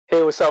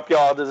Hey, what's up,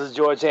 y'all? This is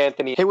George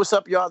Anthony. Hey, what's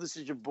up, y'all? This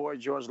is your boy,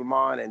 George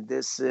Lamond, and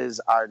this is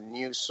our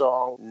new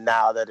song,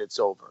 Now That It's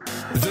Over.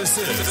 This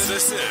is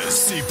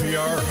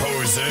CPR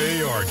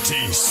Poze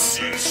Ortiz.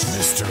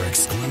 Mr.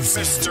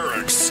 Exclusive.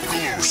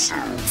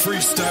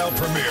 Freestyle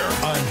premiere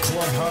on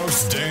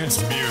Clubhouse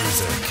Dance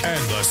Music and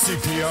the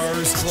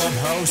CPR's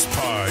Clubhouse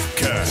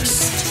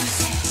Podcast.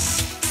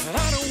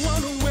 I don't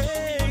want to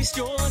waste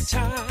your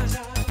time,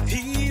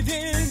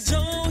 even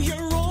though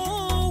you're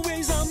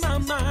always on my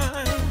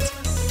mind.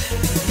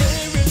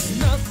 There is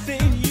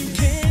nothing you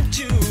can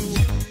do,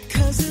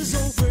 'cause it's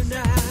over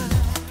now.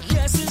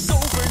 Yes, it's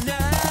over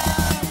now.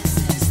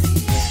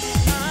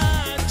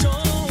 I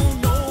don't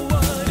know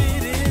what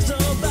it is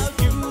about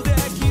you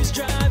that keeps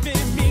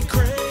driving me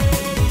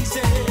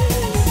crazy.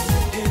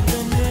 In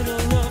the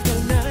middle of the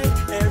night,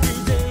 every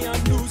day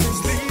I'm losing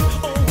sleep,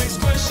 always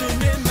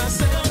questioning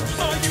myself.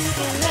 Are you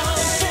the one?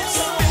 It's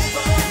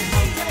over.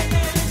 Okay,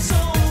 then it's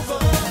over.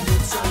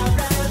 I'd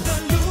rather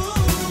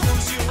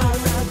lose you. I'd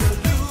rather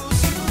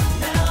lose you.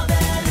 Now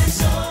that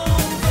it's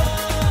over,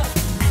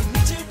 we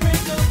need to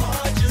break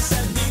apart. Just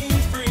set me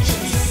free.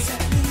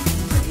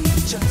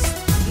 Just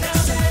now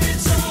that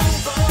it's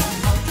over.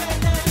 Okay,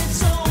 then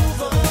it's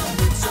over.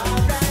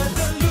 I'd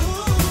rather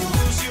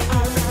lose you.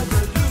 I'd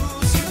rather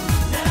lose you.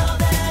 Now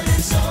that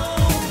it's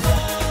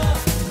over,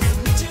 we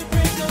need to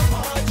break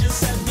apart. Just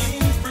set me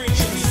free.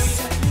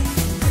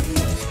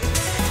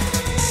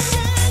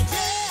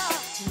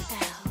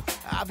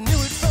 I knew it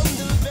from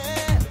the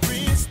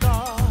very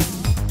start.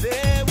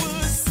 There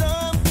was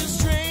something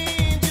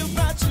strange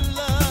about your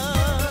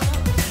love.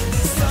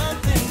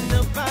 Something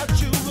about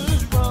you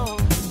was wrong.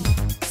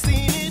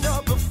 Seen it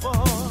all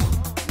before.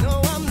 No,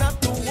 I'm not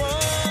the one.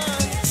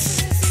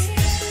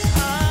 I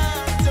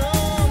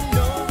don't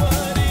know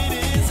what it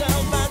is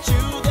about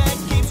you that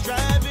keeps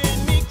driving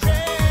me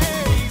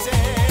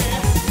crazy.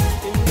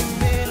 In the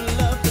middle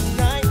of the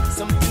night,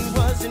 something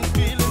wasn't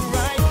feeling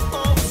right.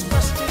 Always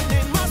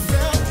questioning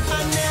myself. I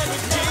never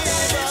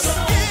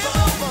give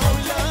up on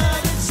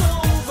love. It's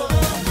over.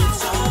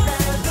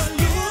 I'd rather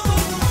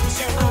lose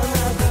you. I'd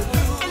rather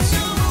lose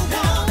you.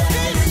 Now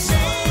that it's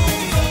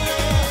over,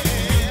 we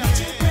need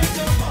to break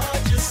apart.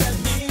 Just set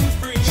me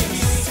free.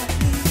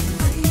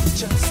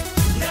 Just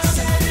now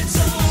that it's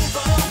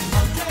over.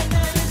 Okay,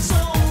 then it's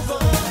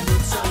over.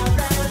 I'd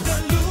rather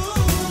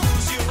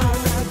lose you. I'd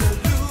rather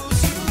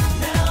lose you.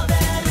 Now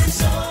that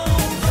it's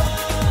over,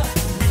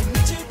 we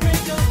need to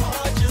break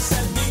apart. Just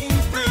set me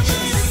free.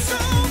 It's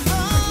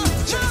over.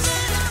 Just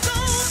it's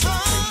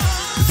over.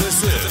 This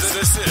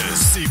is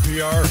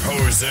CPR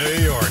Jose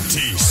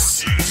Ortiz.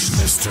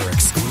 Mr.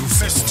 Exclusive.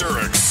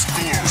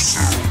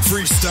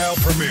 Freestyle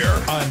premiere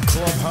on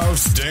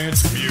Clubhouse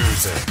Dance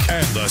Music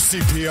and the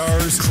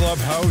CPR's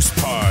Clubhouse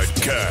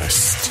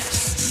Podcast.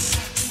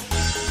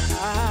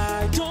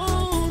 I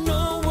don't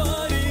know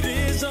what it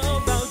is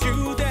about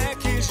you that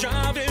keeps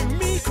driving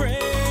me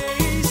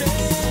crazy.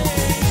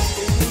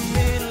 In the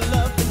middle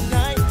of the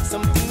night,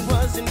 something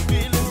wasn't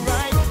feeling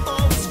right.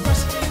 Always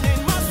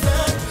questioning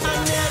myself. I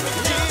never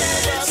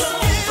give up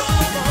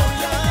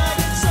on love.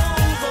 It's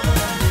over.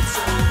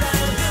 I'd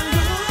rather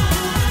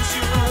lose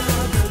you. I'd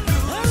rather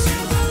lose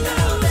you.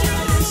 Now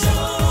that it's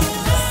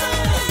over,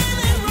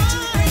 we need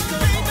to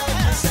break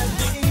apart. Just set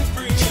me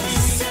free.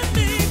 Set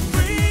me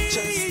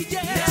free.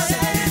 Yeah. Now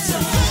that it's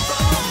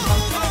over.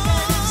 Okay,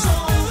 then it's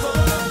over. I'd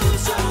rather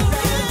lose you.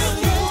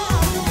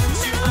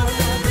 I'd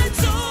rather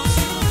it's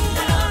over.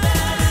 Now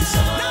that it's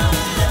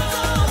over,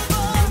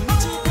 we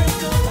need to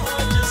break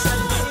apart. Just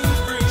set me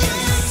free.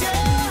 Just set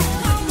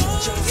me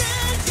free.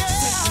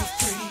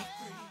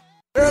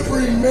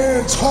 Every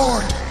man's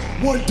heart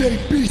one day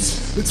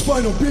beats its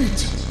final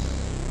beat.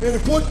 And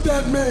if what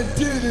that man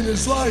did in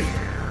his life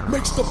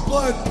makes the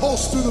blood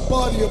pulse through the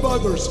body of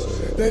others,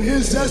 then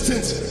his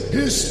essence,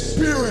 his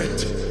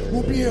spirit,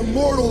 will be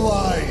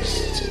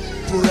immortalized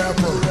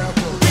forever.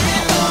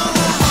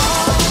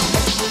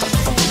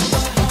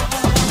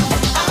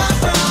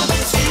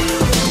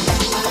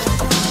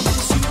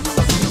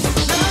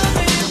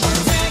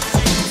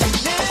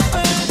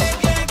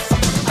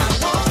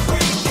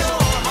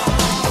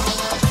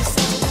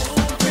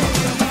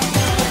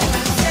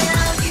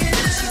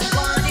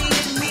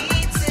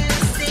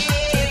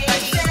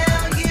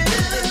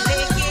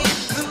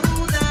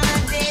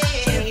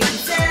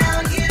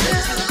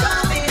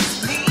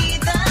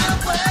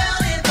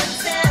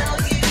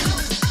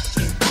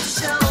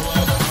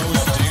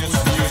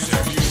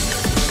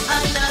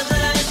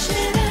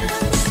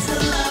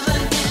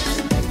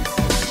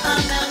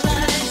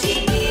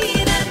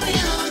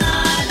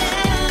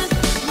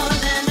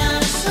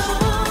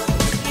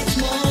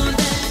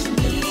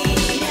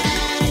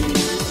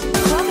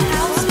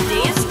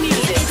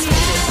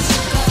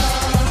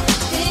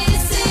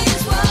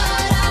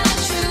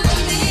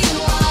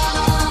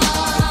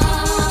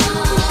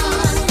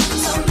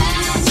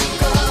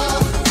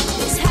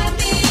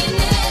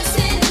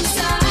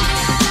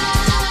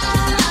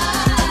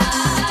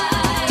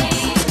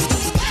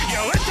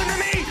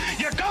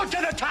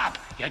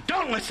 You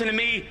don't listen to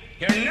me,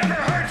 you're never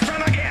heard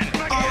from again.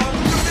 I'm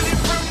running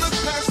from the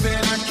past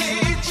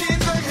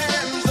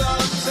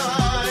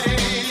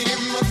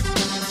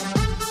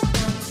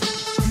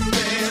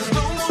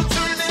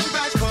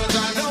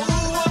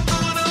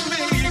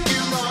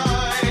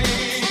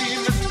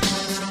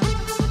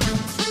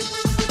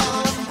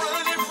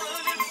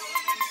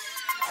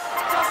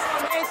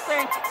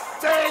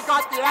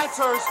got the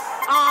answers.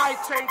 I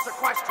change the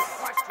question.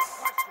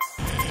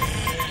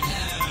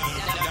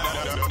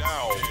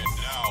 Now,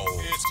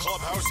 it's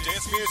Clubhouse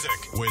Dance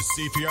Music with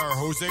CPR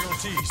Jose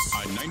Ortiz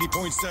on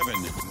 90.7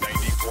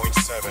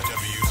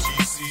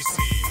 WTCC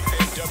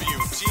and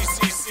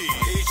WTCC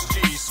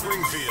HG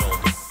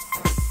Springfield.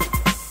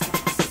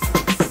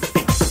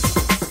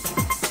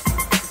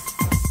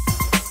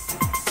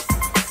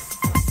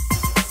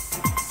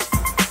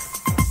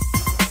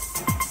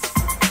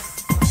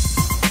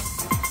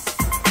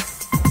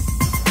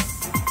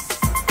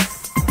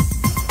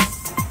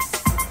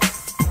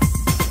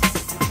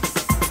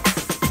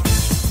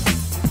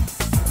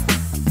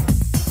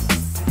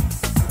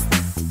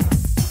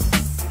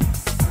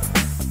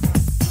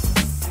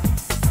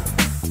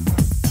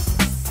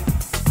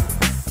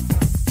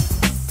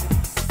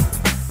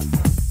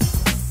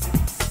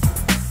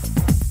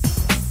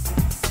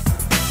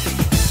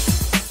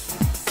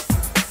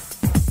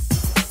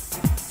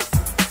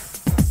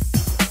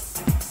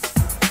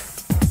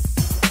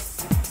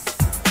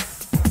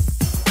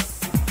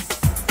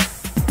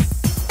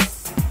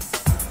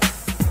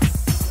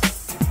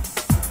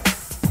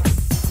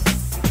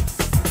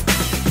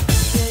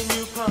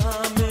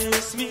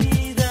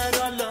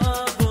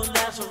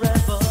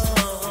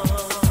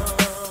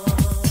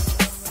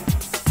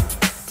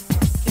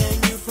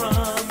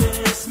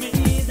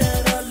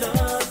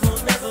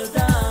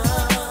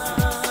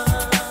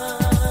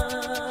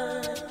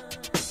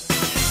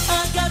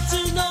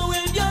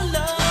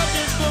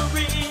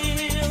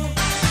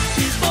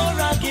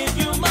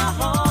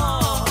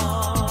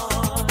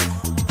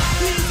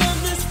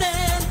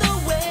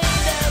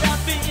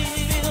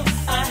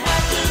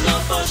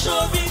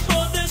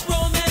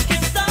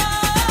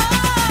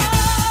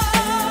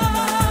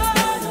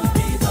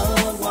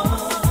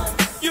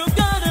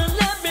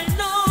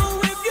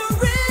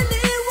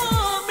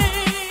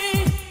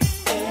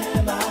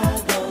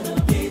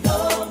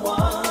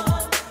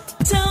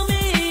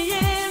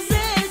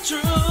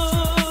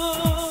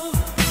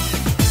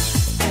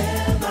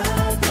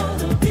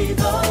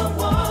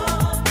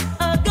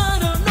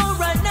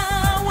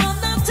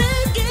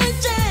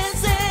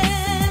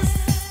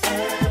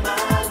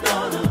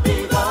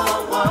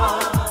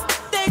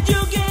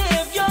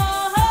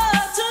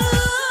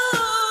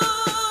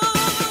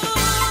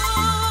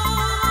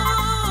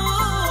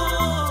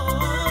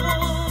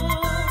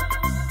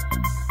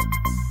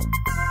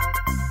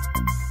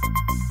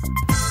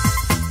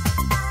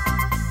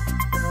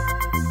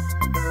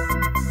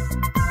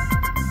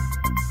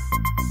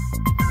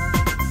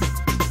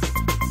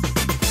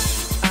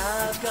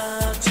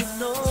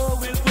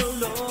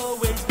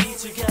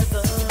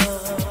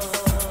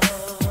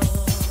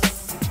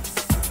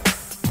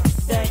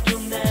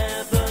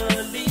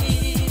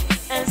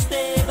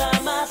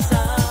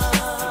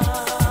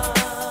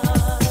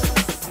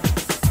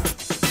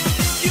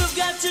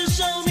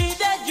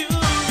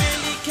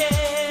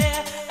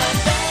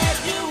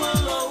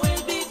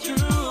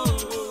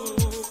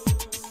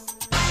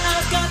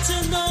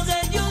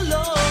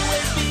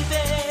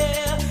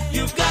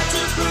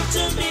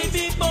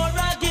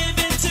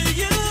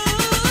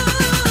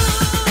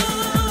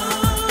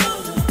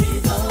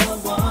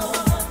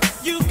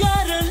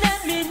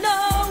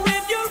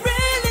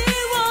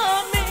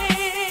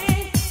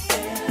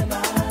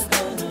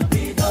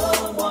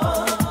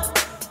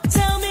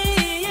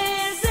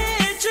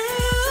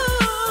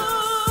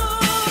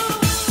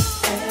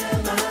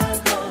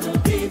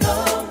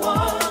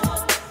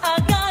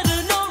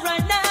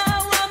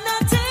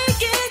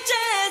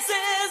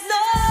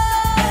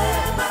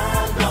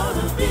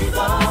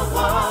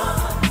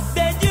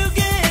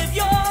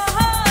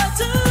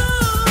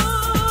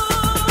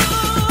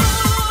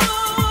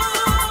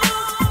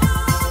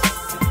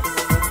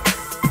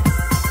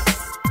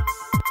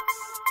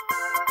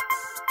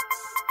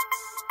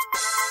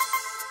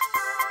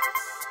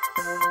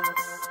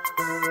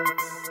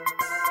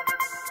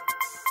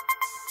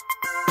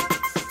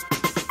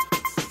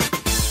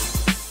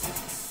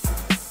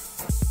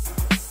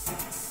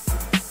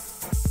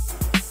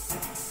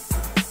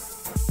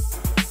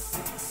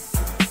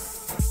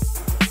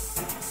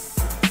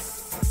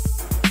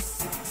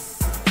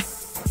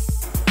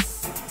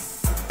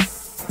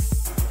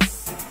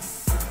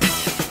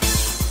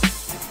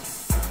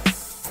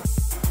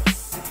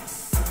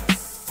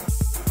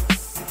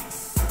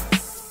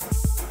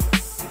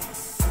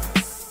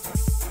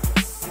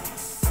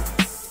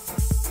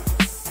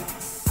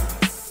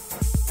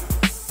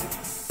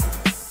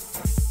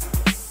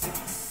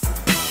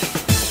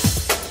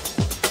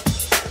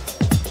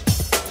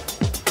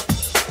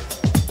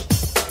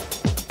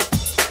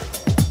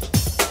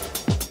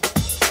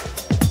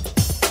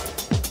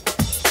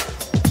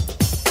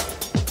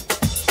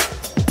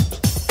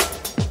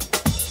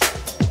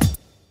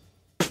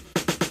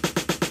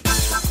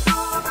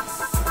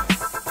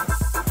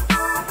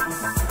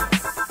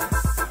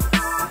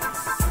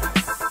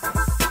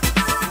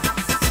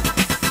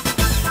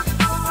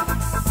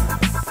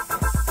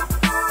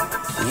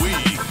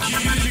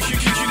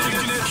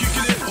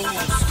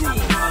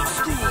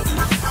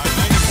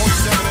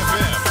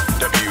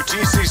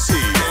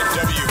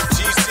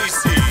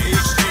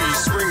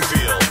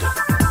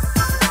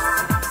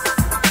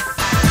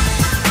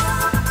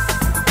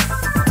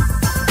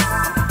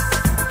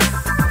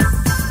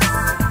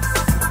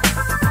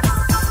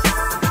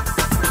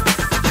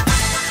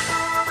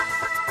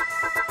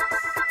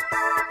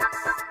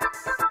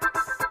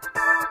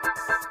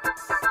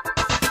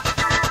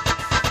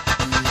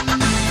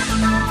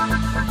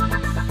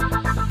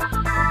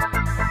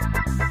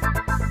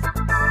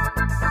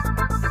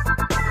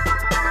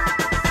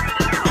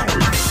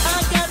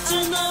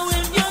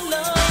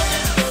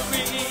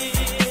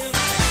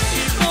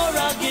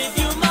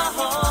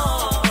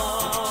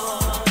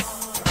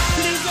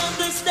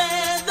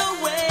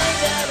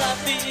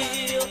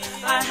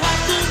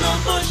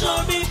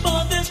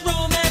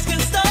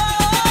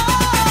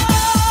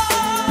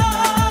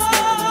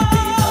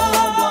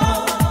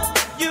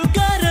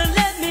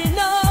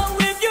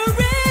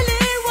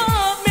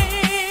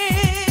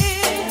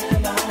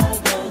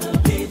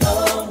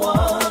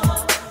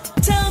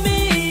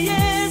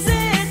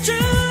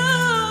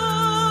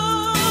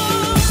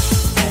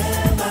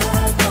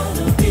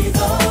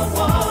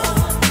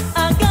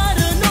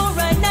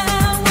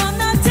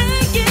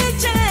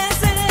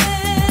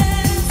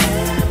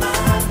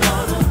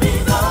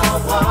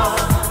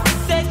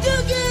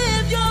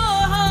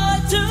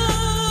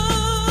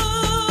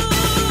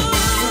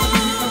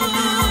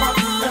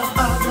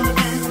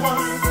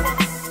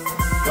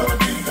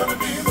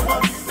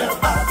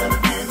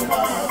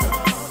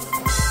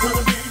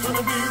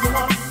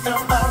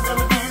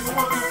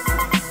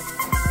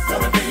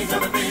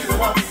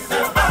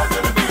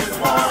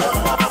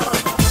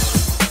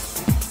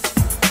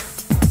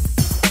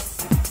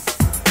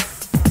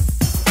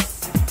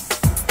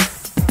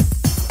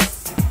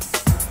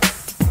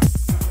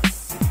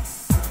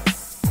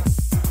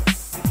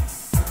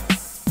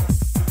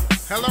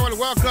 Hello and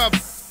welcome.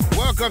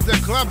 Welcome to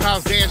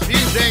Clubhouse Dance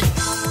Music.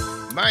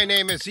 My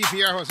name is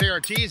CPR Jose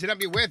Ortiz, and I'll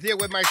be with you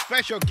with my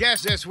special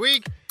guest this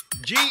week,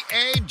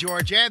 G.A.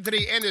 George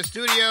Anthony, in the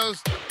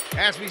studios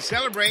as we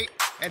celebrate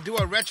and do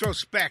a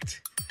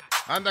retrospect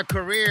on the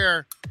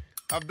career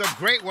of the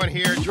great one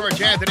here, George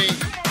Anthony.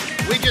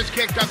 We just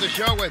kicked off the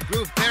show with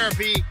Groove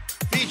Therapy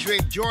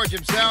featuring George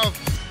himself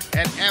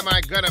and Am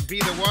I Gonna Be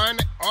the One?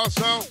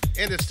 Also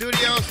in the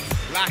studios,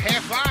 La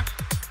Jefa.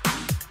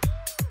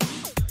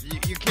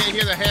 You can't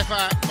hear the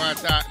Jefa,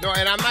 but no,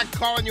 and I'm not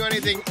calling you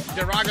anything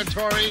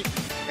derogatory.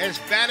 In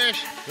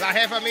Spanish, La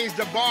Jefa means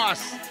the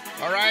boss,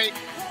 all right?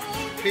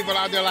 People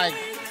out there like,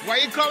 why are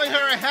you calling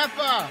her a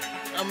Jefa?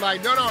 I'm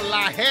like, no,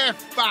 La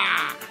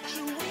Jefa.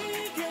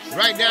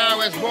 Right now,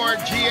 it's more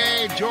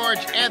G.A. George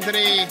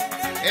Anthony.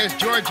 It's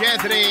George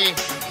Anthony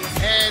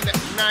and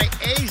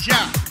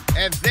Nyasia.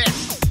 And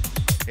this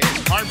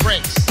is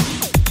Heartbreaks.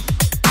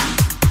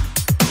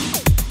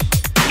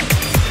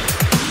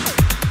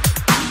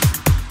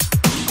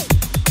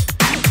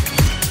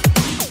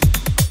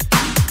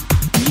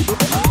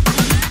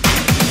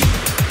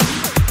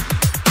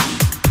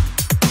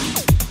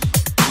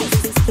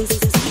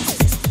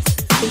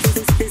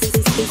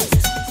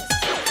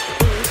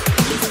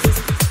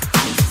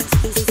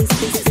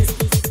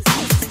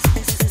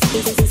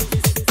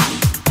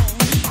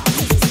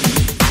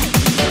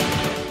 Go!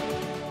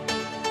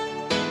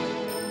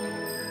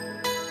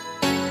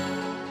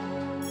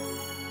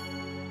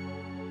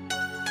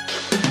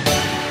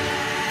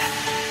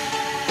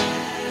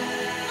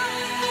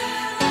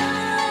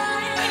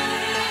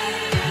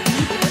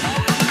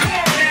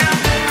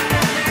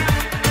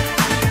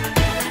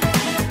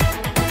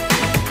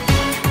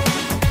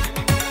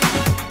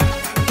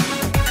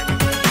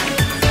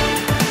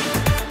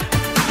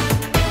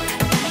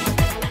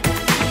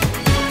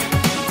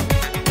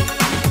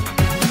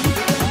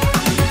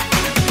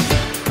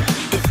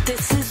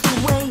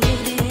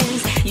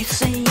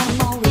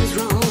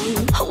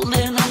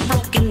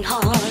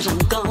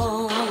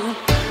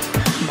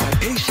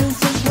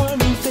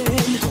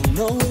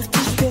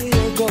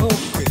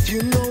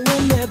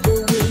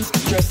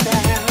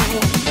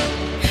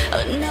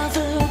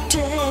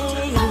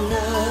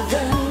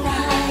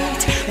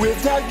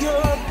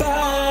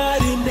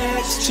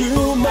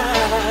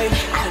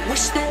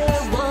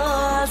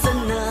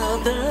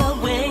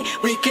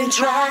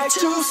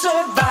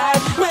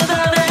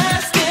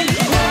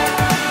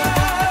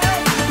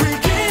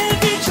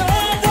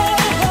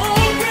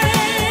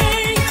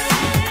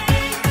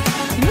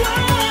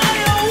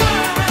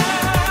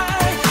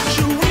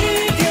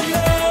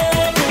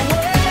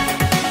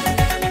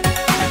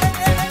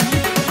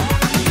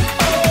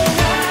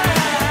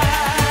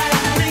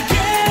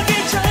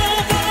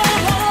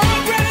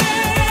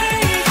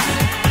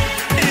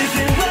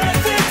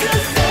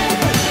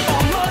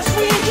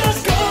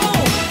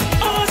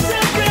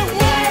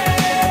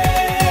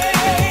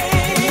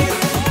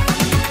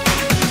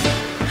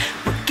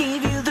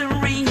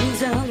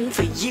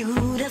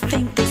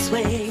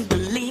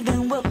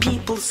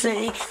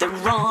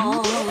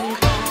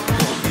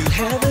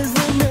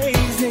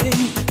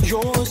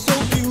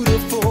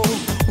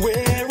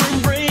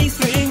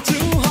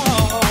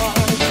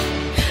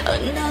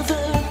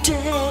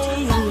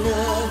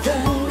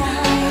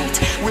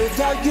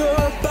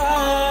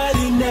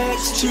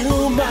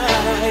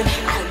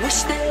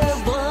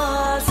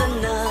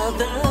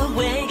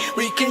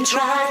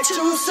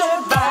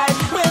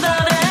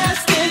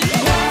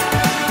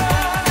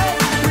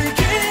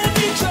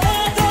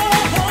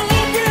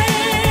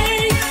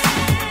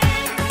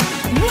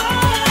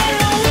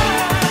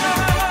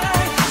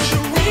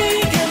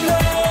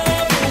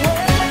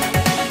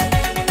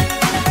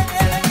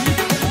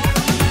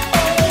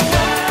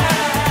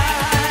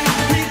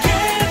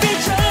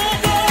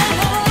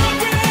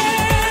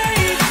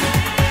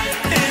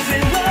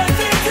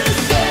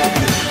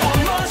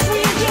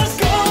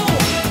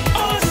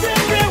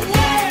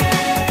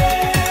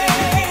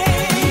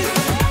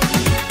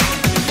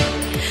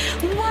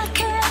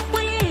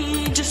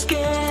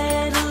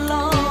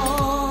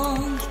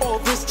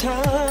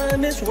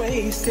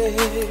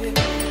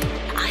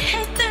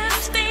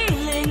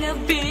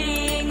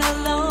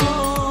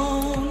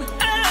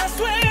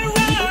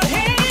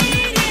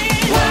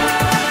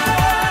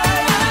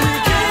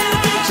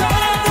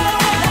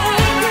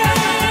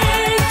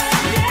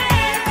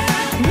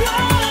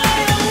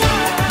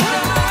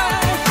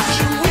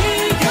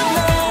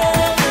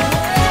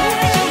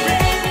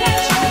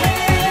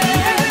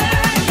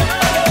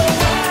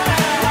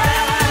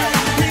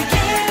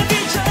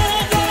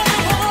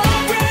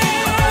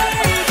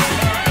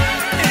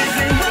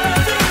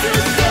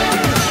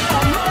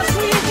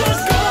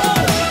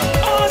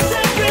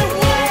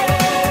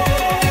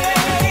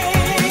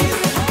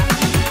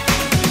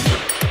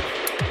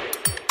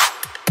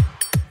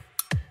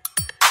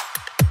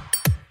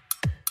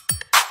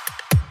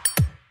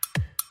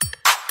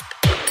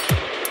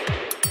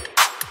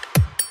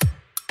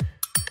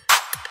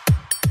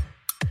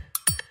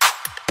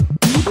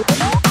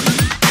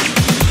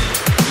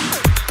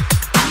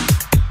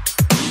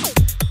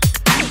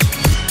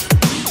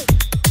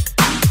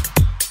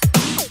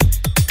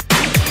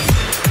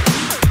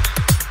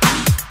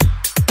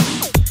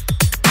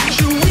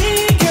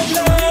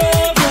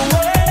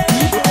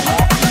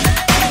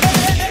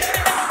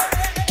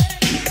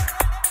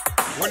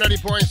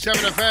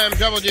 FM,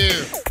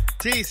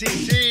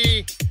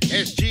 WTCC.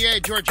 It's GA,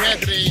 George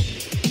Anthony.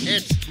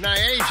 It's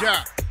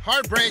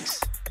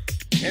NyasiaChance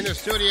in the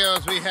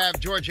studios. We have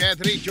George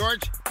Anthony.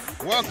 George,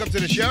 welcome to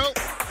the show.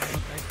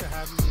 Thanks for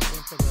having me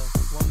again for the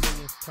 1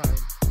 millionth time.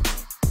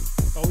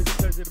 Always a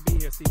pleasure to be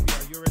here,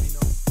 CPR. You already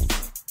know.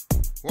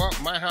 Well,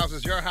 my house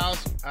is your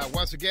house.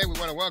 Once again, we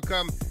want to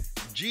welcome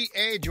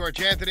GA,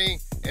 George Anthony,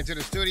 into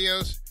the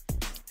studios.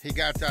 He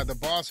got the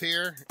boss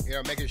here,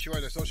 making sure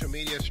the social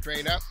media is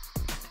straight up.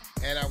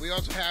 And we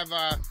also have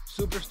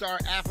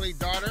superstar athlete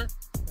daughter.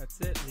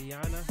 That's it,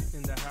 Liana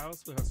in the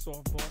house with her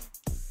softball.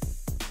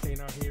 Staying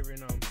out here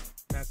in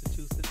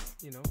Massachusetts,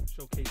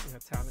 showcasing her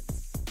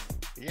talents.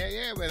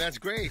 Yeah, man, that's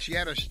great. She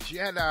had a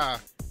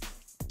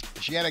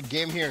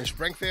game here in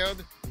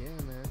Springfield. Yeah,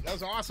 man. That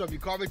was awesome. You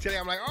called me today.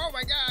 I'm like, oh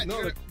my God.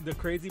 No, the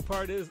crazy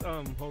part is,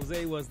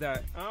 Jose was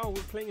that, we're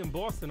playing in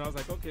Boston. I was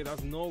like, okay,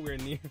 that's nowhere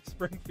near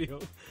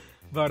Springfield.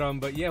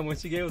 But yeah, when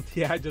she gave us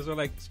the address, we're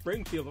like,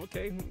 Springfield,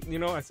 okay.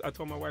 I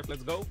told my wife,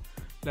 let's go.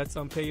 Let's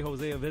pay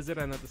Jose a visit,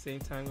 and at the same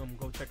time,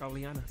 go check out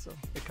Liana. So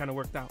it kind of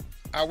worked out.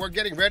 We're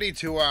getting ready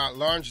to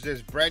launch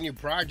this brand new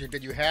project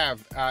that you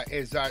have.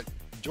 Is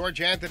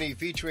George Anthony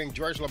featuring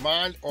George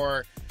Lamond,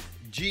 or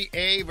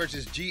GA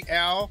versus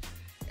GL?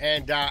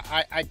 And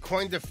I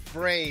coined the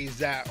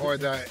phrase or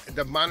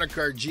the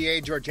moniker GA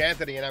George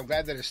Anthony, and I'm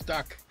glad that it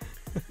stuck.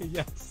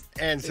 Yes.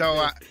 And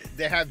so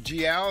they have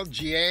GL,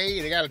 GA.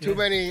 They got too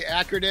many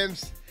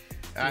acronyms.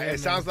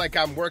 It sounds like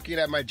I'm working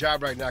at my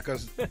job right now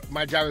because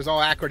my job is all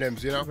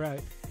acronyms,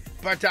 Right.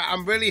 But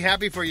I'm really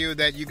happy for you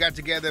that you got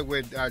together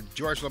with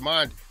George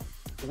Lamond.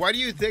 What do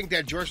you think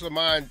that George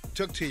Lamond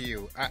took to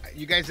you?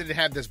 You guys didn't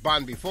have this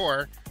bond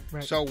before.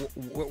 Right. So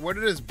where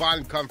did this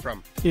bond come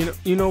from?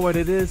 You know what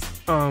it is?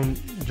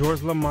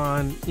 George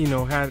Lamond,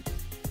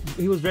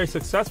 he was very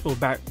successful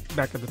back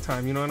at the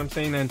time, you know what I'm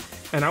saying?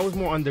 And I was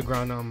more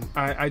underground.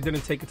 I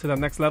didn't take it to the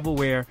next level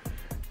where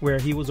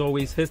he was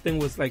always, his thing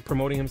was like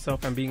promoting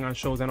himself and being on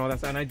shows and all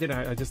that. And I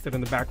just did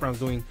in the background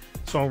doing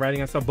songwriting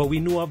and stuff, but we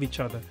knew of each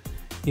other.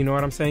 You know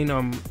what I'm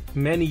saying?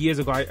 Many years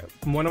ago,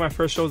 one of my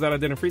first shows that I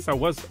did in Freestyle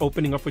was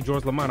opening up for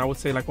George Lamond. I would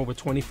say like over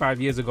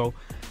 25 years ago.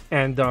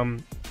 And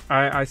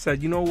I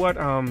said, you know what?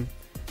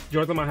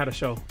 George Lamond had a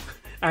show.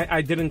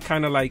 I didn't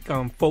kind of like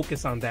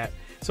focus on that.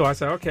 So I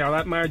said, okay, I'll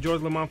admire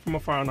George Lamond from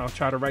afar, and I'll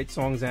try to write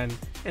songs and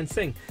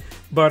sing.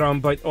 But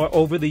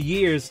over the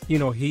years, we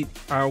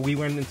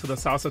went into the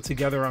salsa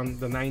together on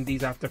the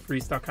 90s after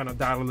Freestyle kind of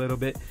died a little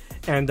bit,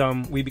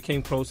 and we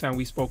became close and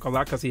we spoke a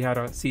lot because he had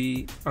a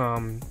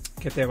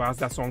Que Te Vas,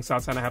 that song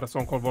salsa, and I had a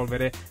song called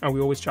Volveré, and we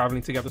were always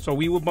traveling together. So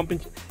we would bump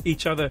into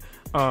each other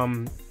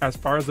as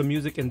far as the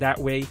music in that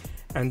way.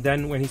 And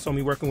then when he saw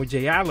me working with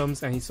Jay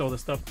Adams and he saw the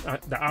stuff,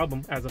 the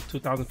album as of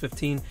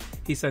 2015,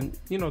 he said,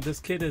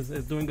 this kid is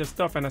doing good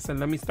stuff. And I said,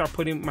 let me start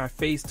putting my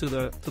face to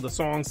the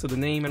songs, to the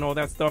name and all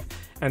that stuff.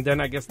 And then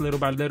I guess little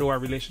by little our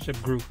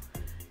relationship grew,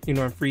 in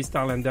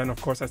Freestyle. And then, of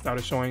course, I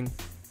started showing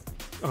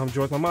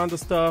George Lamond the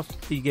stuff.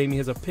 He gave me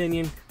his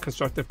opinion,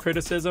 constructive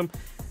criticism.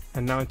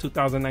 And now in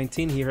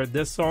 2019, he heard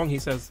this song. He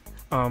says,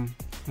 I'm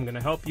going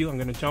to help you. I'm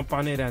going to jump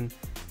on it. And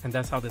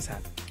that's how this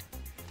happened.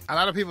 A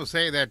lot of people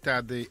say that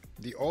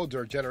the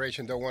older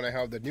generation don't want to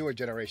help the newer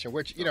generation,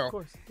 which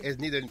is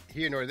neither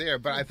here nor there.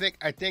 But I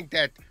think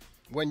that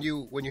when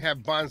you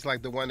have bonds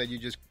like the one that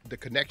the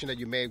connection that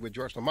you made with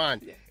George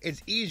Lamond,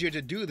 it's easier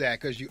to do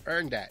that because you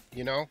earned that.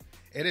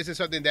 It isn't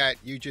something that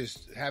you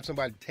just have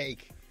somebody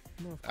take.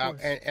 No, of course.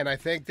 And I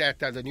think that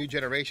the new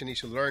generation needs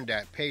to learn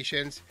that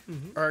patience,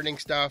 earning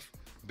stuff,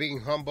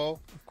 being humble.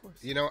 Of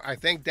course. I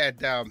think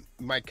that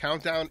my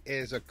countdown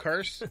is a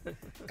curse,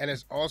 and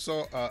it's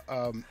also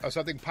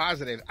something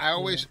positive. I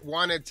always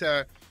wanted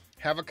to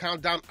have a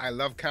countdown. I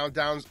love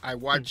countdowns. I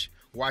watch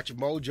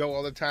Mojo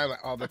all the time,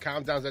 all the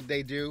countdowns that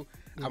they do.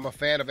 I'm a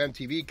fan of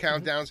MTV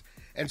countdowns.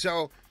 And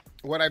so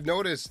what I've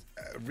noticed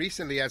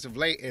recently as of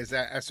late is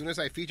that as soon as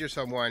I feature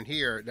someone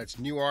here that's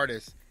new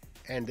artist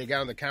and they get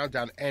on the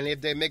countdown, and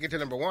if they make it to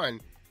number one,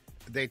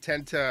 they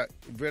tend to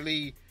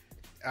really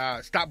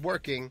stop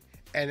working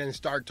and then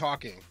start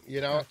talking,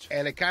 Gotcha.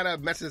 And it kind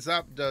of messes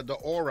up the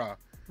aura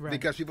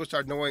because people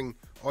start knowing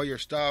all your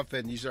stuff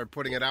and you start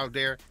putting it out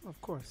there.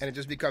 Of course. And it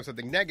just becomes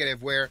something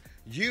negative where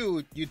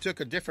you took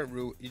a different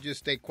route. You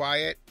just stay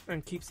quiet.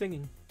 And keep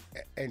singing.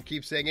 And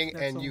keep singing.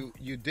 That's and all.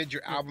 you did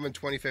your album in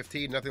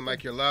 2015, Nothing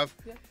Like Your Love.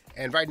 Yeah.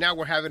 And right now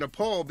we're having a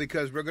poll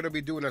because we're going to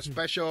be doing a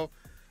special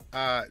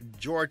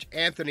George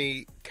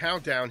Anthony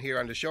countdown here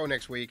on the show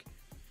next week.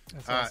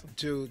 That's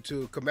awesome.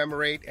 To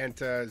commemorate and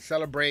to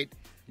celebrate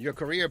your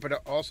career, but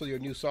also your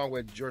new song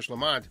with George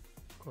Lamond.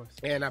 Of course.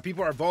 And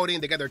people are voting.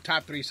 They got their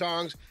top 3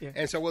 songs. Yeah.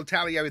 And so we'll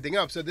tally everything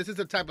up. So this is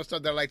the type of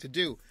stuff that I like to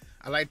do.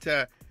 I like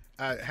to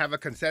have a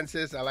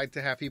consensus. I like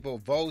to have people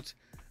vote.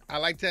 I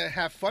like to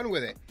have fun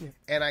with it. Yeah.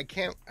 And I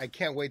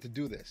can't wait to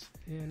do this.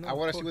 Yeah, no, I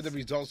want to see what the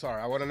results are.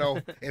 I want to know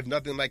if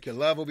Nothing Like Your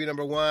Love will be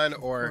number one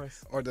or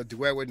the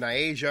duet with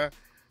Nyasia.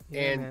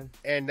 Yeah,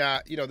 and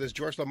this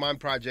George Lamond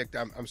project,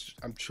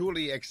 I'm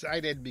truly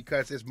excited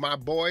because it's my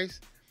boys,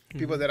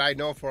 people that I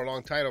know for a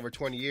long time, over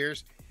 20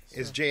 years.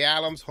 It's Jay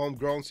Allums,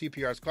 homegrown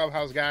CPR's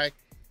Clubhouse guy.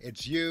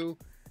 It's you,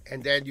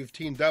 and then you've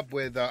teamed up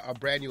with a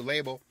brand new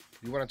label.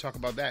 You want to talk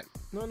about that?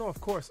 No, of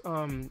course.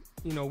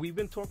 We've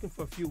been talking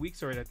for a few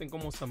weeks already. I think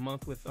almost a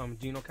month with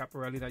Gino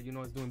Caparelli that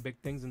is doing big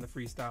things in the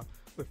freestyle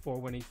with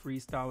 418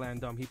 Freestyle,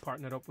 and he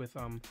partnered up with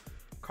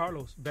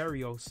Carlos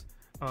Barrios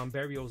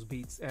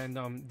Beats,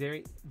 and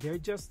they're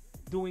just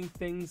doing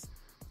things,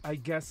 I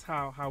guess,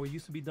 how it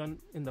used to be done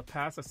in the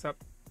past,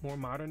 except more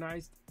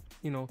modernized,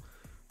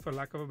 for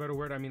lack of a better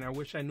word. I mean, I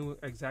wish I knew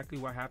exactly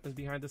what happens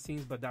behind the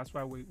scenes, but that's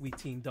why we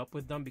teamed up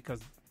with them,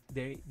 because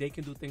they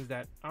can do things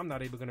that I'm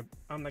not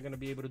gonna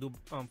be able to do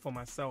for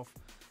myself.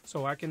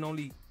 So I can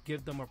only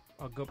give them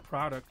a good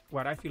product,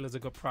 what I feel is a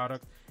good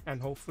product, and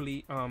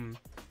hopefully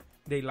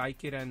they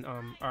like it and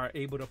are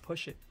able to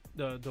push it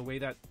the way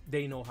that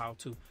they know how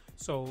to.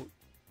 So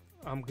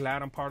I'm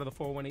glad I'm part of the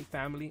 418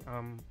 family.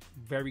 I'm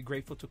very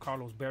grateful to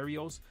Carlos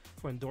Barrios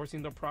for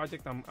endorsing the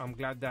project. I'm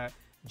glad that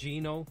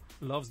Gino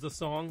loves the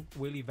song,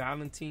 Willie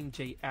Valentine,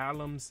 Jay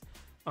Allums,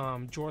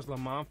 George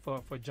Lamond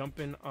for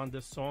jumping on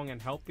this song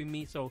and helping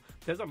me. So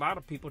there's a lot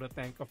of people to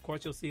thank. Of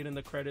course, you'll see it in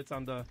the credits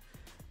on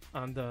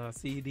the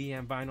CD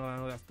and vinyl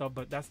and all that stuff,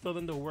 but that's still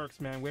in the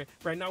works, man.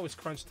 Right now it's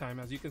crunch time.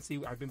 As you can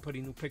see, I've been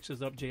putting new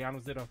pictures up. Jay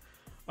Allums did a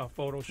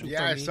photo shoot.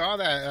 Yeah, I saw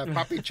that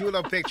Papi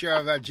Chulo picture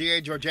of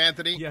G.A. George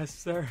Anthony. Yes,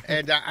 sir.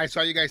 And I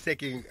saw you guys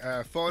taking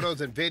photos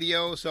and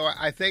videos. So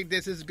I think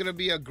this is going to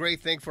be a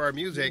great thing for our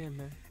music. Yeah,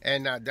 man.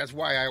 And that's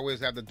why I always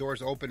have the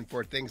doors open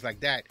for things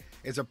like that.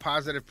 It's a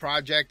positive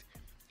project.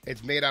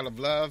 It's made out of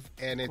love,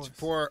 and it's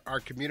for our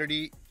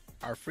community,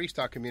 our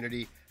freestyle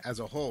community as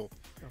a whole.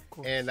 Of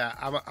course. And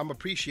I'm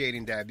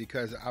appreciating that,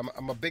 because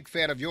I'm a big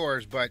fan of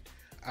yours, but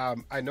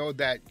I know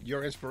that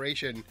your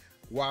inspiration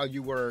while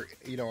you were,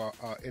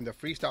 in the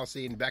freestyle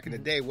scene back in the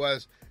day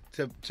was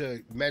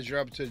to measure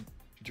up to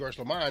George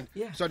Lamond.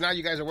 Yeah. So now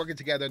you guys are working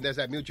together, and there's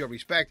that mutual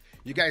respect.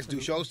 You guys do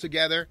shows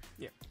together.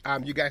 Yeah.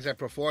 You guys have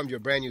performed your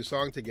brand new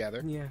song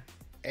together. Yeah.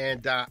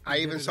 And I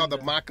even saw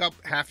the mock-up,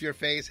 half your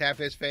face, half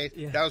his face.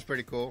 Yeah. That was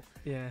pretty cool.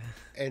 Yeah.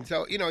 And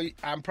so,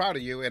 I'm proud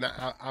of you, and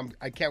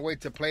I can't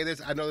wait to play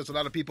this. I know there's a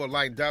lot of people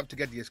lined up to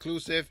get the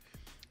exclusive,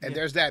 and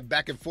there's that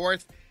back and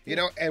forth,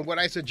 And what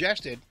I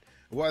suggested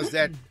was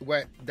that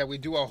we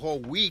do a whole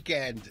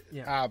weekend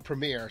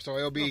premiere. So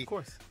it'll be, of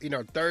course.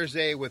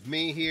 Thursday with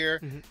me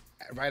here,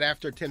 right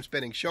after Tim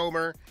Spinning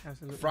Shomer.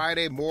 Absolutely.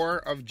 Friday, more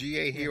of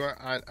GA here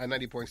on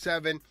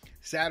 90.7.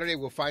 Saturday,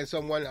 we'll find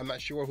someone. I'm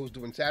not sure who's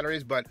doing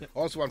Saturdays, but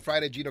also on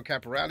Friday, Gino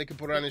Caparelli can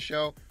put it on the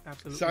show.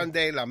 Absolutely.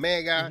 Sunday, La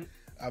Mega.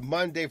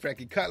 Monday,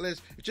 Frankie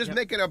Cutlass. Just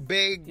make it a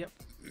big,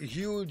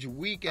 huge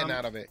weekend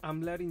out of it.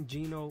 I'm letting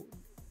Gino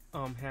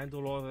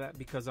handle all of that,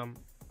 because I'm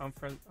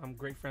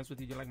great friends with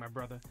you. You're like my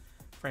brother.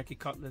 Frankie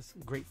Cutlass,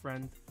 great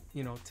friend.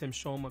 Tim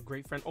Shoma,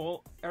 great friend.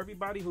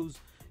 Everybody who's,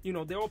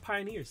 they're all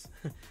pioneers.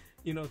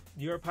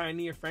 You're a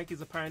pioneer.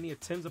 Frankie's a pioneer.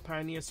 Tim's a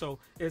pioneer. So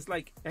it's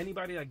like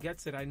anybody that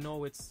gets it, I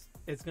know it's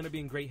going to be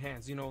in great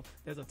hands.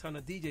 There's a ton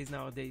of DJs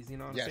nowadays. You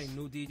know what I'm saying?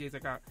 New DJs. I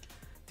got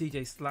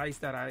DJ Slice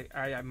that I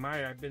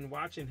admire. I've been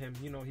watching him.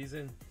 He's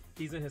in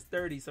his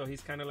 30s, so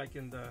he's kind of like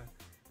in the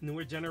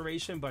newer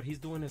generation, but he's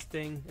doing his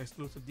thing.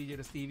 Exclusive DJ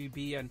to Stevie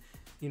B, and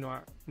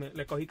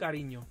le cogí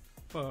cariño,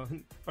 for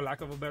lack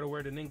of a better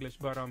word in English,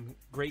 but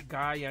great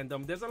guy. And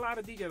there's a lot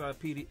of DJs like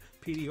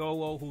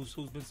PDOO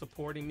who's been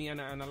supporting me, and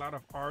a lot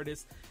of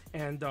artists.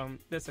 And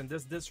listen,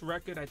 this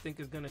record I think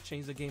is gonna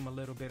change the game a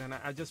little bit, and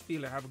I just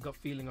feel I have a gut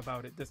feeling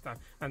about it this time,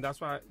 and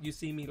that's why you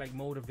see me like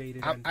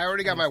motivated. I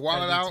already got my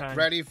wallet out,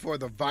 ready for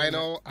the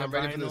vinyl. I'm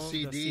ready for the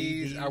CDs.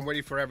 CD. I'm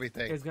ready for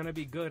everything. It's gonna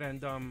be good.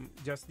 And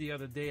just the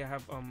other day, I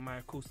have my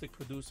acoustic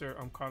producer,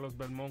 Carlos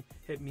Belmont,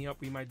 hit me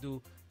up. We might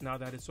do Now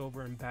That It's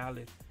Over in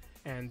ballad,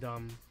 and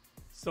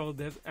so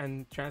there's,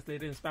 and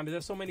translated in Spanish.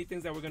 There's so many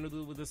things that we're gonna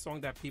do with this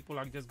song that people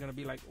are just gonna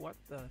be like, "What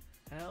the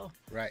hell?"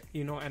 Right.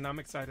 And I'm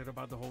excited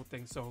about the whole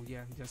thing. So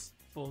yeah, just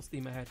full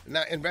steam ahead.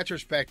 Now, in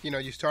retrospect,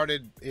 you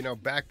started,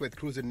 back with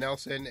Cruisin'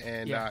 Nelson,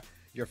 and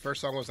your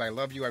first song was "I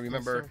Love You." I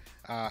remember,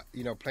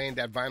 playing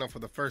that vinyl for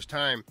the first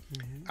time.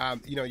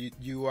 You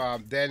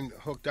then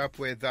hooked up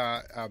with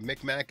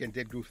Mick Mac and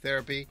did Groove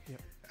Therapy.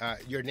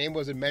 Your name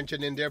wasn't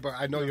mentioned in there, but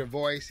I know your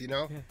voice.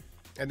 Yeah.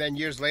 And then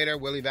years later,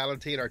 Willie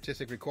Valentine,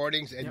 Artistik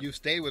Recordings, and you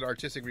stayed with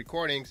Artistik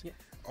Recordings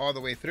all the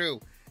way through.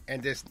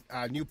 And this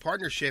new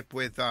partnership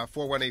with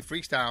 418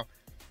 Freestyle,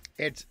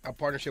 it's a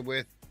partnership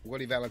with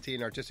Willie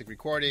Valentine, Artistik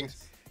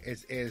Recordings.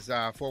 Is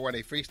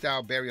 418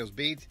 Freestyle, Barrios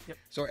Beats.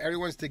 So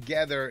everyone's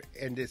together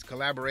in this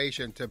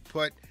collaboration to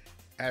put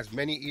as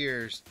many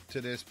ears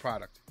to this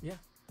product. Yeah.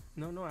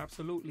 No,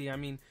 absolutely. I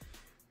mean,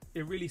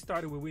 it really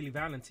started with Willie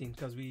Valentine,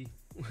 because we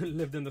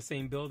lived in the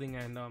same building,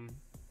 and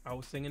I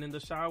was singing in the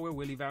shower.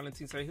 Willie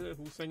Valentine said, "Hey,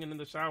 who's singing in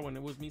the shower?" And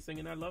it was me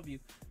singing "I Love You,"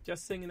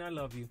 just singing "I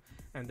Love You."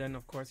 And then,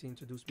 of course, he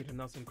introduced me to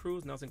Nelson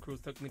Cruz. Nelson Cruz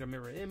took me to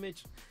Mirror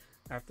Image.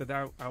 After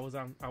that, I was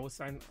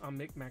signed on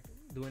Mick Mac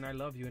doing "I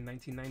Love You" in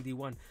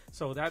 1991.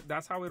 So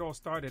that's how it all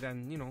started.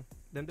 And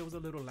then there was a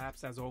little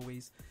lapse, as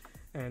always.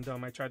 And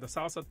I tried the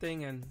salsa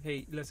thing. And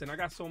hey, listen, I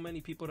got so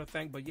many people to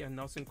thank. But yeah,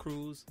 Nelson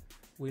Cruz,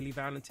 Willie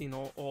Valentine,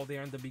 all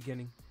there in the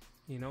beginning.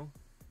 you know.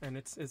 And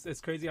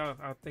it's crazy how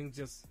things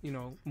just, you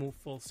know, move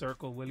full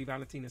circle. Willie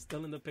Valentine is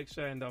still in the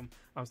picture, and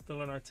I'm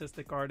still an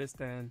artistic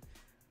artist, and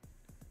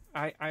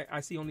I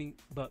see only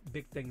but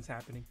big things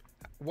happening.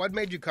 What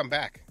made you come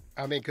back?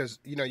 I mean, because,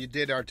 you know, you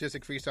did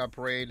Artistic Freestyle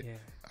Parade,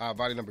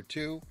 volume number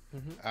 2,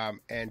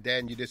 and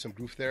then you did some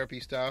group therapy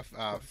stuff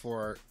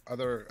for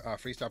other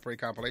Freestyle Parade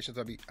compilations.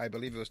 I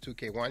believe it was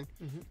 2K1.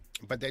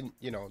 But then,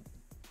 you know,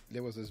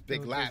 there was this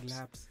big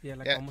lapse. Yeah,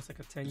 like almost like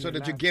a 10-year So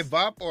did you give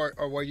up, or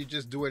were you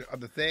just doing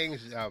other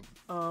things?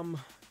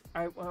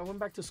 I went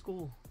back to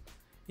school,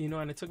 you know,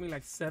 and it took me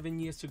like 7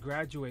 years to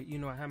graduate. You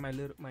know, I had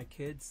my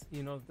kids,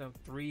 you know, the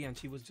 3, and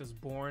she was just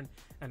born,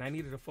 and I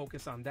needed to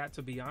focus on that,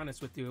 to be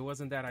honest with you. It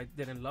wasn't that I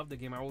didn't love the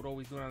game. I would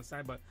always do it on the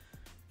side, but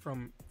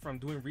from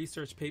doing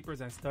research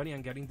papers and studying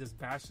and getting this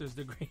bachelor's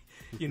degree,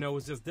 you know, it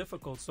was just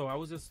difficult. So I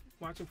was just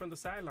watching from the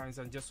sidelines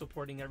and just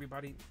supporting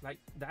everybody like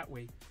that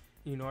way.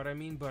 You know what I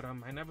mean? But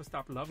I never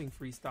stopped loving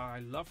freestyle. I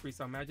love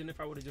freestyle. Imagine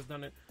if I would have just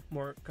done it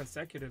more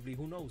consecutively.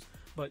 Who knows?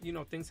 But, you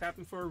know, things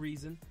happen for a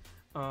reason.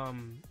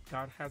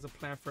 God has a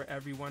plan for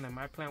everyone, and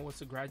my plan was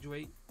to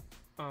graduate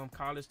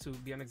college to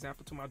be an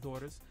example to my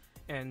daughters.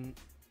 And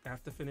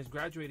after finish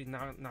graduating,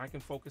 now I can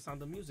focus on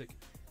the music.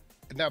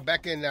 Now,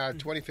 back in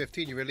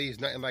 2015, you released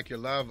Nothing Like Your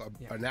Love,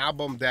 an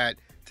album that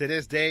to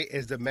this day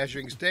is the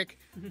measuring stick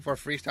for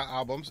freestyle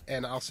albums.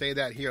 And I'll say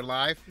that here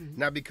live,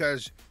 not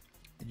because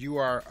you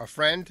are a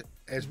friend,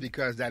 it's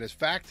because that is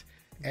fact.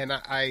 And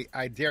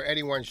I dare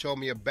anyone show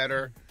me a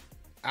better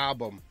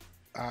album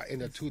in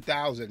the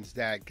 2000s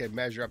that can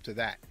measure up to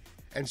that.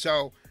 And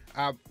so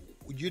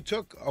you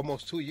took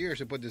almost 2 years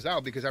to put this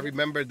out, because I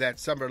remember that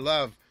Summer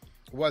Love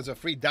was a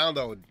free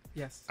download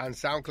on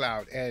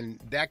SoundCloud. And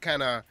that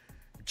kind of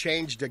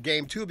changed the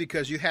game too,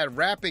 because you had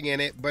rapping in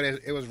it, but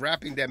it was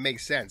rapping that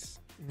makes sense.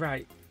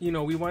 Right. You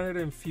know, we wanted to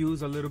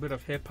infuse a little bit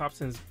of hip-hop,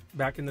 since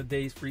back in the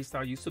days,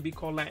 freestyle used to be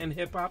called Latin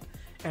hip-hop,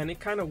 and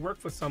it kind of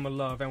worked for Summer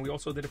Love, and we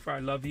also did it for I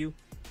Love You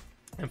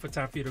and for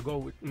Time For You To Go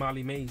with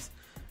Mally Maze.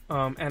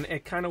 And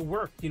it kind of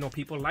worked. You know,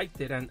 people liked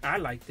it, and I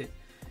liked it.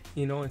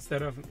 You know,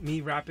 instead of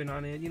me rapping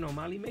on it, you know,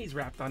 Mally Maze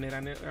rapped on it,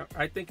 and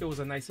I think it was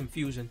a nice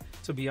infusion,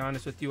 to be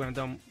honest with you.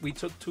 And we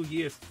took 2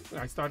 years.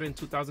 I started in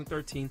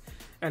 2013,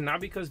 and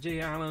not because Jay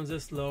Allen's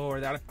is slow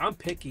or that. I'm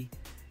picky.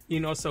 You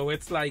know, so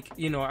it's like,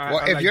 you know,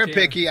 if you're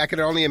picky, I could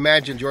only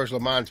imagine George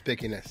Lamond's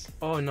pickiness.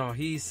 Oh no,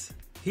 he's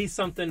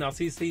something else.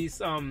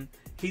 He's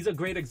a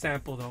great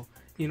example, though.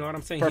 You know what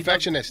I'm saying?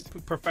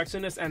 Perfectionist.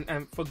 Perfectionist,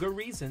 and for good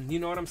reason. You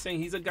know what I'm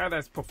saying? He's a guy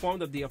that's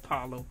performed at the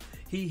Apollo.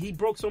 He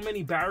broke so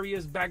many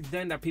barriers back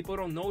then that people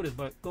don't notice.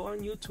 But go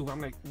on YouTube.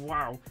 I'm like,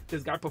 wow,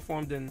 this guy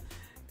performed in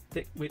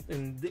Dick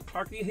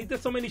Clark. He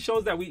did so many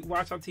shows that we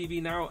watch on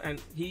TV now,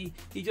 and he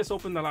just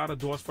opened a lot of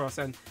doors for us.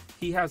 And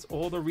he has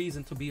all the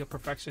reason to be a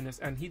perfectionist.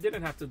 And he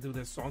didn't have to do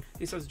this song.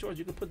 He says, George,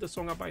 you can put this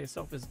song out by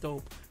yourself. It's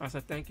dope. I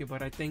said, thank you,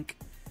 but I think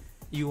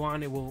you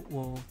on it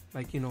will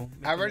like, you know.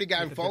 I've already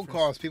gotten phone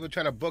calls, people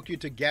trying to book you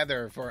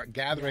together for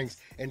gatherings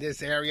in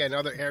this area and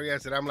other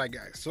areas, and I'm like,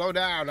 slow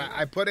down.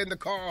 I put in the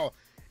call,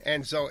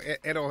 and so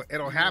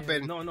it'll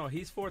happen. No,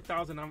 he's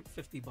 $4,000. I'm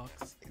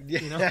 $50.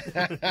 You know?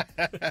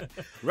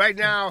 Right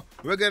now,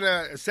 we're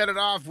gonna set it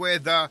off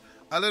with a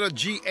little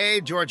GA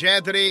George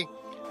Anthony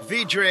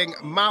featuring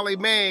Mally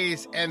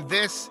Maze, and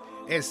this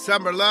is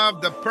Summer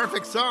Love, the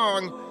perfect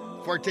song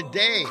for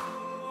today,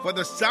 for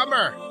the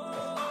summer.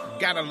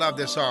 Gotta love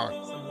this song.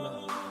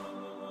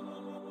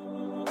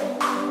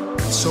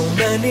 So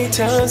many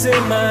times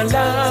in my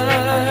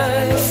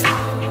life,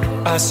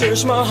 I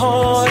search my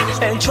heart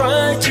and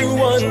try to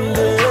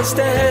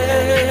understand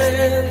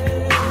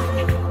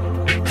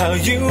how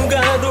you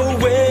got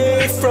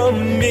away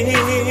from me.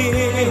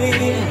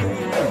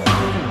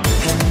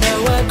 And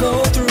now I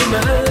go through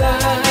my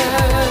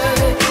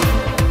life,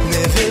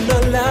 living a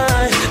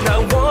lie,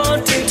 not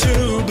wanting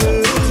to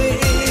believe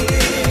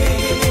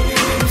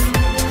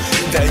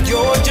that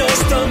you're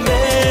just a memory.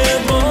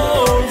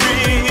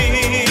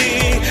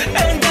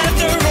 And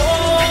after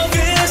all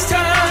this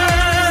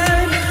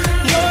time,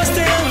 you're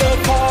still a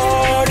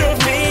part of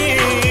me.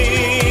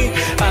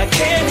 I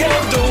can't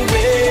help the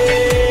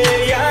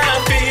way I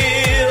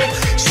feel,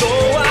 so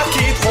I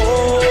keep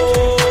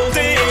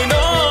holding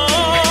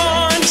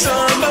on.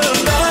 Summer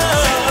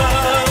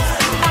love,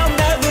 I'll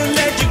never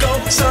let you go.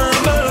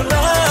 Summer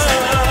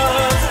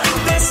love,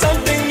 there's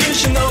something you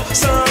should know.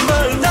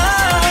 Summer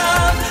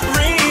love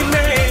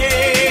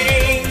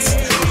remains.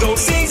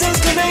 Those seasons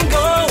come and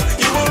go,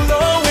 you will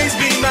always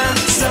be my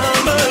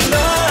summer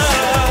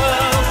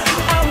love.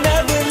 I'll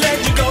never let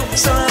you go.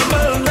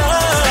 Summer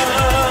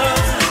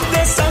love,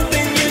 there's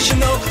something you should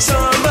know.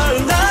 Summer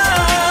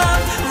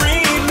love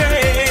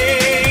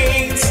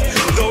remains.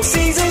 Those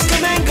seasons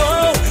come and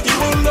go, you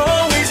will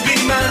always be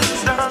my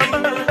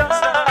summer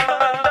love.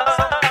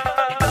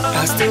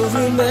 I still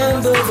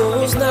remember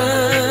those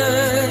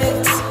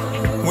nights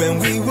when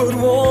we would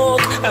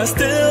walk. I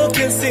still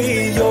can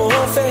see your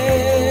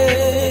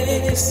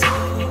face,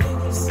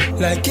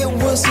 like it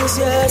was just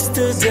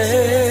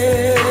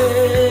yesterday.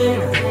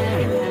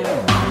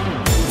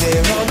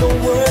 There are no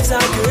words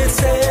I could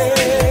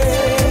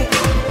say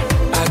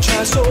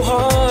so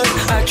hard,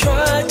 I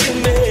tried to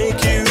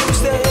make you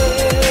stay,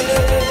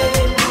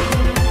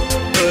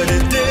 but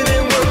it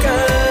didn't work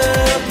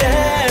out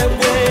that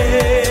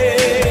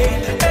way.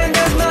 And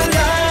as my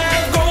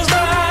life goes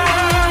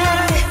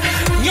by,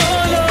 your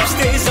love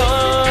stays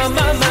on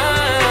my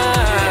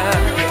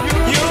mind.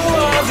 You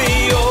are the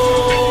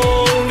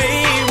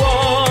only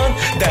one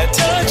that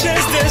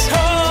touches this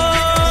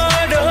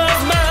heart of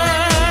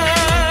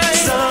mine.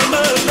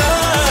 Summer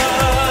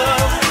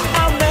love,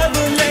 I'll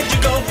never let you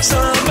go.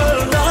 Summer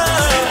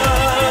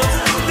love,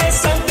 there's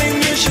something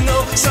you should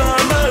know.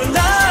 Summer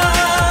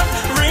love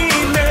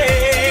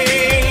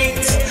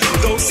remains.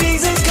 Those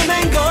seasons come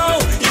and go,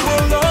 you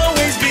will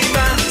always be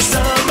my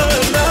summer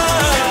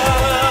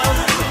love.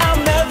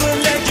 I'll never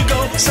let you go.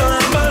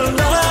 Summer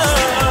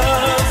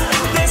love,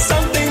 there's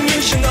something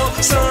you should know.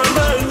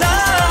 Summer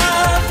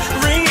love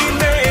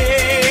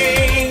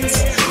remains.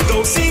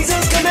 Those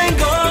seasons come and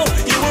go,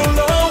 you will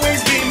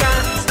always be my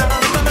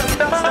summer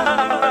love.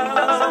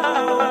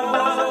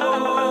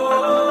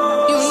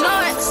 You know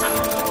it.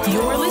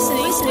 You're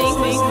listening.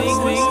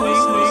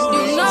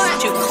 You know it.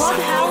 To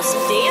Clubhouse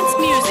Dance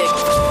Music.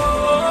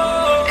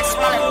 It's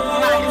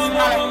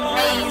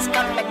maze,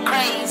 got me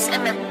crazy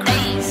in the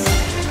days.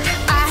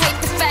 I hate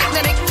the fact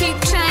that it keep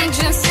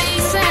changing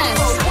seasons.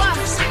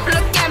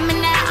 Look at me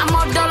now, I'm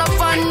all dollar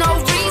for no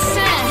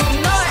reason.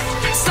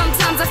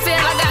 Sometimes I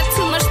feel I got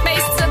too much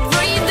space to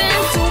breathe in.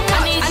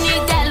 I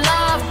need that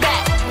love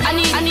back. I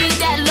need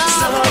that love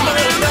Summer back.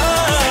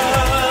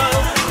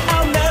 love,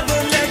 I'll never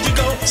let you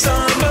go.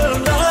 Summer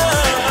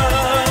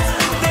love,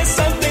 there's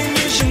something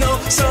you should know.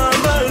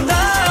 Summer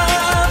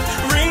love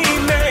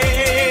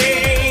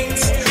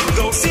remains.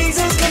 Those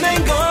seasons come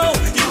and go,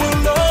 you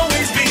will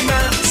always be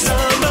my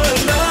summer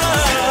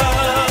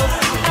love.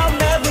 I'll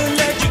never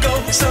let you go.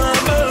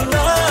 Summer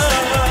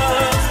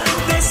love,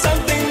 there's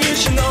something you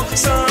should know.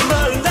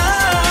 Summer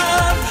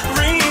love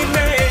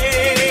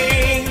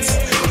remains.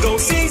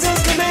 Those seasons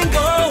come and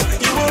go,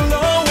 you will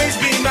always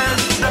be my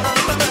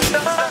summer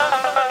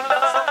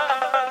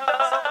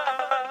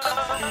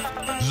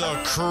The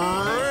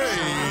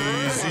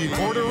crazy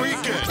Puerto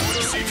Rican.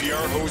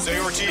 CPR Jose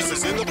Ortiz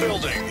is in the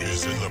building.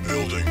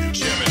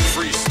 Jamming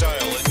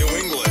freestyle in New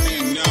England.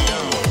 And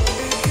now,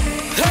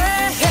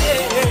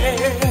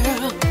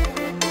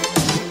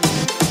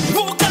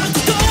 Walk out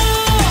the door.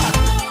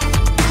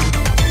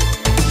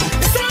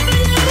 It's time for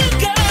you to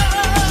go.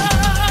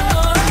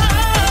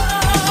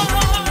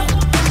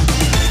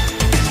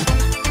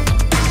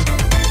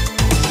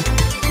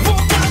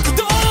 Walk out the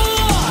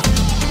door.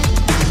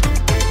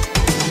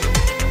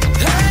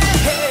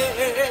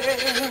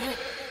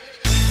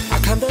 I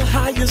climbed the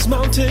highest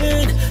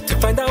mountain to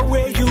find out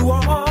where you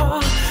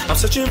are. I'm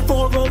searching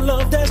for a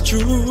love that's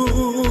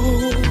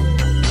true.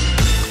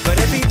 But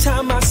every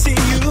time I see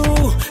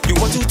you, you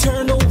want to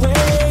turn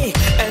away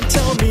and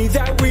tell me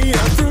that we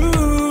are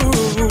through.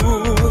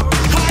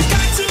 I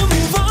got to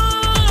move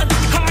on,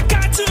 I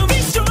got to be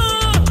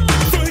strong.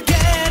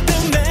 Forget the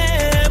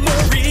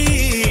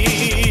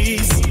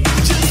memories.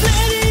 Just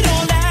let it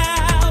all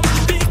out,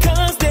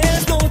 because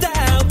there's no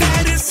doubt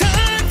that it's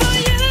time for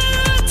you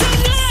to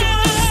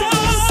know.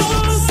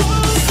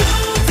 So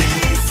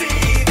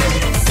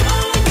deceiving, so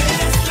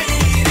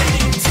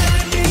misleading,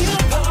 tear me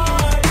apart.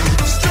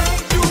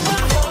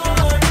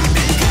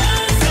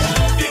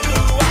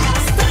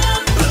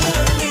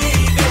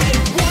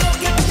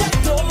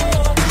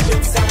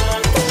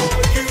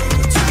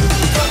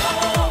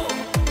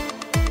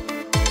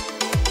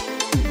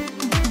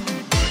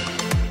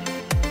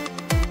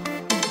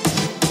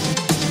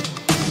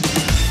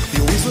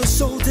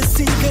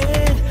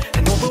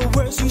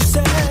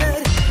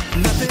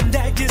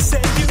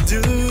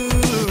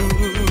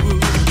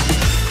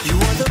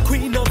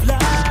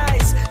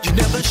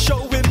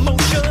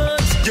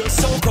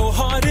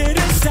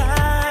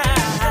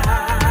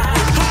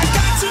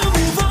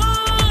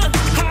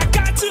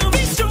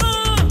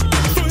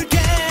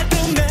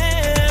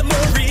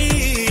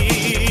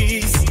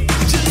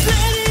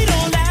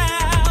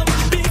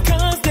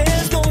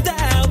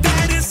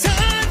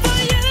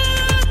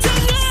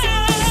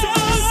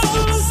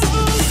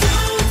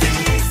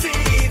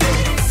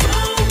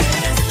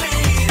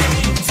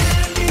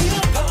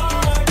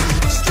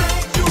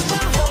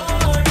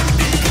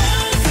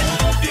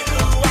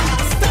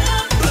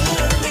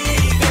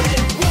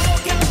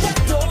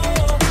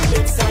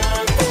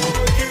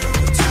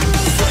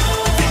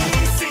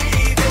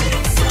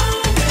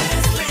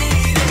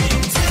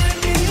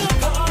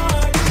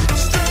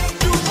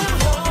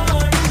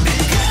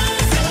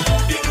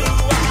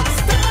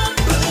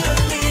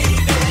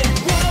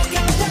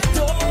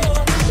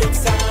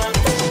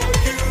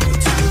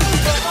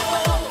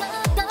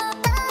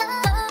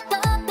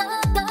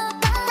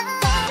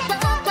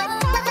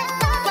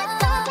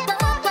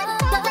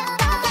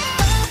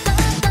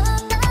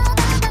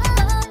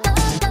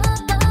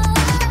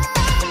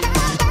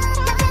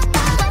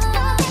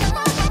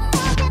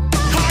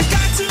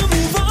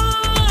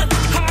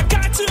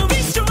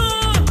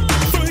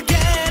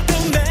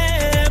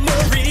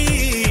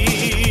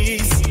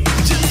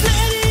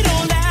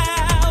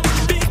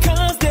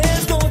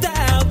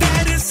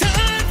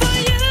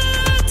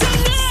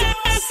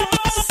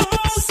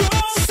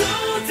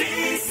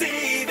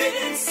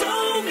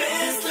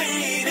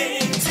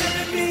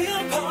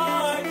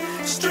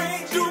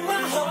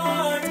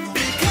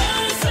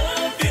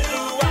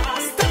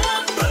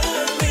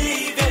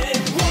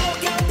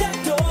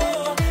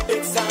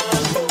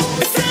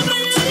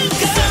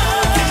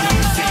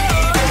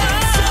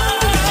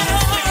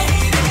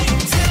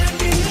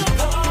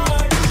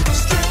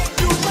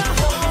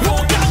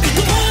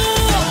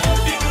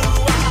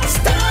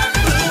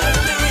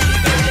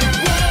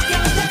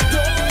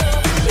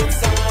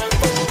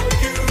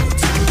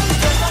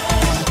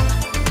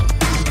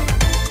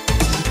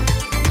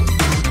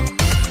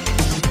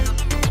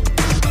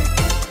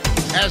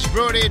 As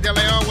Brody De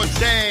Leon would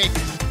say,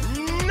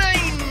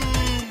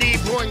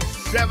 90.7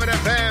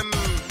 FM.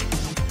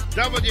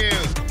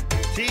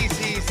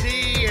 WTCC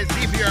is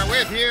CPR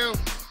with you,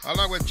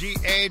 along with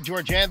GA,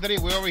 George Anthony.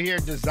 We're over here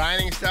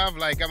designing stuff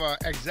like I'm an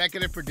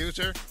executive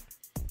producer.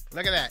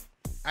 Look at that.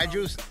 I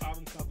drew,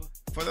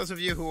 for those of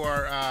you who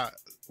are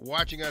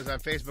watching us on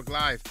Facebook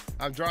Live,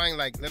 I'm drawing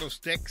like little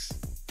sticks.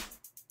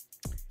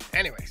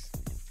 Anyways.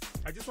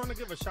 I just want to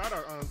give a shout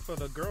out for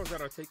the girls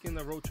that are taking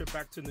the road trip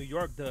back to New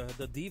York, the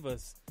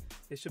Divas.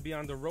 They should be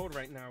on the road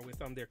right now with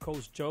their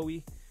coach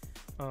Joey,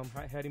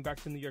 heading back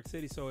to New York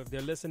City. So if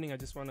they're listening, I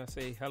just want to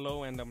say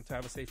hello and to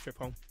have a safe trip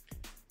home.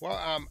 Well,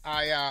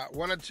 I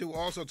wanted to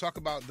also talk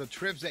about the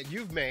trips that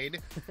you've made.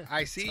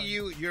 I see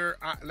you're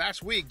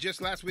last week,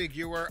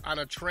 you were on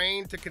a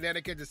train to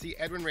Connecticut to see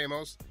Edwin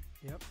Ramos.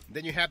 Yep.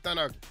 Then you hopped on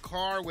a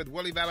car with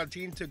Willie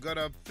Valentine to go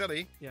to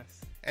Philly.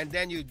 Yes. And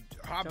then you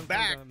hop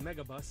back. A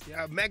megabus,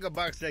 yeah. A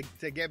megabus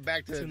to get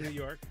back to New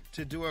York.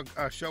 To do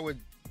a show with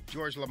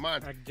George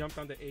Lamond. I jumped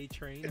on the A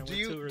train. Do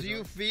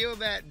you feel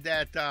that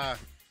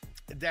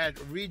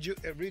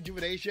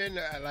rejuvenation,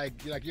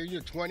 like you're in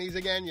your 20s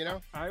again, you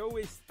know? I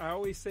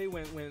always say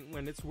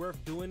when it's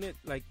worth doing it,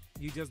 like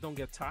you just don't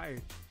get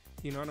tired.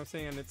 You know what I'm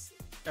saying? It's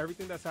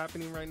everything that's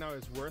happening right now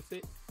is worth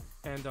it,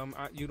 and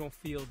you don't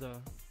feel the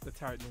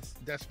tiredness.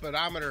 The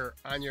speedometer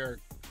on your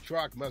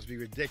truck must be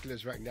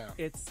ridiculous right now.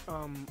 It's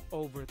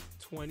over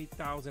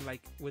 20,000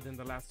 like within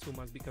the last 2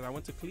 months, because I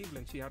went to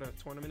Cleveland. She had a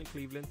tournament in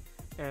Cleveland,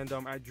 and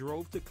I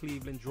drove to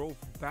Cleveland, drove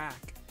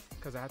back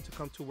because I had to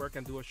come to work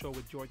and do a show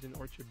with George in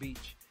Orchard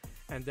Beach.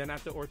 And then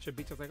after Orchard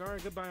Beach, I was like, all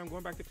right, goodbye, I'm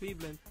going back to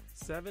Cleveland.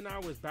 7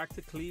 hours back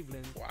to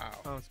Cleveland.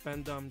 Wow.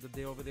 Spend the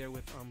day over there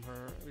with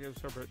her. It was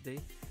her birthday.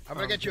 I'm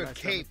going to get you a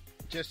cape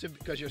just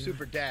because you're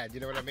super dad, you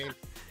know what I mean?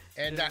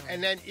 And Yeah.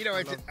 And then, you know,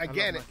 it's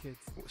again,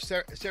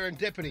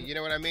 serendipity, Yeah. you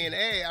know what I mean?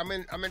 Hey, I'm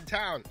in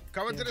town.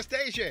 Come to the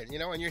station, you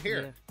know, and you're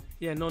here.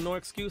 Yeah, no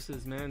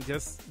excuses, man.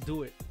 Just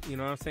do it. You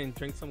know what I'm saying?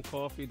 Drink some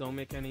coffee. Don't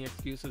make any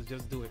excuses.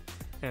 Just do it.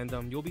 And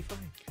you'll be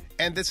fine.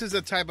 And this is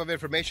the type of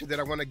information that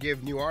I want to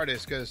give new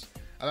artists, because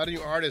a lot of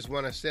new artists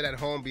want to sit at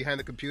home behind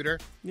the computer.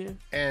 Yeah.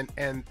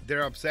 And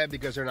they're upset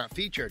because they're not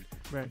featured.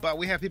 Right. But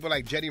we have people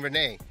like Jenny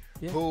Renee,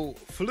 who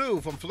flew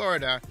from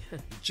Florida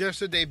just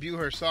to debut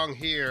her song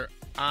here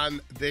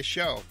on this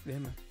show. Yeah,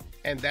 man.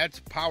 And that's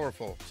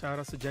powerful. Shout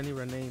out to Jenny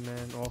Renee,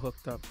 man. All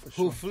hooked up. For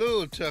Who sure.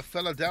 flew to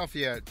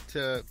Philadelphia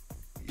to,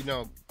 you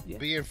know,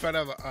 be in front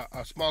of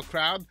a small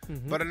crowd,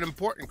 but an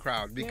important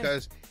crowd,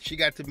 because she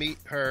got to meet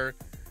her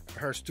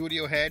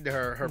studio head,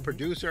 her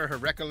producer, her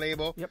record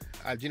label,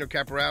 Gino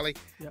Caporelli.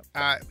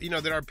 You know,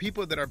 there are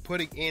people that are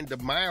putting in the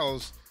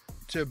miles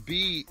to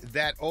be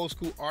that old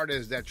school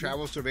artist that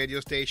travels to radio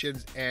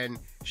stations and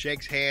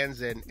shakes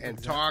hands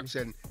and talks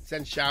and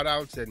sends shout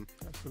outs. And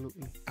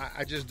absolutely,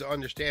 I just don't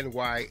understand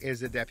why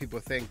is it that people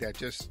think that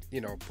just, you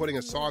know, putting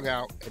a song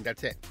out and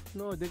that's it.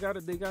 No, they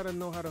gotta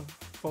know how to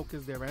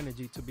focus their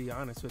energy, to be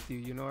honest with you.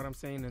 You know what I'm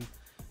saying?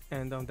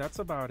 And that's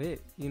about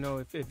it. You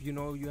know, if you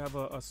know you have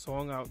a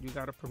song out, you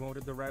gotta promote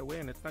it the right way,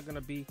 and it's not gonna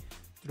be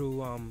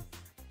through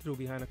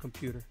behind a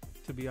computer.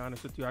 To be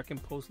honest with you, I can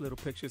post little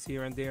pictures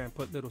here and there and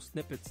put little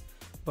snippets,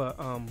 but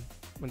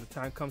when the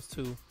time comes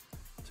to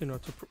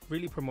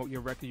really promote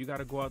your record, you got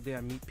to go out there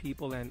and meet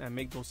people and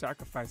make those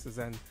sacrifices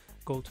and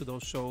go to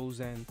those shows,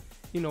 and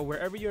you know,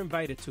 wherever you're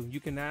invited to, you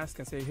can ask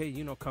and say, hey,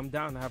 you know, come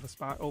down, I have a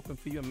spot open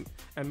for you,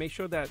 and make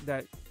sure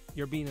that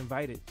you're being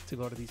invited to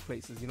go to these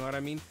places. You know what I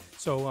mean?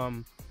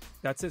 So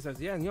that's it. Says,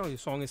 yeah, you know, your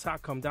song is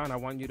hot, come down, I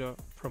want you to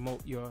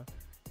promote your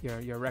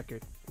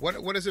record.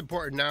 What is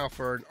important now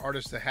for an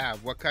artist to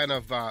have? What kind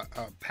of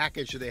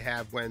package do they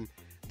have when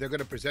they're going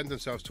to present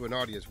themselves to an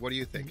audience? What do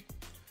you think?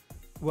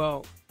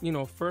 Well, you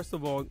know, first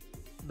of all,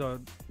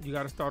 you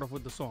got to start off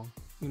with the song.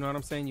 You know what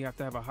I'm saying? You have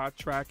to have a hot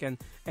track, and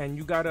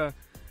you got to,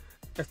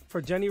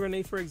 for Jenny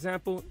Renee, for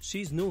example,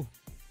 she's new.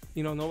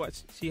 You know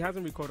what? She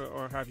hasn't recorded,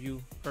 or have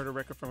you heard a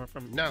record from her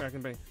from back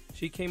in the day?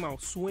 She came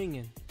out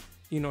swinging.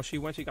 You know, she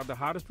got the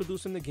hottest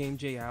producer in the game,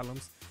 Jay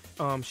Adams.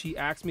 She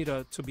asked me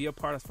to be a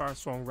part as far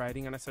as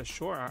songwriting, and I said,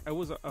 sure. It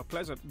was a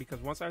pleasure, because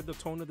once I heard the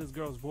tone of this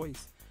girl's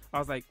voice, I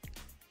was like,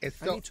 it's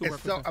so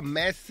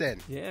amazing.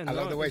 Yeah, I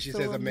love the way she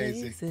says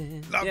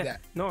amazing. Love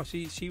that. No,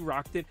 she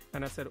rocked it,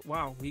 and I said,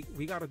 wow,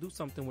 we got to do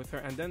something with her.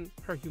 And then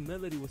her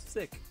humility was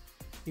sick.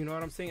 You know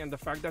what I'm saying? And the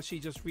fact that she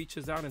just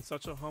reaches out in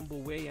such a humble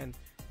way, and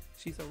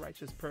she's a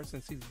righteous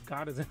person.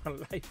 God is in her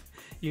life,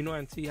 you know,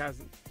 and she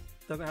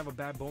doesn't have a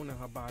bad bone in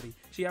her body.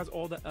 She has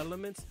all the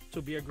elements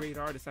to be a great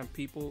artist, and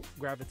people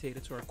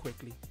gravitated to her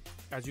quickly,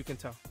 as you can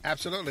tell.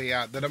 Absolutely.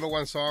 The number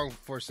one song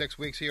for 6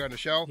 weeks here on the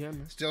show. Yeah,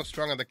 man. Still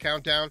strong on the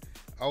countdown.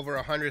 Over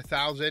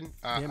 100,000.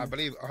 I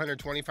believe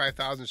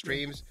 125,000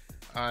 streams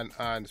on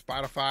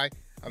Spotify.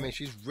 I mean,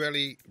 she's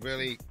really,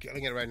 really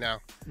killing it right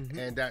now. Mm-hmm.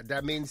 And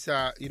that means,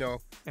 you know...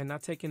 And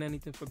not taking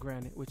anything for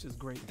granted, which is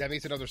great. That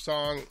means another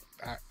song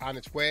on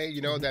its way.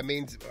 You know, that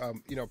means,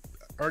 you know,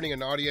 earning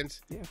an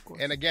audience. Yeah, of course.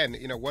 And again,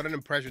 you know, what an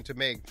impression to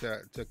make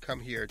to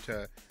come here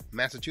to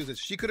Massachusetts.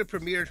 She could have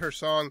premiered her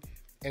song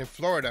in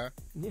Florida.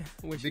 Yeah,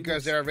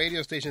 because there are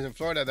radio stations in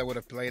Florida that would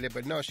have played it,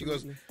 but no, she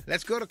goes,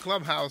 let's go to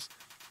Clubhouse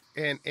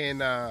in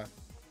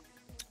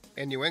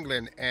New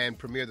England and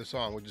premiere the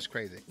song, which is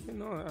crazy. You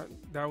know,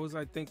 that was,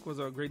 I think, was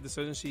a great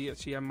decision.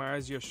 She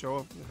admires your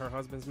show. Her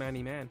husband's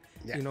Manny Man.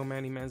 Yeah. You know,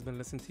 Manny Man's been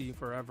listening to you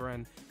forever,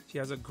 and she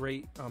has a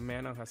great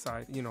man on her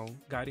side, you know,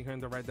 guiding her in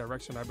the right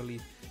direction, I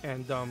believe.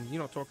 And, you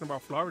know, talking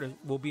about Florida,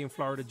 we'll be in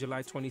Florida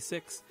July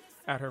 26th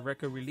at her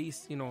record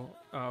release, you know,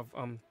 of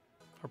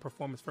her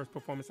first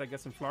performance, I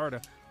guess, in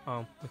Florida,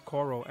 with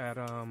Coro at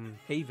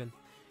Haven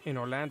in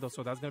Orlando.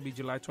 So that's going to be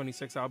July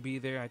 26th. I'll be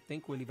there. I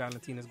think Willie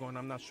Valentine is going.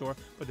 I'm not sure.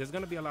 But there's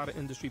going to be a lot of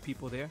industry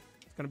people there.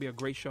 It's going to be a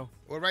great show.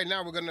 Well, right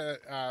now we're going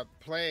to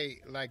play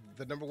like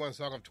the #1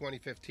 song of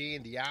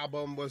 2015. The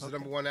album was the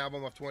 #1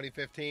 album of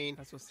 2015.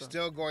 That's what's up.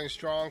 Still going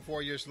strong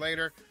 4 years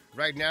later.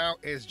 Right now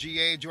is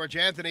G.A. George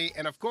Anthony.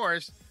 And, of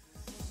course,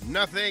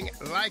 Nothing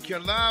Like Your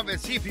Love.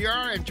 It's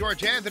CPR and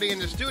George Anthony in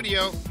the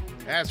studio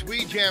as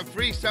we jam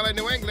freestyle in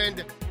New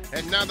England.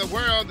 And now the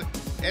world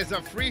is a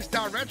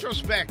freestyle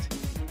retrospect.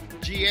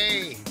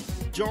 G.A.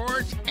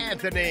 George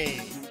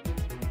Anthony.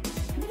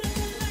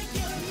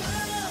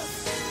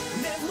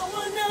 There's no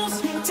one else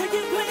who take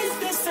your place,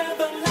 this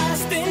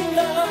everlasting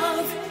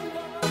love.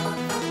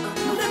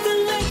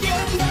 Nothing like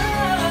your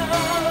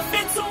love.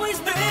 It's always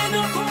been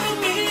a part of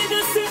me.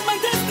 This is my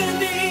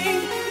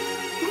destiny.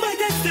 My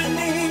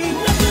destiny.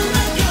 Nothing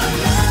like your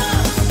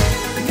love.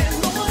 There's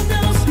no one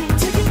else who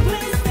take your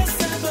place, this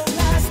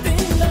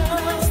everlasting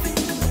love.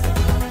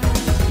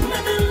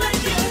 Nothing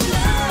like your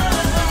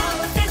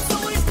love. It's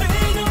always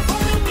been a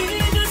part of me.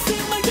 This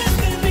is my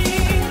destiny.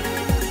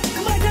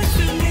 My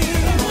destiny.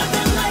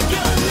 Nothing like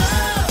your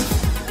love.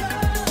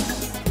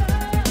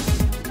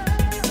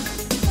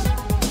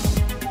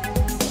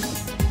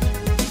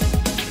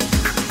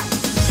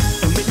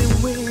 A million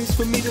ways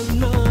for me to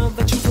love,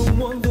 that you're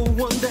the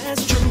one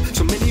that's true.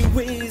 So many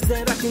ways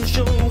that I can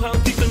show how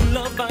deep in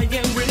love I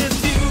am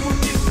with you.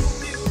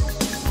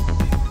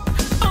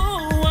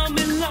 Oh, I'm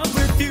in love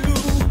with you.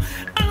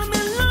 I'm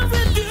in love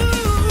with you,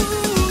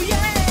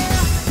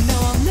 yeah.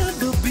 Now I'll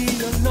never be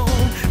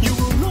alone. You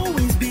will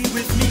always be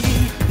with me.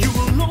 You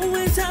will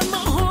always have my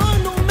heart,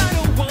 no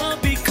matter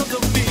what, because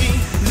of me.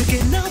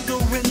 Looking out the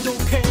window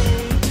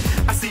pane,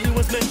 I see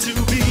what's meant to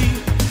be.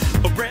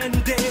 A brand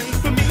new day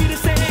for me to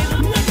say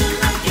nothing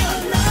like your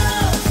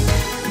love.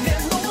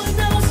 There's no one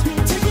else who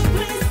take your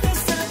place,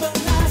 this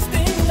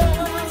everlasting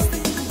love.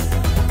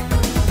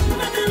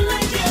 Nothing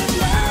like your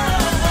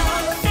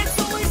love. It's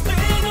always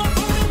been a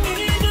part of me.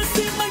 This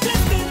is my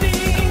destiny.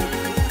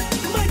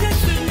 My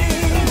destiny.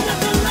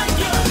 Nothing like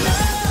your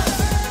love.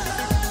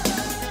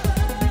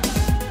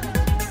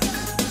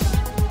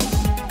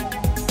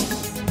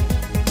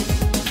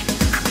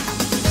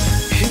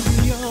 Here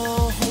we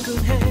are,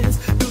 holding hands,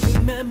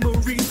 building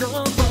memories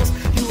of us.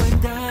 You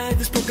and I,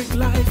 this perfect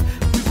life,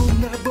 we will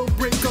never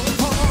break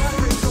apart.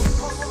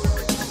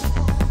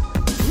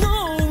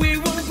 No, we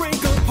won't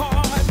break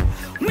apart.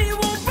 We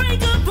won't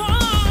break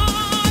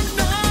apart.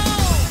 No.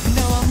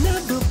 Now I'll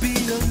never be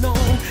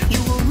alone.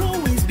 You will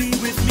always be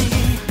with me.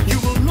 You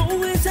will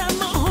always have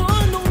my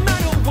heart, no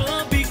matter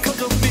what,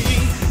 because of me.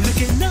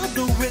 Looking out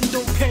the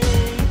window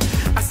pane,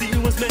 I see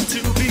what's meant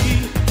to be.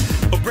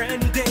 A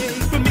brand new day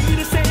for me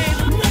to say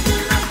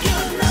nothing like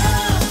your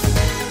love.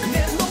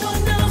 There's no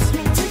one else who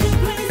take your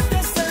place,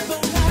 this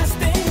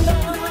everlasting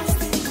love.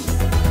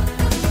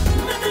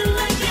 Nothing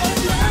like your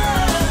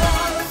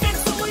love.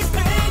 It's always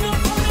been a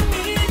part of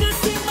me. This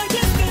is my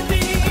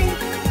destiny.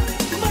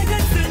 My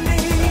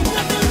destiny.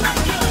 Nothing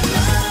like your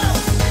love.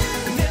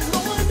 There's no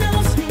one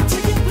else who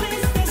take your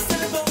place, this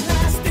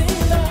everlasting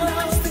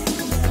love.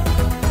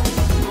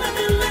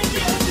 Nothing like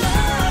your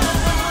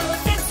love.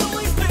 It's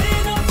always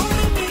been a part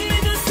of me.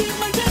 This is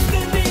my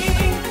destiny.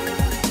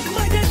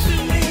 My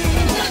destiny.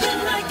 Nothing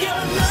like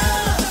your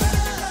love.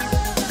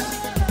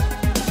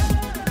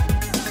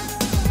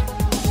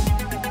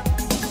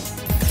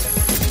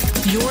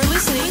 You're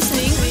listening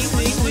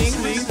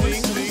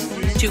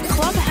to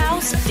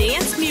Clubhouse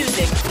Dance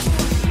Music.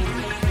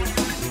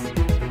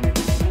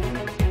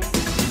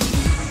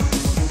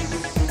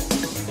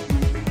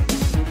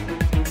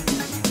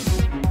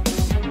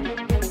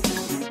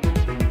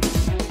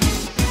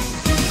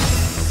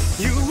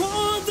 You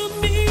are the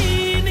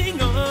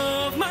meaning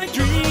of my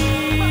dreams.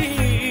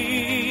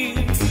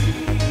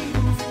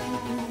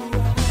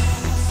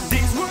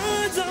 These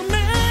words are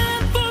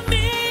meant for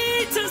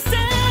me to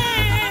say.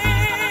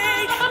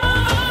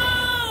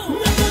 Oh,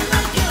 nothing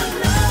like your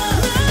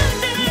love.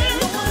 There's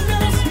no one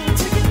else who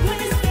take your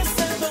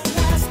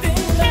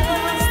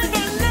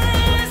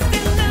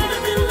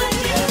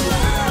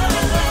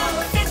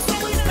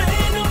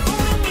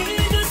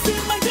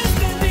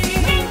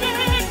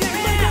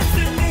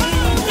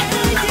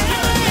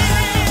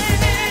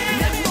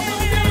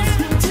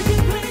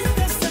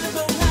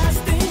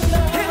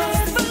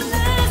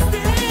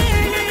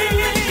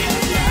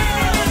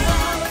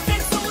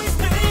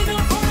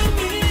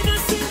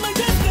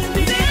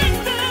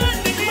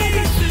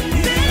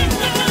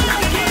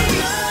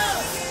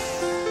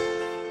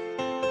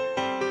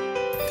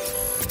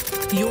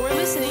You're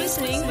listening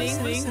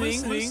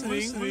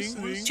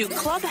to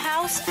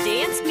Clubhouse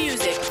Dance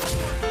Music.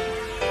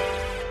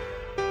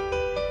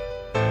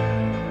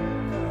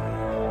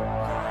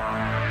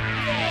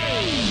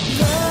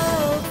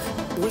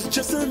 Love was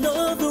just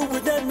another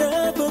word that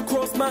never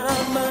crossed my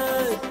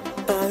mind.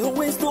 I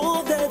always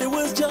thought that it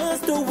was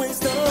just a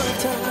waste of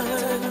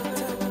time.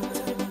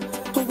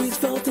 Always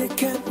felt it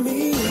kept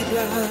me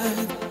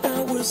blind.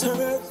 I was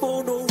hurt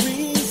for no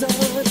reason.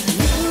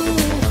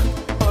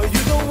 Are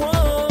you the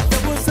one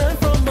that was sent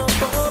from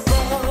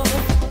above?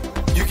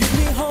 You give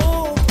me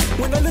hope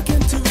when I look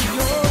into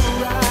your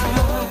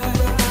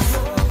eyes.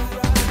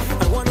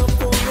 I wanna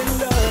fall in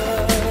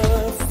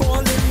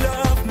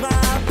love,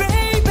 my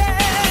baby.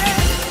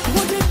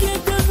 Would you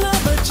give this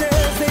love a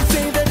chance? They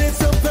say that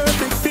it's a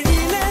perfect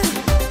feeling.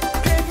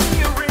 Give me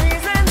a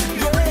reason,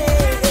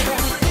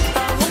 yeah.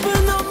 I'll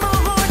open up my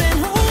heart and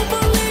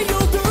hopefully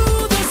you'll do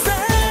the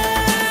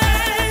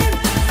same.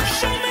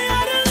 Show me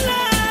how to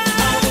love.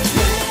 I was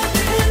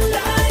living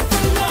life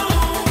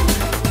alone.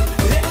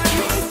 Let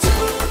me to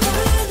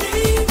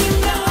believe in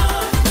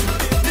love.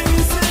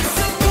 This is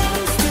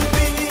supposed to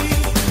be.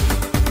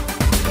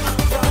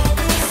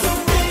 Promise to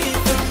wait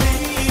for me.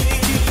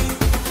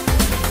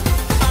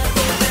 I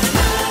thought that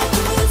I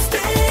would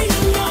stay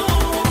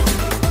alone.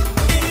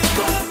 If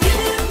I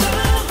give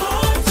my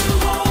heart to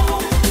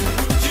hold,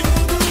 you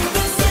do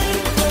the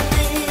same for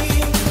me.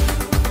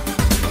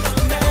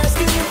 I'm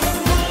asking for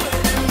more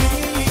than me.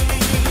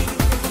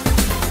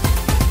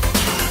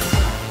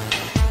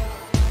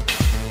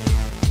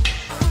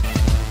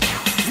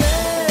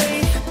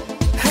 They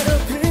had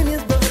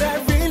opinions, but I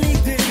really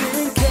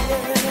didn't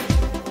care.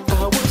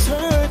 I was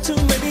hurt too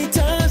many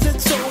times,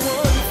 it's so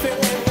unfair.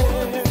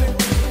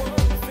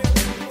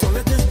 Don't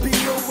let this be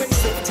a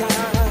waste of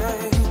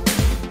time.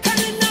 Had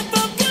enough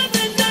of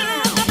giving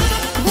now.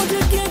 Won't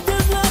you give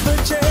this love a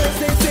chance?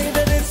 They say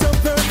that it's a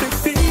perfect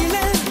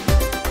feeling.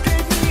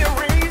 Give me a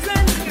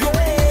reason,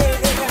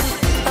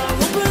 yeah.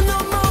 I'll open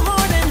up my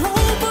heart and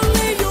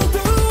hopefully you'll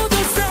do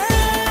the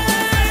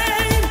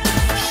same.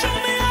 Show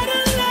me how to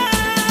love.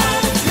 I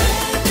was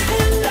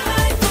living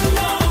life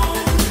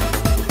alone.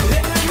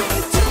 Let me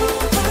to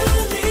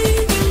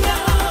believe in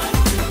love.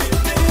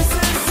 This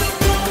is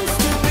supposed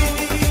to be.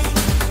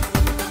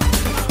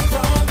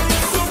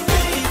 Promise to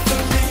wait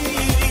for me.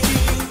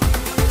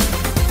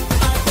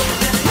 I thought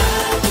that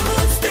I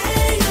would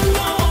stay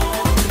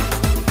alone.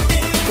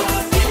 If I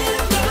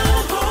give my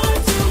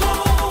heart to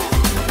hold,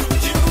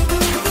 you do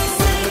the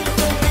same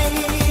for me.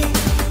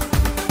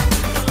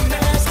 I'm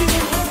asking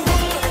for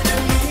more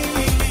than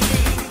me.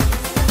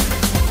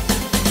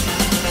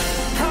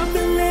 I've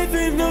been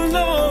living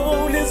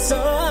alone in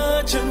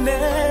such an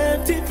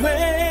empty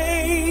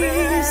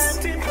place.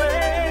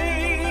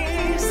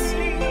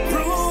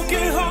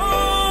 Broken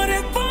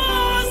hearted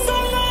for so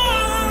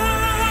long.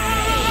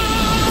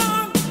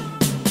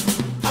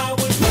 I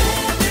was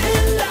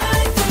living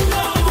life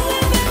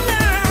alone.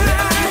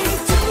 Let me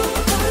to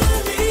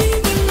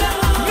believe in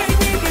love. Make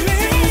me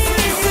believe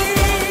this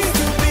is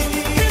to be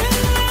in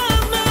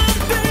love, my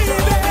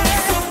baby.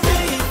 So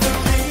wait for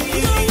me.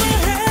 Go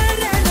ahead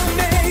and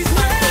amaze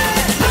me.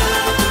 I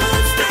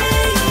would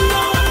stay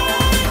alone.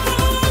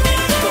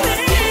 If I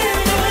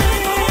give my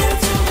heart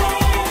to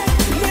hold,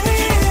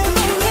 leave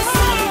me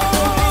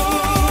alone.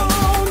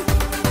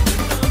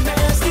 I'm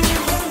asking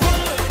for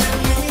more than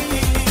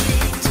me.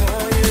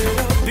 Tired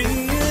of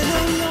being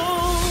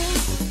alone.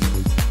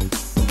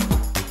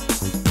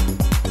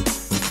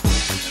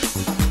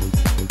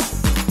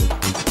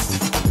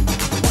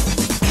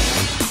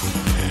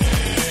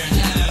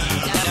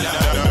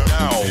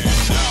 Now,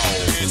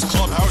 it's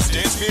Clubhouse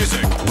Dance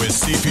Music with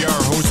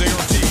CPR Jose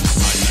Ortiz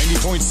on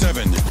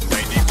 90.7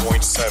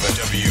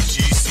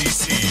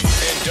 WGCC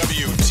and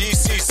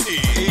WTCC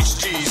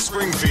HG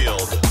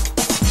Springfield.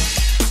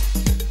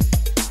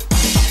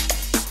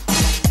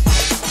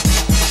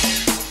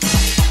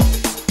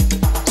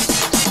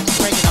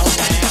 Break it all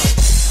down.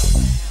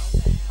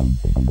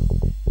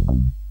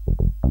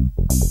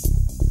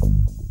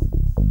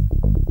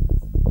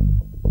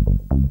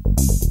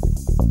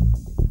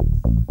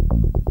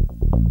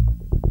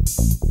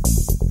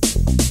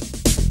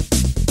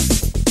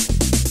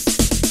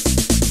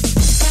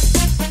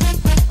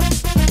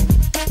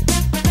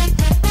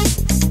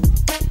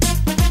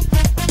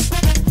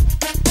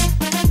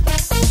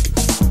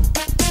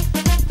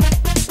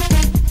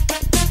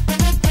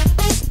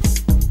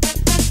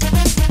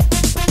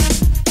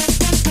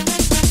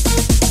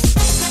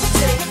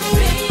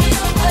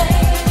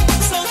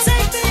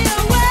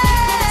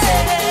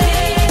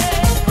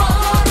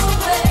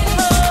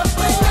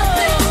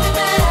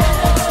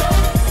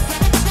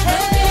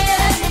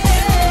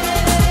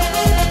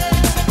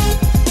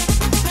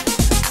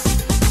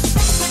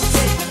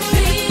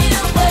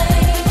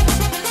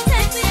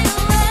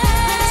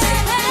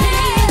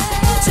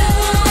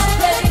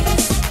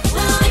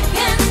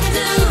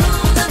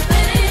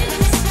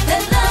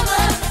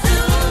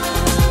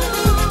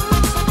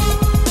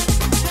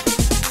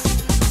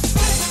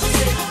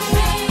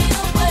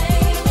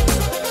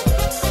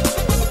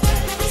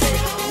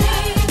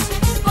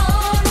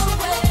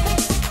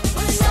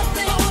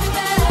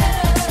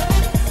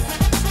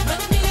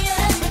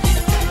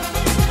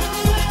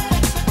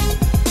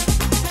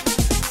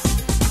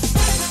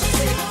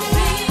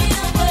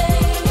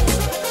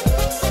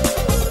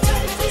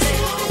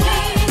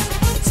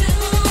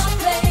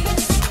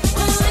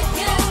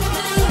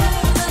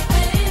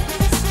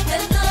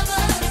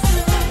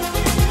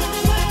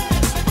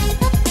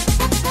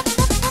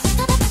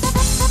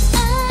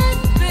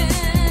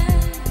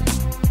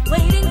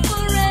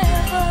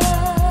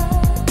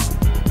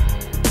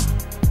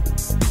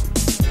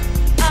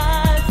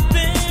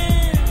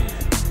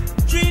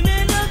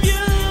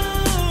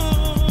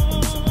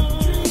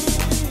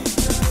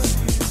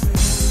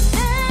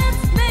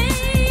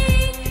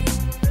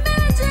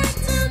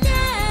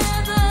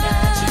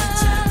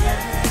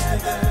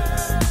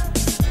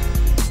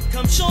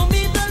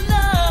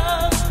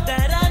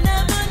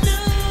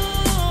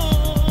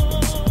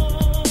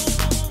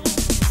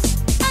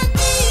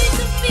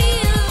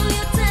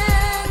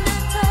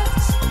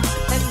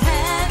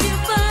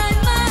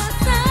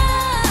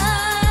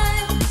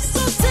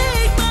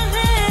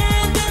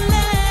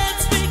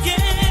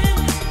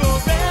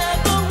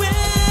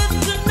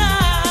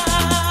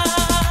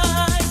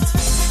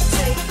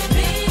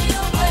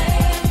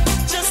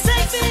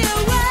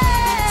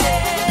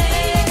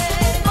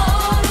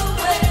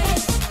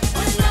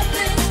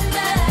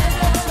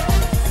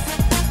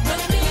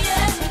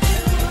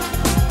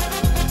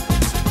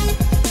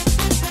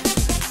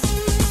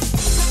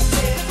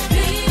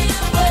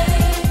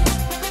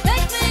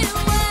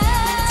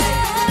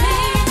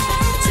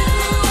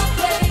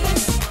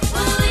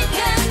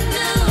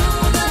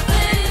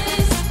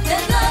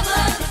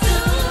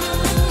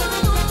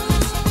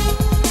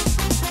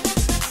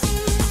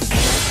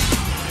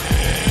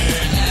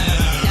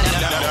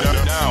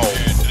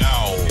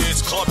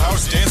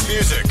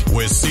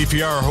 with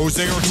CPR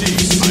Jose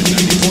Ortiz on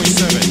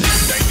 90.7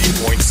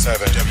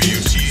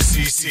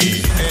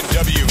 WTCC and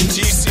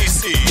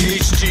WTCC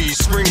HG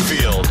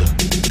Springfield.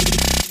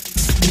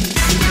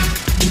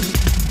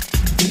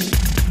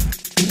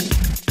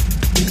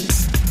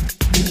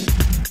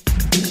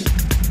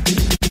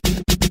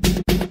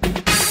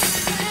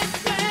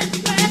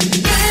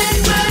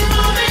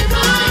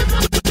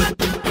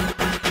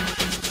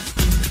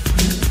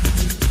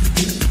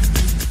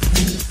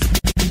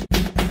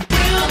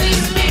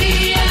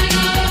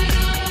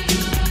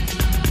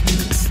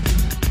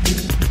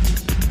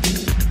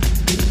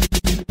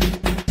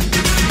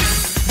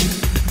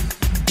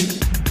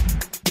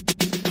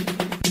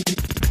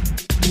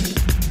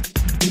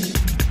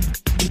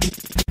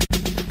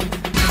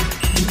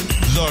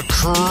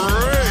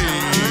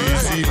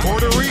 Crazy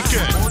Puerto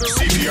Rican.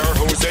 CPR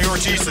Jose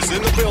Ortiz is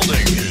in the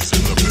building.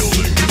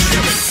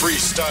 Jamming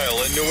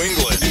freestyle in New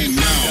England. And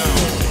now,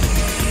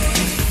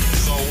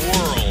 the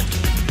world.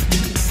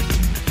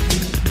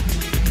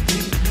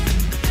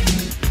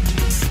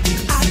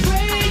 I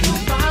pray you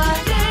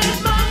find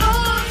that my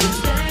arms are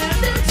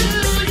standing to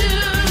you.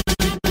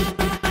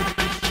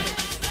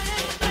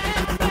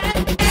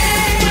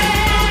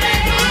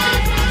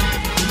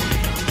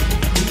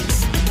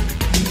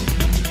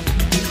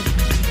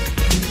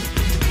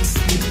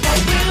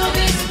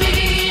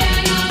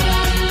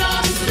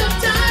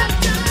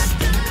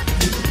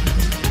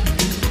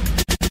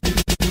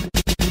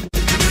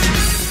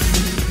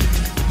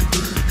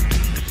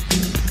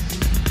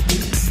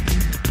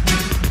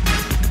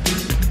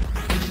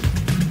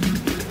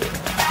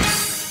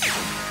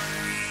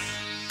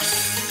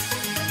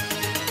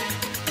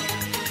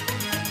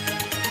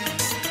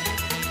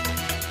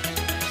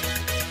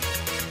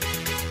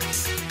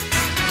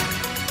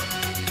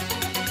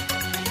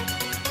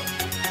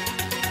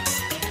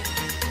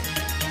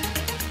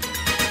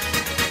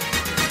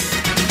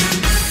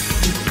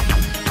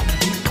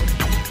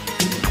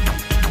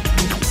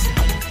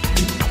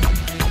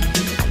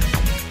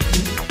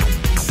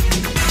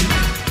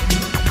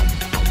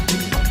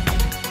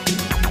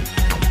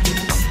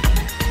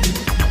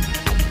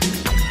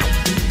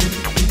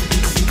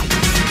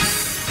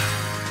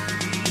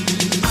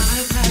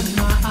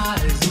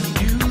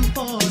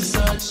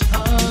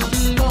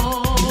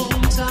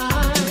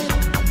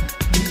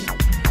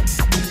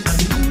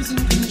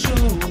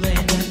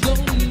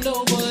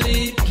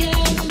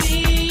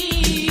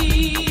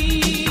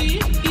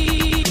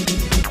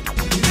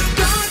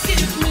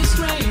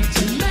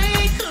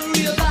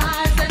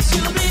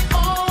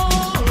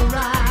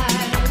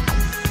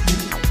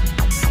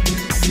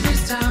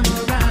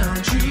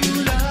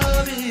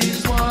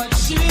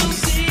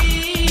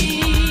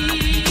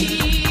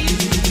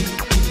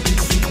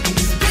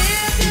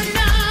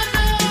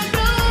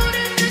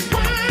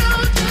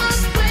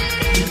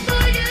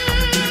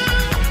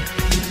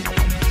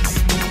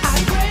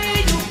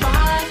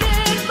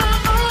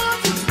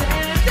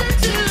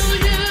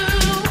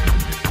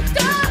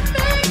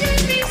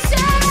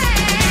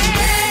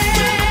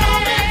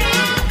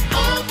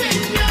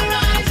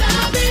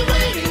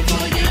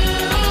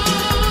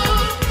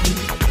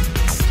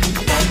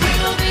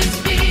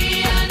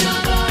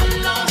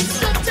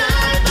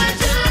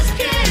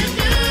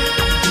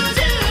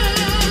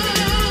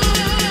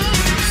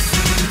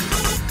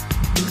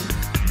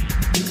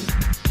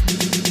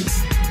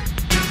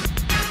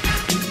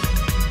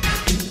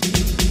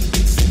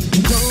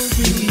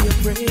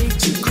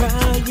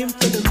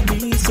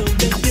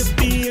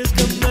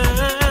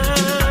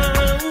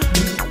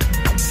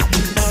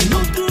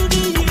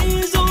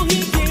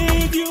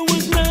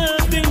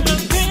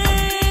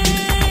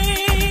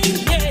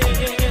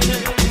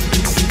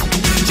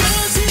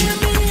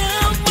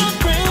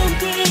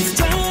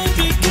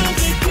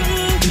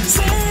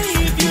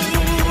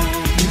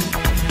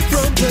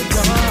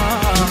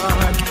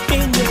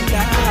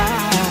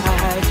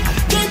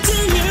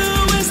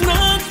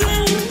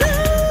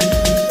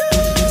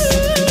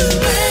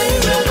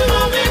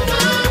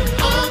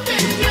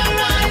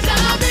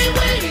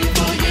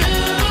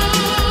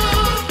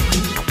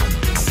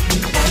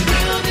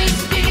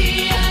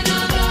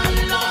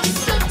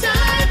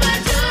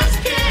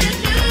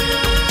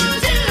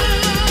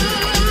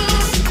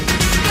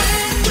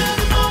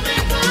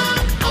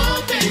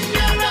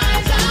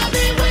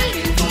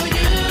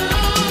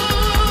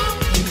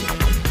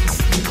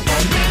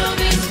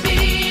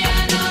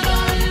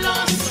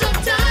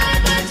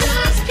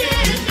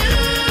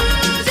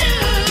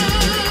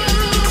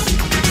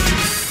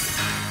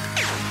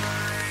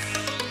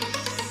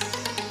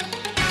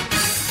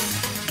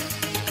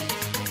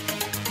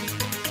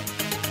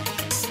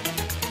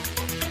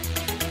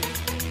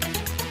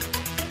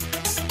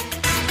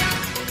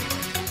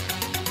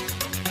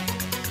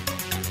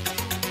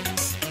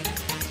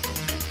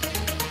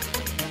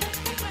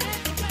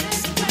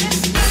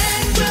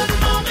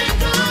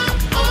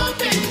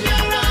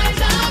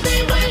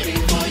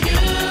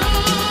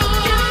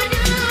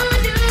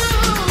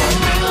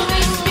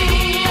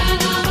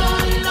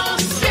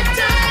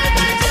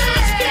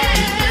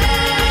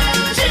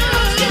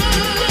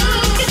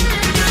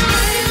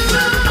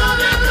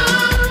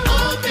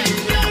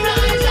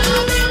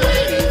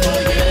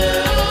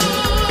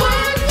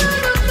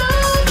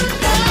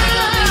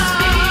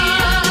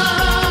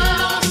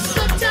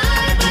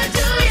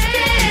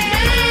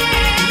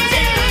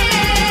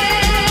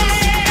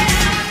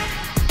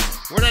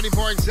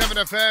 93.7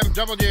 FM,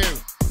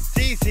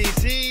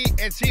 WTCC,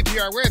 and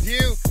CPR with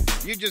you.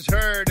 You just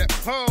heard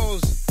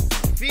Poze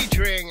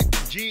featuring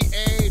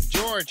G.A.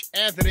 George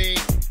Anthony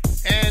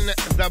and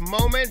The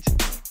Moment.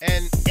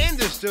 And in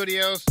the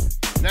studios,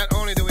 not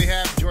only do we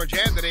have George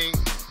Anthony,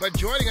 but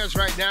joining us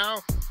right now,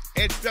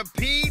 it's the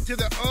P to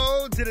the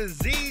O to the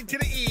Z to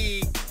the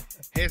E.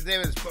 His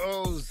name is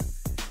Poze.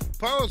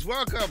 Poze,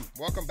 welcome.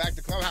 Welcome back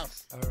to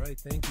Clubhouse. All right,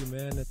 thank you,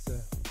 man. It's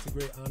a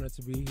great honor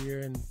to be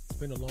here, and it's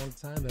been a long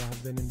time that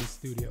I've been in the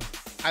studio.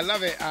 I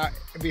love it.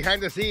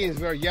 Behind the scenes,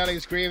 we're yelling,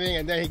 screaming,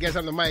 and then he gets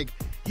on the mic.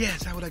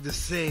 Yes, I would like to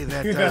say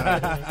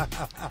that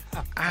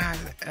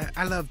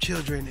I love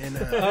children and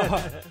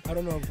I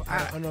don't know.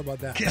 I don't know about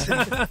that.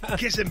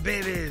 Kissing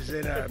babies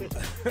and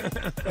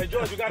Hey,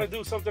 George, you got to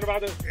do something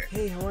about it.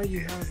 Hey, how are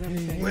you? How's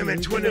everything?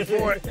 women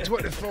 24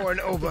 and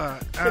over.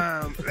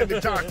 Let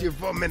me talk to you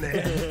for a minute.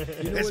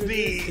 You know It's what me.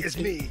 it is? It's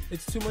me.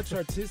 It's too much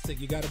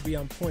artistic. You got to be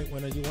on point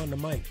when you're on the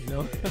mic, you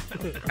know?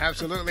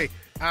 Absolutely.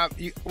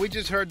 We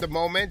just heard The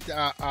Moment,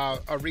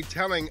 a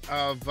retelling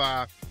of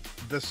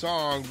the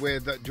song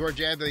with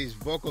George Anthony's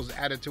vocals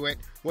added to it,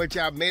 which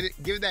made it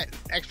give that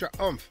extra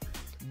oomph.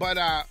 But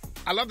I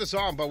love the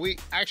song, but we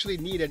actually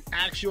need an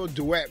actual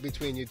duet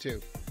between you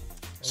two.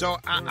 So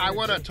I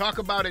want to talk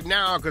about it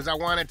now because I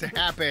want it to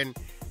happen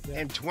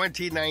in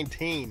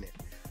 2019,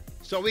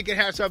 so we can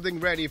have something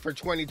ready for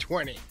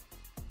 2020.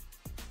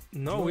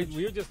 No, we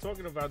were just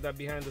talking about that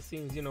behind the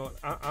scenes. You know,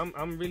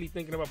 I'm really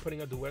thinking about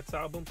putting a duets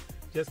album,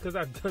 just because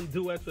I've done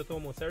duets with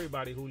almost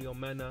everybody: Julio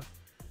Mena,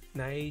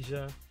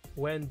 Nyasia,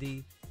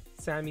 Wendy,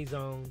 Sammy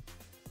Zone,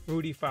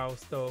 Rudy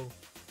Fausto.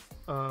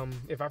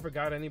 If I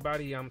forgot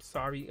anybody, I'm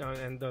sorry.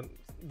 And the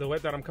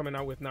duet that I'm coming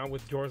out with now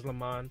with George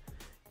Lamond,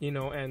 you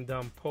know, and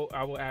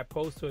I will add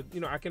Poze to it. You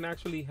know, I can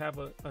actually have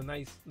a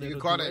nice little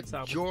You call it duets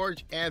album.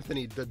 George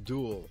Anthony, the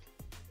duel.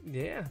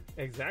 Yeah,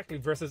 exactly.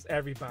 Versus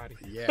everybody.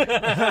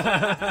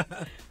 Yeah.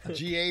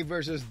 GA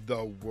versus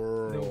the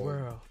world. The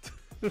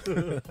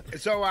world.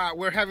 So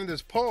we're having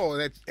this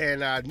poll,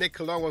 and Nick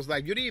Colon was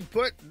like, "You didn't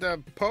put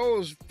the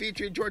Poze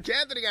featuring George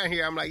Anthony on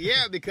here." I'm like,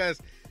 "Yeah,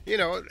 because you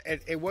know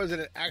it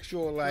wasn't an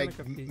actual like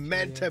a feature,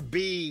 meant to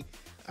be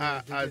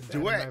a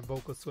duet." My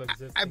vocals to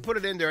I put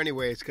it in there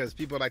anyways because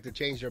people like to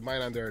change their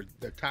mind on their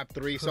top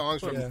 3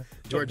 songs from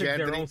George Pick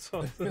their Anthony. own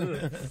songs.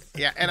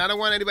 Yeah, and I don't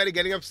want anybody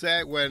getting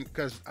upset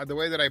because the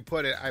way that I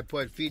put it, I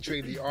put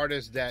featuring the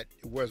artist that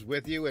was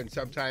with you, and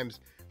sometimes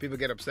people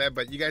get upset,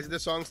 but you guys did the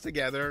songs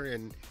together,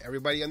 and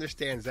everybody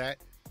understands that.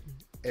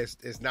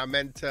 It's not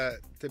meant to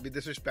be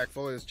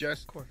disrespectful. It's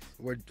just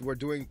we're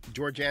doing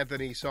George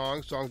Anthony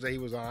songs that he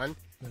was on,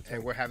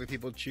 and we're having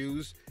people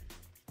choose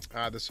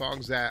the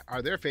songs that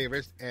are their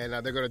favorites, and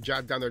they're going to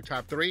jot down their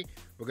top 3.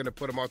 We're going to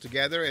put them all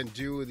together and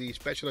do the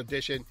special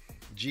edition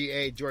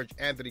GA George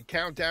Anthony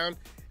Countdown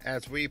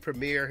as we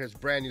premiere his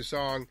brand new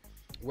song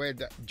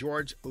with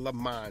George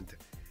Lamond.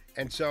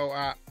 And so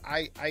I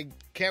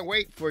can't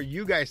wait for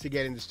you guys to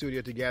get in the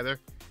studio together.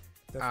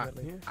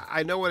 Definitely.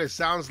 I know what it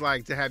sounds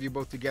like to have you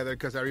both together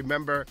because I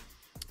remember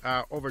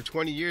over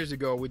 20 years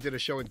ago we did a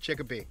show in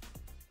Chicopee.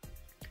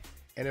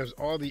 And it was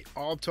all the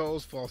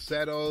altos,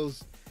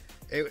 falsettos.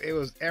 It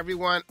was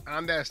everyone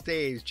on that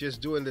stage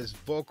just doing this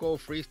vocal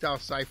freestyle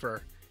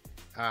cipher.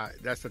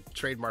 That's a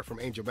trademark from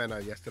Angel Mena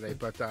yesterday.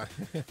 But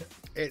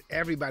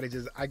everybody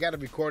just, I got to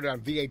record it on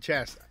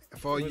VHS.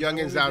 For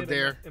youngins out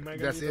there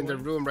that's in the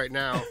room right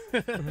now,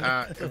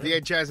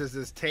 VHS is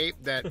this tape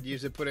that you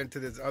should put into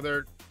this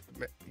other.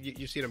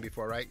 You've seen them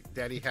before, right?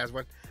 Daddy has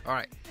one. All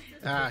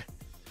right.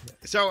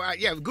 So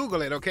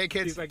Google it, okay,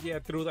 kids? He's like, I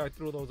threw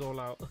those all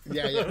out.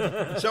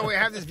 Yeah. So we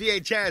have this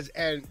VHS,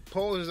 and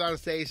Poze is on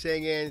stage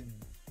singing.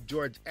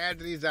 George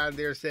Anthony's on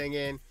there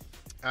singing.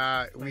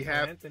 We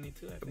have Anthony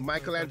too,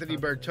 Michael Anthony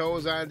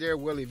Berto's on there.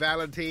 Willie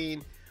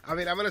Valentine. I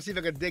mean, I'm gonna see if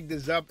I can dig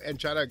this up and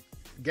try to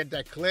get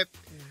that clip.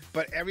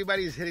 But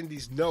everybody's hitting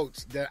these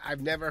notes that I've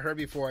never heard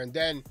before. And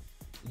then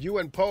you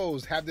and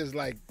Poze have this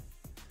like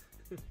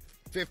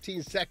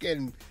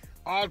 15-second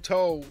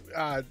alto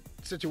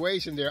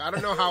situation there. I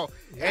don't know how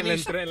any... Le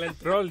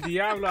entró el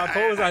diablo a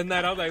Poze on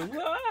that. I was like,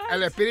 what?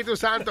 El Espíritu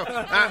Santo.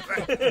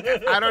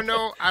 I don't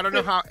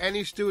know how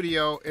any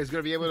studio is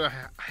going to be able to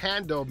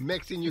handle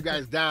mixing you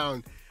guys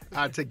down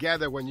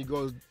together when you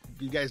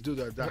guys do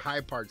the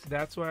high parts.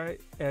 That's why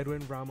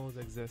Edwin Ramos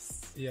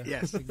exists. Yeah.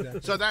 Yes, exactly.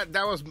 So that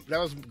was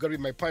going to be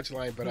my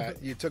punchline,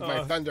 but you took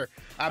my thunder.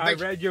 I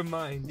read your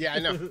mind. Yeah, I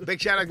know.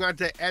 Big shout out going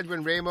to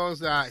Edwin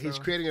Ramos. He's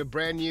creating a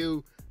brand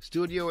new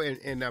studio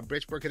in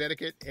Bridgeport,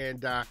 Connecticut,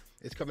 and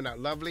it's coming out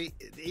lovely.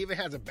 It even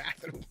has a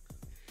bathroom.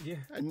 Yeah.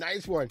 A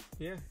nice one.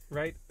 Yeah,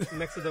 right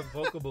next to the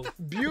vocal booth.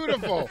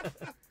 Beautiful.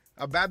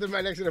 A bathroom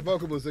right next to the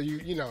vocal booth, so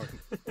you know.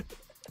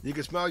 You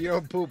can smell your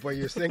own poop while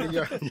you're singing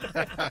your...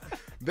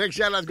 Big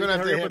shout out going out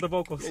to hurry him. up with the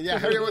vocals. Yeah,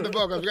 hurry up with the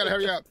vocals. We got to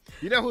hurry up.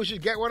 You know who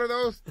should get one of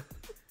those?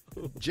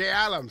 Jay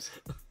Allums.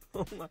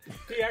 Oh my.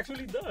 He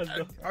actually does,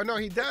 though. Oh, no,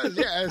 he does.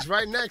 Yeah, it's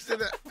right next to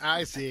the...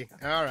 I see.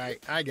 All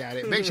right, I got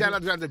it. Big shout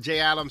out to Jay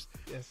Allums.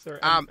 Yes, sir.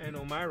 And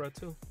Omira,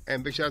 too.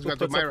 And big shout out to Who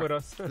puts up Omira. with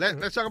us.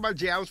 Let's talk about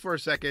Jay Allums for a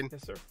second.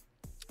 Yes, sir.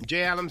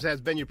 Jay Adams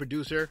has been your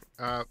producer,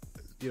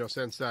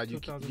 since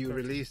you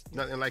released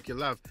Nothing Like Your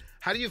Love.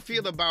 How do you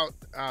feel about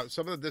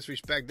some of the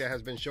disrespect that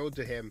has been shown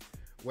to him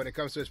when it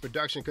comes to his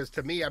production? Because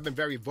to me, I've been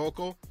very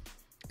vocal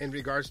in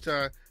regards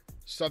to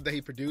stuff that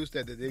he produced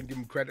that they didn't give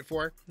him credit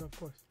for. No, of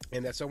course.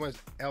 And that someone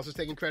else is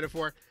taking credit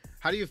for.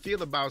 How do you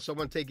feel about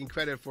someone taking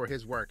credit for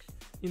his work?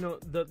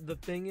 The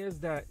thing is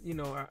that,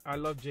 I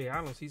love Jay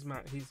Adams. He's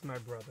my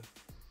brother.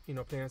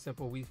 Plain and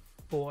simple. We've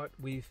fought,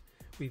 we've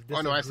disagreed,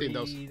 Oh, no, I've seen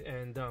those.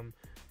 And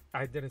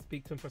I didn't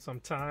speak to him for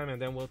some time,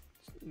 and then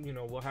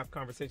we'll have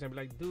conversation. I'll be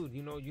like, dude,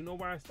 you know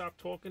why I stopped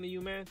talking to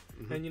you, man?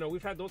 Mm-hmm. And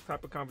we've had those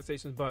type of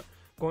conversations. But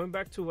going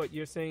back to what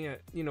you're saying,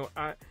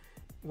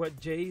 what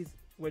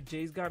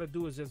Jay's got to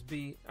do is just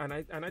be, and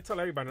I tell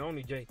everybody, not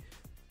only Jay,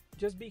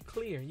 just be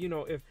clear.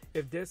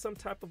 If there's some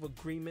type of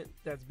agreement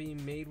that's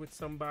being made with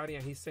somebody,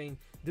 and he's saying,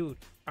 dude,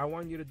 I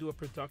want you to do a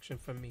production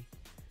for me,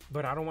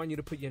 but I don't want you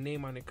to put your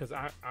name on it because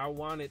I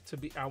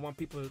want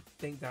people to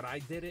think that I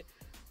did it.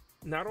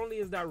 Not only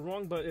is that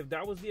wrong, but if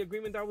that was the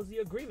agreement, that was the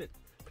agreement.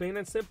 Plain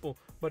and simple.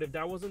 But if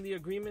that wasn't the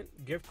agreement,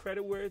 give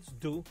credit where it's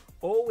due.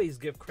 Always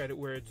give credit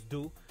where it's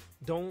due.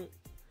 That's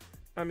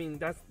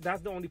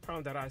the only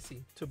problem that I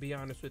see, to be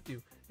honest with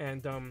you.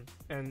 And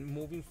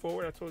moving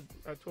forward,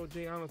 I told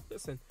Jay Allen,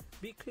 listen,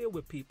 be clear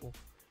with people.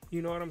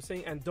 You know what I'm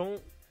saying? And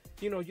don't,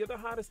 you're the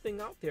hottest thing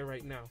out there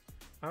right now.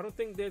 I don't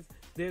think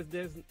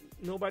there's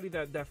nobody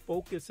that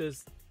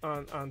focuses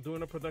on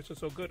doing a production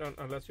so good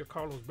unless you're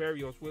Carlos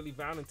Berrios, Willie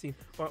Valentine,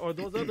 or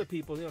those other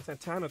people,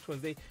 Santana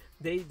Twins.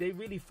 They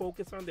really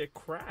focus on their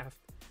craft.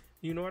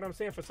 You know what I'm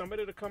saying? For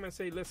somebody to come and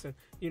say, listen,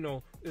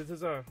 this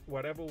is a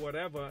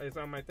whatever is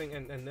on my thing,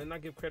 and then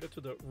not give credit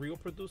to the real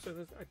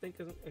producers, I think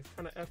it's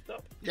kind of effed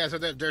up. Yeah, so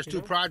there's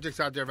two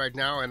projects out there right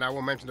now, and I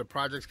won't mention the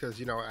projects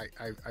because,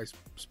 I've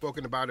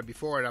spoken about it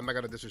before, and I'm not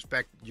going to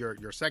disrespect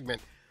your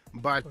segment.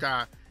 But,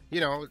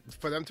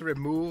 for them to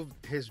remove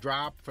his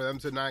drop, for them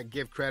to not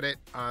give credit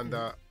on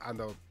the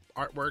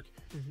artwork,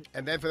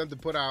 and then for them to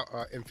put out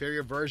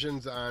inferior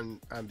versions on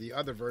the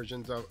other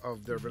versions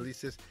of their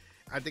releases,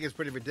 I think it's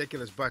pretty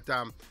ridiculous. But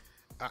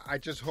I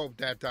just hope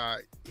that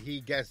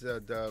he gets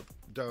the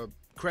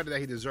credit that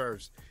he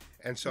deserves.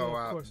 And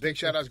so big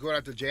shout-outs going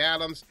out to Jay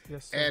Adams.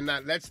 Yes, sir. And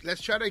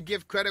let's try to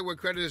give credit where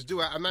credit is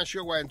due. I'm not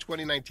sure why in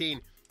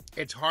 2019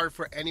 it's hard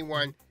for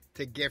anyone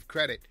to give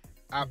credit.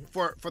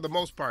 For the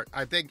most part,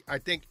 I think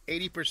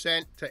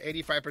 80% to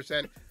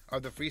 85%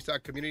 of the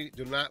freestyle community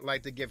do not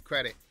like to give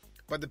credit.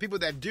 But the people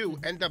that do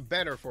end up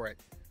better for it.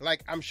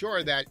 Like, I'm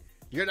sure that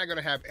you're not going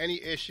to have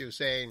any issue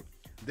saying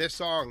this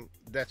song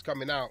that's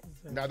coming out,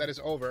 now that it's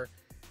over,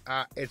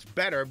 it's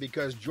better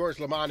because George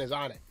Lamond is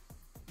on it.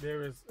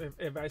 There is,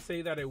 if I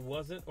say that it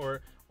wasn't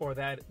or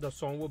that the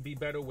song would be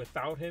better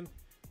without him,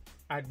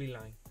 I'd be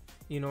lying.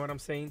 You know what I'm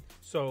saying?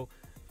 So,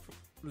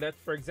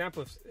 for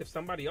example, if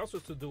somebody else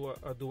was to do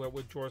a duet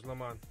with George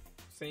Lamond,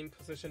 same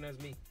position as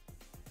me,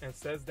 and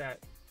says that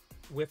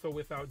with or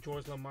without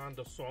George Lamond,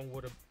 the song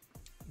would have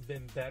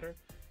been better,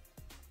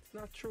 it's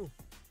not true.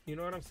 You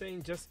know what I'm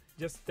saying? Just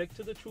stick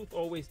to the truth.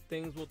 Always,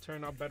 things will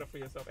turn out better for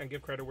yourself, and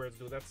give credit where it's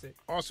due. That's it.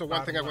 Also,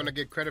 one thing I want to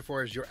give credit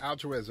for is your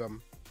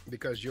altruism,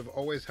 because you're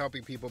always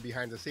helping people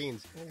behind the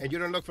scenes, and you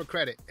don't look for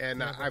credit.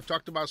 And I've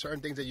talked about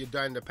certain things that you've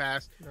done in the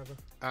past.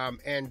 Never.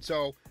 And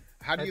so,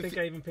 how do you? I think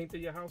I even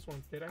painted your house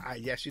once. Did I?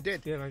 Yes, you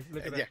did. Yeah,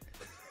 look at that.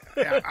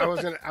 Yeah, I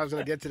was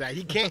gonna get to that.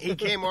 He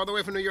came all the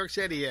way from New York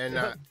City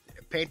and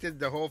painted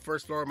the whole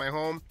first floor of my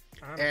home.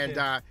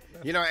 And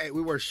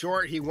we were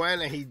short. He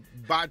went and he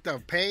bought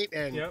the paint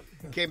and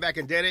came back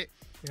and did it.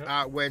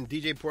 Yep. When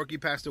DJ Porky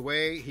passed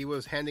away, he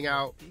was handing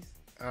out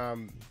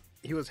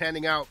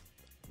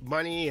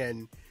money,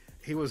 and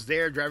he was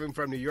there driving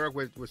from New York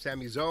with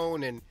Sammy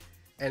Zone, and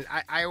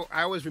I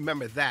always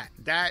remember that.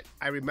 That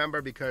I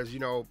remember because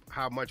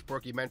how much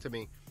Porky meant to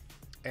me,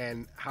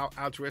 and how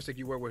altruistic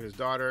you were with his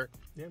daughter,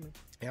 and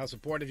how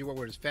supportive you were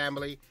with his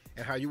family,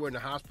 and how you were in the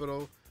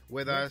hospital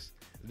with us.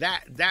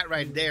 That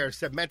right there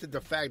cemented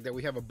the fact that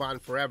we have a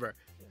bond forever.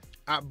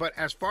 But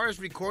as far as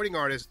recording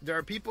artists, there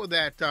are people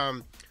that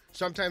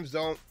sometimes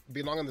don't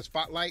belong in the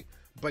spotlight,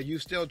 but you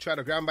still try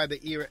to grab them by the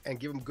ear and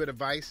give them good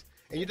advice.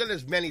 And you've done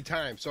this many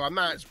times, so I'm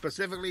not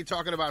specifically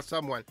talking about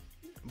someone,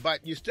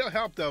 but you still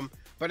help them,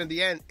 but in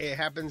the end, it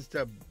happens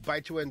to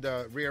bite you in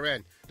the rear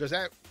end. Does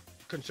that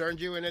concern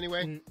you in any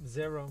way?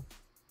 Zero.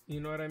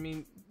 You know what I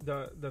mean?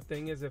 The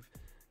thing is, if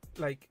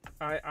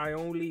I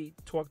only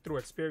talk through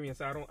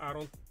experience. I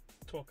don't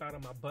talk out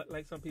of my butt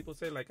like some people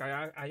say. Like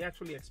I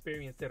actually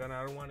experienced it, and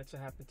I don't want it to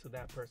happen to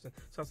that person.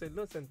 So I say,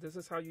 listen, this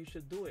is how you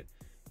should do it.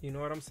 You know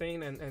what I'm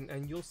saying?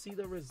 And you'll see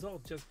the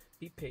result. Just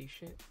be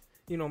patient.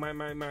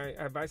 My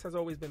advice has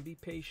always been be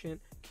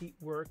patient, keep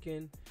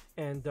working,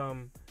 and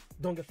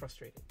don't get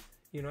frustrated.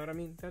 You know what I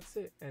mean? That's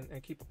it.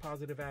 And keep a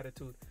positive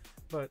attitude.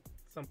 But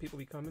some people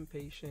become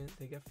impatient,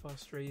 they get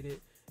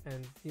frustrated,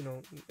 and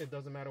it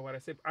doesn't matter what I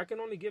say. I can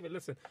only give it.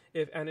 Listen,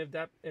 if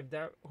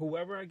that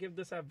whoever I give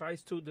this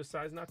advice to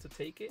decides not to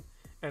take it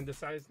and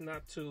decides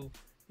not to,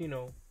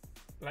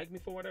 like me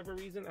for whatever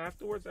reason,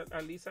 afterwards,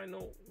 at least I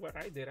know what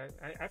I did.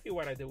 I feel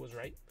what I did was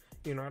right.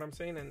 You know what I'm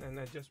saying? And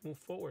I just move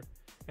forward.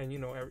 And, you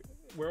know,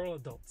 we're all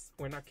adults.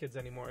 We're not kids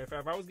anymore. If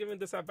I was giving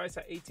this advice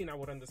at 18, I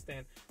would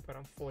understand. But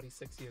I'm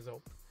 46 years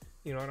old.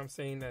 You know what I'm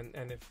saying?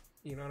 And if,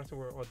 you know what I'm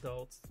saying, we're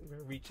adults.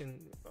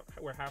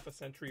 We're half a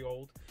century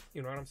old.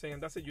 You know what I'm saying?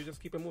 That's it. You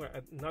just keep it moving.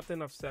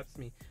 Nothing upsets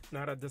me.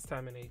 Not at this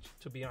time and age,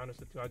 to be honest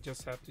with you. I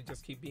just have to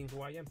just keep being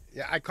who I am.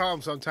 Yeah, I call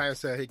him sometimes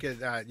so he could,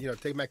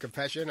 take my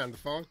confession on the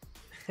phone.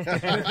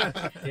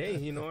 Hey,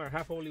 you know, I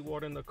have holy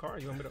water in the car.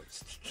 You want me to...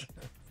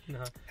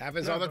 Nah.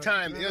 Happens all the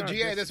time.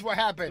 GA, this is what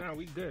happened. No,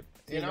 we good.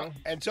 You know?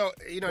 And so,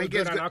 he gets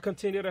good. good. I'll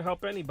continue to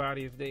help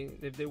anybody if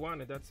they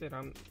want it. That's it.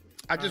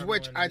 I just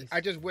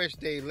wish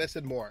they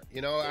listened more.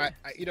 You know,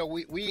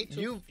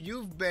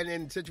 you've been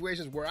in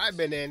situations where I've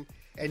been in,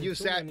 and you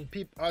sat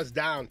us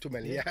down too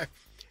many. Yeah.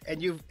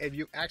 And you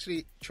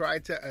actually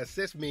tried to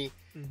assist me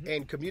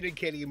in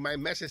communicating my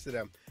message to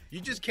them. You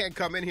just can't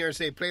come in here and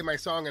say, play my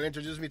song and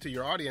introduce me to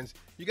your audience.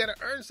 You got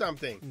to earn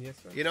something. Yes,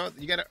 sir. You know,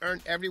 you got to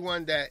earn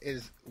everyone that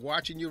is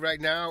watching you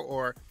right now,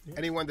 or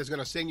anyone that's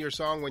going to sing your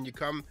song when you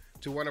come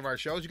to one of our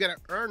shows. You got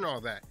to earn all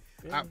that.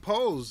 Yeah.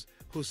 Poze,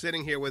 who's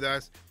sitting here with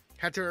us,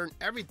 had to earn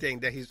everything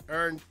that he's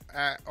earned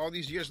all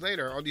these years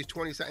later, all these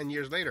 20-something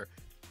years later.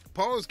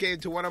 Poze came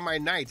to one of my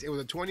nights. It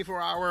was a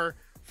 24-hour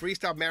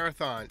freestyle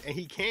marathon, and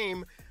he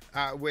came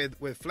with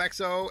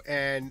Flexo,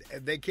 and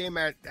they came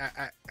at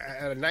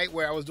a night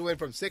where I was doing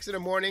from 6 in the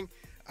morning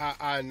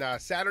on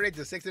Saturday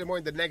to 6 in the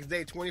morning the next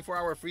day,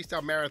 24-hour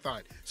freestyle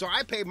marathon. So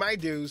I paid my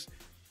dues,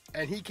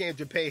 and he came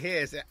to pay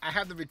his. I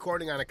have the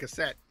recording on a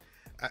cassette.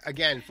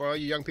 Again, for all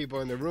you young people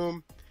in the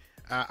room,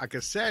 a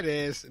cassette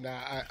is,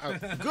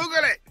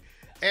 Google it.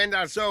 And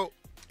so,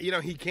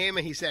 he came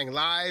and he sang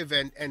live,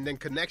 and then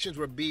connections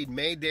were being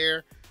made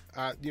there.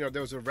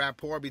 There was a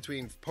rapport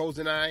between Poze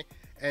and I.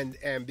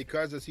 And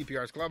because of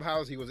CPR's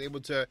Clubhouse, he was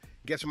able to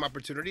get some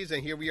opportunities.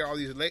 And here we are all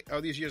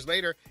these years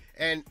later.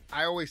 And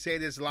I always say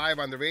this live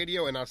on the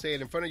radio, and I'll say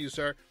it in front of you,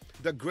 sir.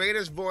 The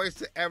greatest voice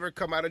to ever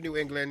come out of New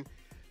England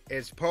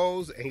is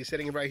Poze, and he's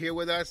sitting right here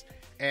with us.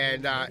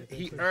 And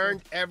he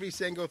earned every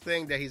single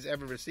thing that he's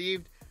ever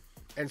received.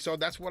 And so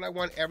that's what I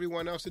want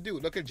everyone else to do.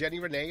 Look at Jenny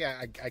Renee.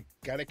 I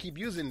got to keep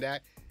using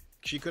that.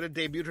 She could have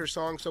debuted her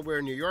song somewhere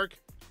in New York.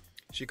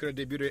 She could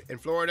have debuted it in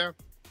Florida.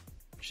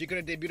 She could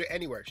have debuted it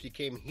anywhere. She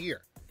came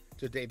here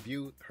to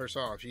debut her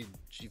song.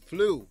 She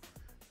flew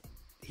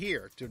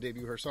here to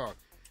debut her song.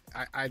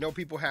 I know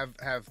people have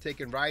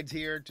taken rides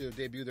here to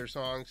debut their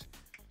songs,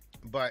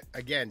 but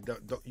again,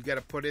 you got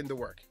to put in the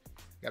work.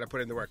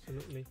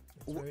 Absolutely.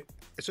 Right.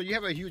 So you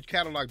have a huge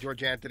catalog,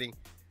 George Anthony.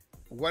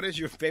 What is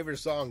your favorite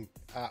song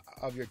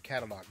of your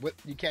catalog?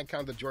 You can't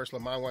count the George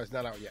Lamond one. It's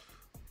not out yet.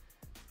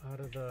 Out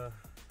of the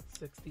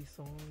 60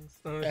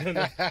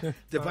 songs.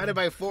 Divided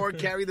by 4,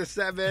 carry the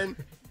 7.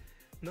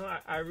 No,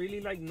 I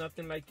really like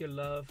Nothing Like Your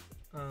Love.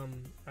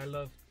 I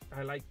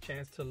like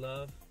Chance to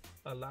Love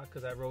a lot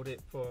because I wrote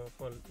it for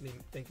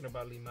thinking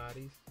about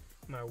Limaris,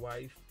 my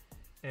wife,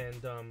 and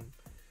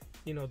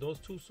those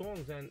two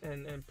songs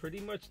and pretty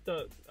much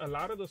a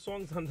lot of the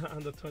songs on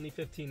the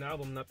 2015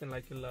 album, Nothing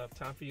Like Your Love.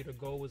 Time for You to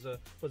Go was a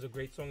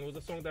great song. It was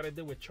a song that I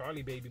did with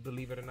Charlie Baby,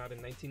 believe it or not,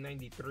 in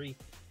 1993,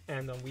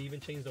 and we even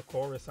changed the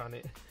chorus on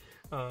it,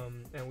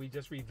 and we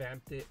just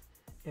revamped it.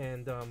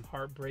 And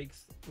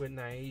Heartbreaks with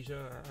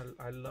Nyasia,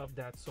 I love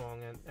that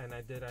song, and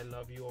I did I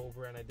Love You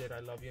Over, and I did I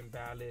Love You in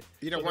Ballad.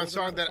 One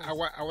song that I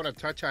want to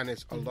touch on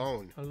is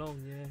Alone.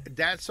 Alone, yeah.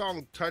 That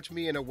song touched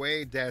me in a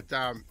way that,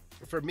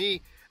 for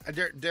me,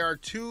 there are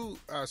two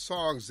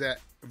songs that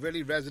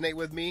really resonate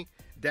with me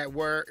that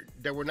were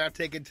not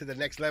taken to the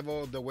next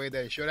level the way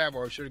they should have,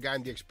 or should have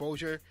gotten the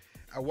exposure.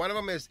 One of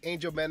them is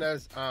Angel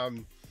Mena's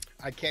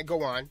I Can't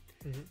Go On,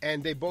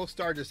 and they both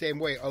start the same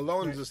way.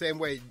 Alone is the same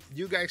way.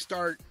 You guys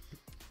start...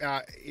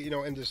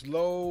 in this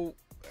low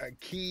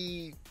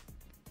key,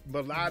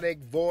 melodic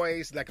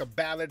voice, like a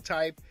ballad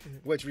type,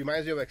 which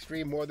reminds me of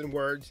Extreme More Than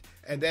Words.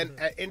 And then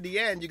in the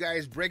end, you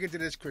guys break into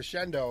this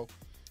crescendo,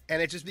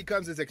 and it just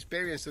becomes this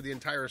experience to the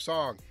entire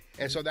song.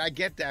 And so I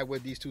get that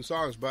with these two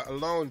songs. But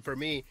Alone, for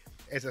me,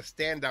 is a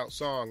standout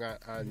song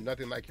on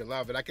Nothing Like Your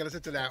Love. And I can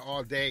listen to that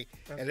all day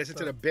and listen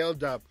to the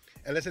build-up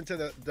and listen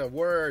to the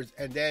words.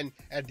 And then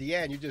at the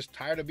end, you're just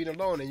tired of being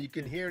alone, and you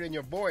can hear it in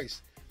your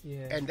voice.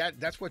 Yeah. And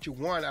that's what you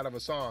want out of a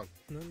song.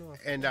 No.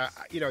 And,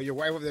 your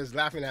wife over there is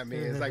laughing at me.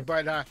 It's like,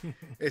 but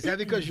is that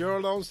because you're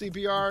alone,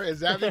 CPR? Is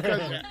that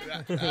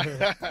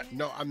because...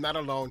 No, I'm not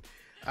alone.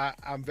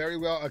 I'm very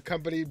well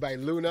accompanied by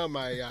Luna,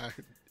 my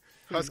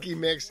husky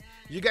mix.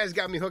 You guys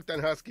got me hooked on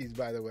huskies,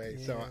 by the way,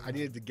 so I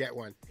needed to get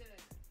one.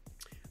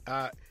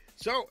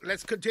 So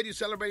let's continue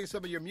celebrating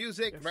some of your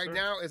music. Yes, right sir.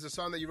 now is a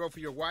song that you wrote for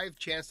your wife,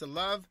 Chance to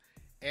Love,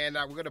 and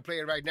we're going to play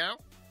it right now.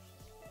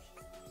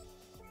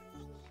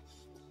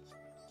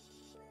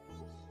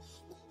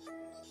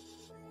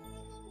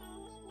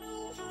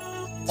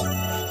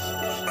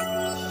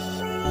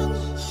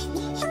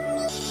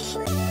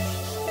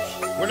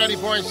 We're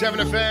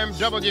 90.7 FM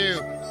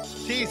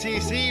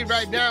WTCC.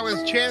 Right now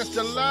is Chance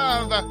to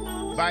Love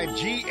by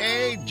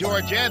G.A.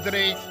 George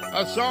Anthony,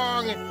 a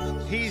song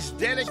he's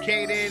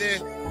dedicated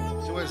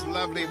to to his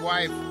lovely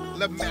wife,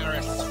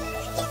 Limaris.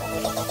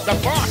 The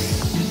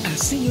boss. I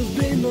see you've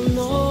been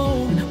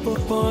alone for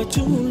far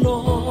too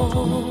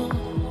long.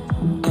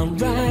 I'm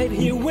right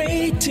here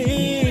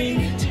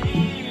waiting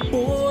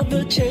for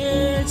the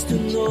chance to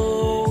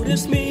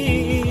notice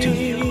me. Do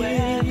you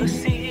ever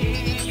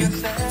see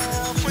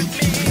yourself with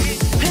me?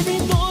 Every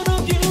thought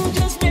of you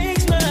just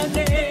makes my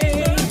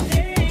day.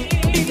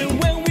 Even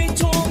when we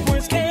talk,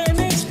 words can't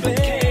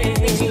explain.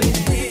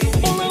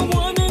 All I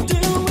wanna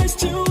do is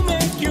to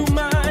make you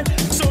mine.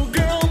 So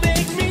girl,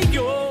 make me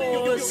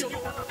yours.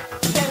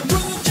 And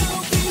would you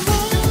be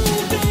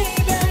mine,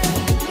 baby?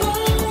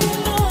 Mine,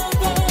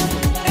 lover.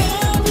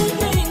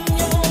 Everything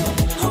your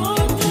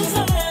heart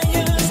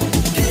desires.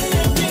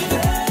 Give me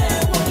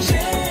that one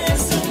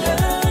chance to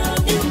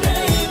love you,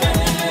 baby.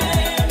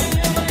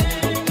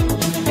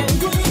 And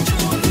would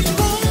you be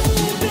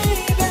mine,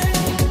 baby?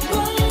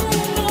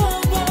 Mine,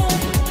 lover.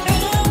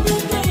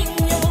 Everything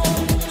your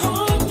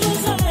heart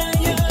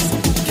desires.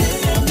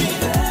 Give me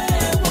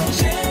that one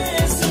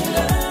chance to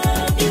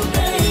love you,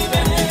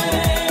 baby.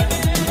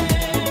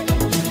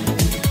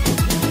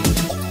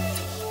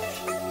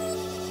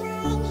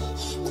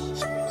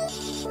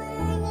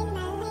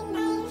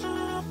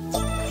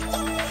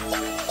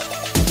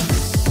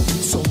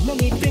 So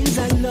many things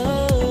I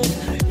love,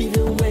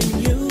 even when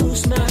you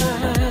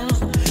smile.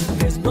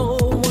 There's no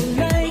one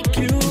like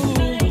you.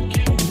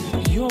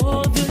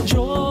 You're the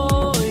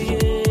joy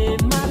in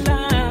my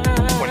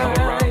life. When I'm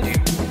around you,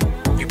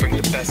 you bring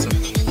the best of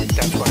me.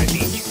 That's why I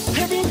need you.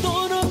 Every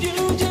thought of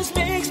you just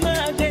makes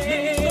my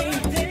day.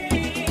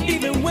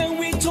 Even when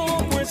we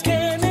talk, words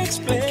can't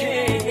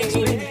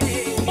explain.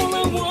 All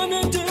I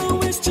wanna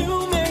do is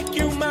to make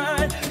you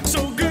mine.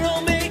 So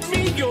girl, make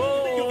me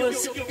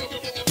yours.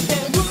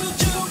 And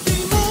would you be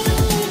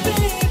mine,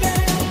 baby?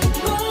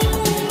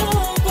 Mine,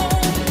 lover.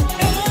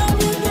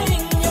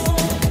 Everything your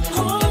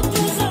heart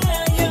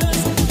desires.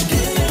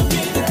 Give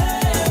me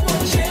that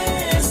one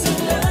chance to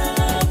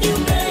love you,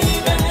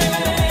 baby.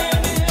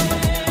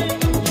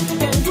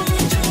 And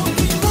would you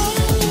be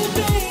mine,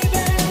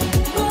 baby?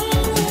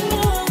 Mine,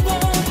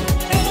 lover.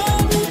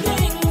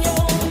 Everything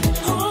your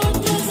heart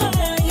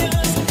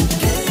desires.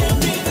 Give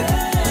me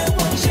that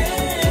one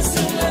chance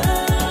to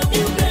love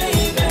you,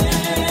 baby.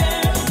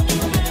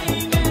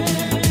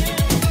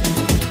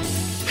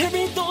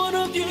 Every thought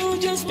of you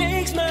just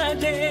makes my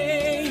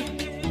day.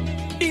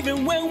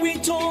 Even when we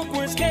talk,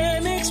 words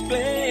can't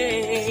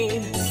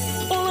explain.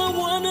 All I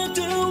wanna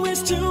do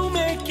is to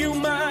make you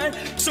mine.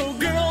 So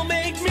girl,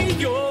 make me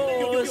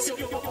yours.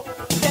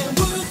 And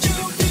would you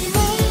be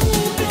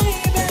mine,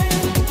 baby?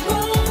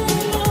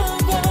 Mine,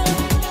 lover.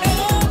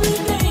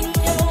 Everything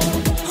your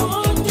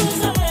heart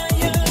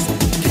desires.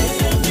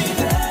 Give me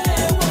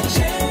that one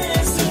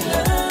chance to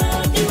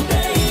love you,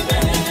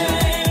 baby.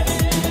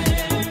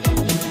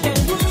 And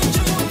would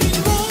you be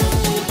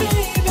mine,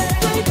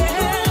 baby?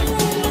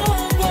 Mine,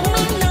 lover.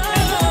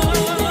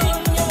 Everything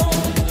your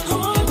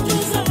heart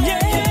desires.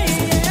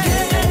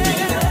 Give me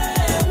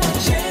that one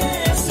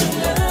chance to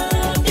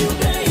love you,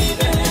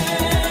 baby.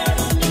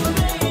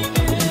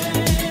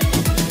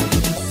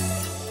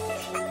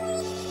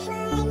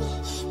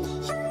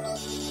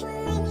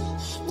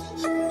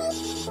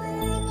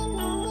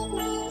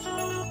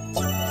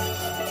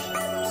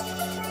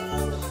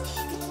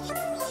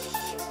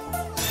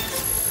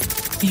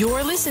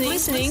 You're listening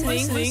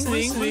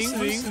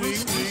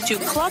to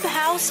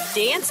Clubhouse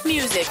Dance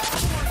Music.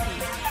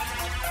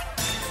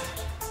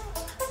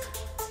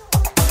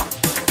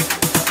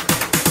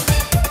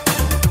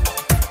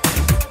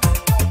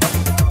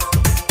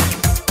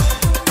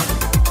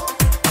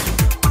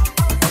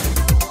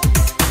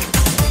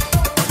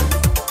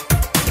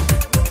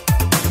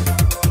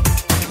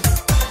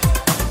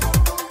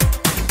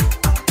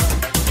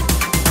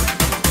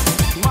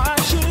 Why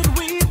should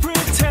we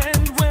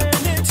pretend when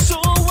it's so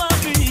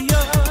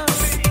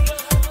obvious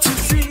to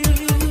see?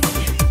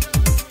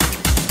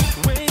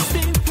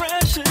 Wasting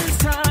precious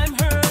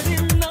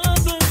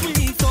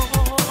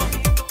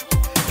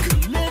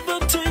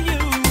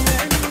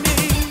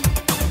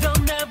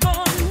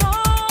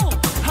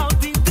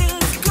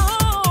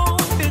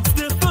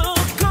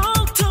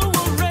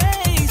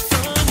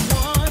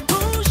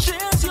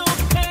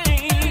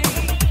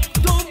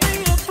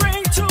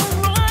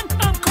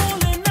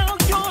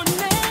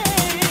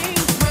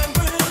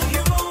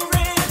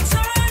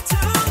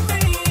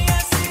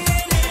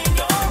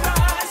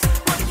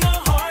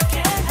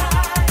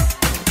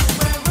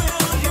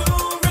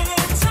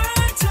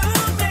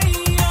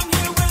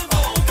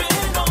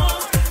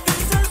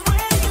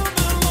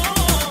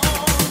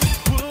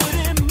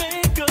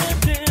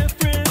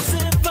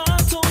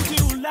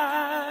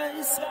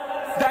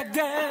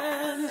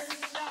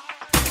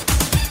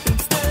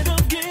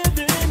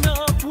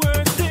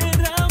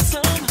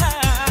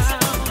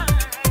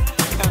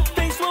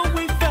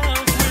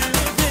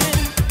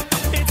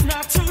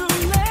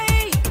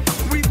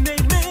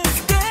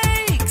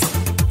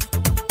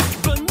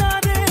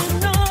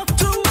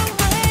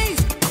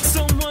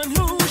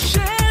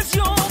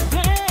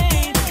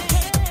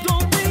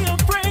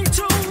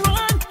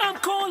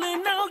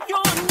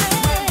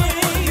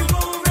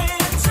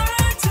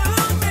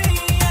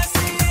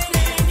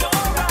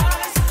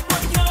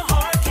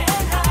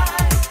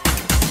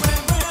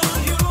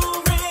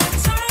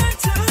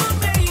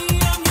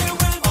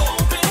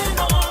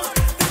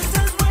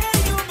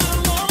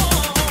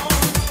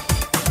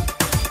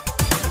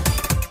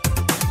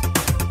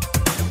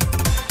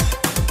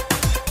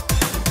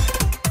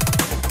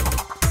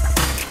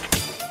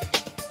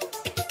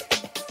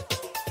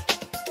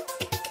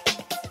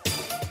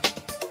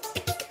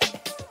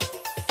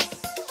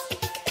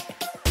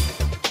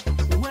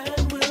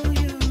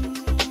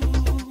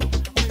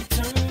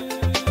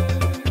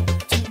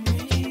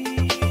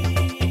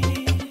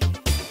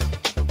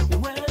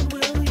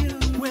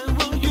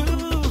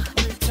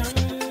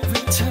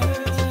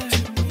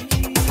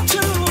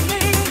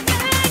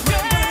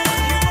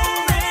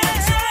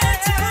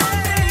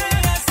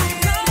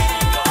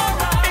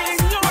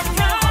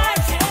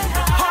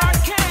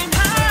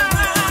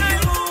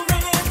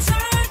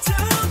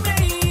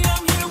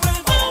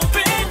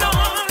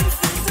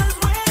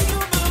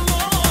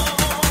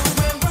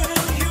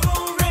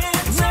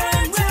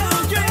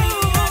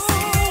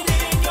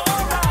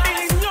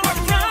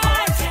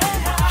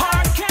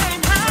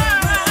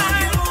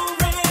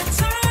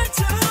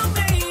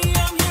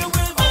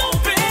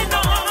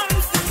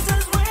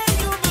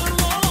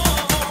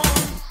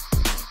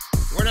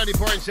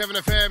 101.7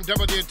 FM,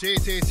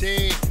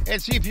 WTCC,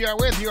 and CPR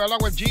with you, along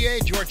with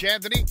GA, George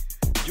Anthony.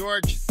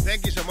 George,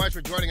 thank you so much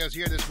for joining us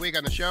here this week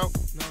on the show.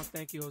 No,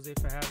 thank you, Jose,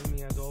 for having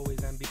me as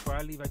always. And before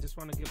I leave, I just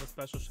want to give a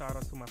special shout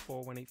out to my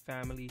 418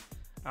 family,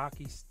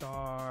 Aki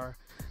Star,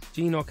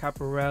 Gino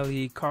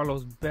Caparelli,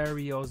 Carlos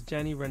Berrios,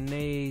 Jenny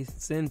Renee,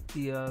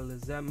 Cynthia,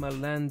 Lizette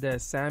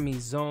Melendez, Sammy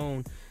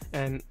Zone,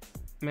 and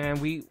man,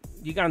 we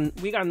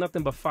got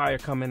nothing but fire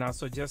coming out.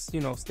 So just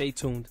stay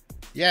tuned.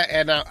 Yeah,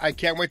 and I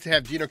can't wait to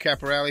have Gino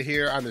Caparelli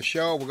here on the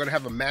show. We're going to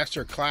have a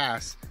master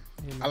class.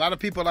 A lot of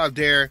people out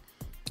there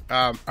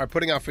are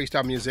putting out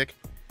freestyle music,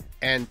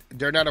 and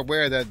they're not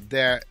aware that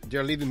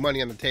they're leaving money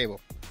on the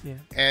table. Yeah.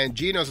 And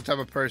Gino's the type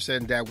of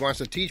person that wants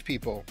to teach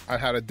people on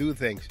how to do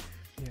things.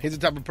 Yeah. He's the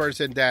type of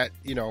person that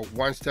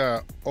wants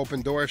to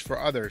open doors for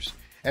others.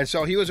 And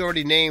so he was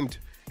already named,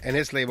 and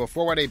his label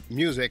 418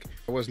 Music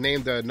was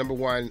named the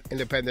 #1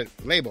 independent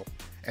label.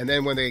 And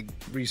then when they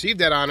received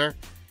that honor,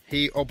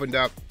 he opened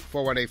up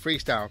 418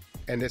 Freestyle,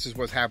 and this is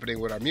what's happening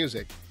with our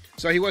music.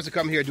 So he wants to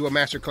come here, do a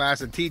master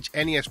class, and teach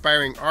any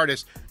aspiring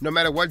artist, no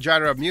matter what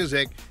genre of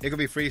music. It could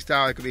be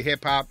freestyle, it could be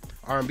hip-hop,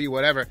 R&B,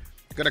 whatever.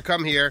 He's going to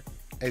come here,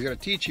 and he's going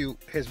to teach you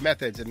his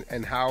methods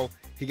and how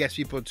he gets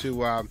people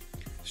to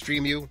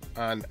stream you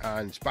on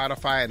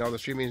Spotify and all the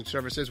streaming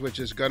services, which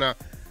is going to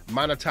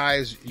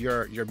monetize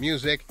your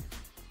music,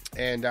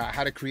 and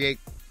how to create,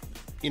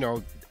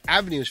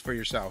 avenues for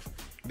yourself.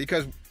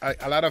 Because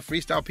a lot of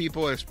freestyle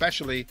people,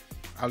 especially,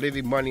 are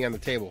leaving money on the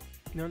table.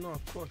 No,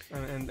 of course.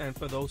 And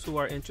for those who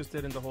are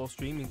interested in the whole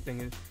streaming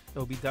thing,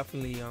 it'll be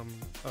definitely a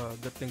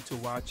good thing to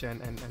watch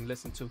and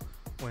listen to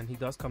when he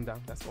does come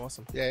down. That's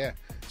awesome. Yeah.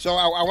 So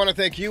I want to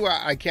thank you.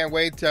 I can't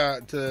wait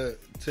to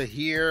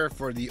hear,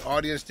 for the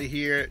audience to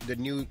hear, the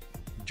new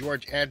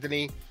George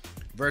Anthony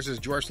versus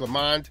George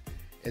Lamond.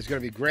 It's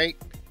going to be great.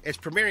 It's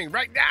premiering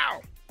right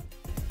now.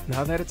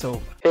 Now that it's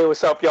over. Hey,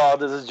 what's up, y'all?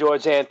 This is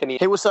George Anthony.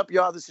 Hey, what's up,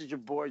 y'all? This is your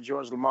boy,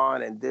 George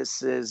Lamond, and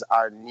this is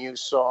our new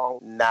song,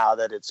 Now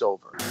That It's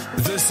Over.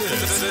 This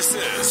is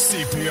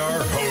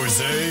CPR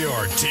Jose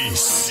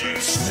Ortiz.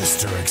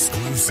 Mr.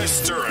 Exclusive.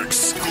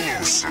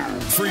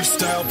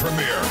 Freestyle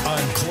premiere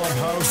on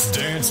Clubhouse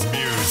Dance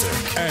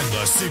Music and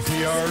the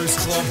CPR's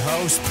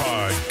Clubhouse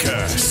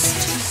Podcast.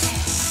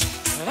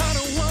 I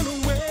don't want to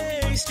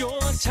waste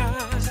your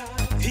time,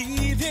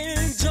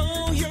 even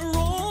though you're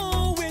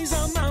always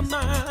on my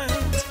mind.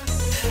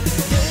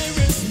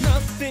 There is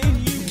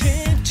nothing you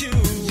can do,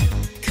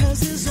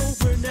 'cause it's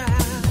over now.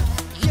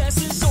 Yes,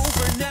 it's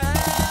over now.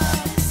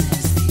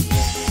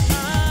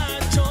 I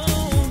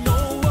don't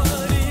know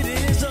what it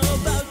is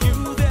about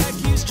you that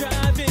keeps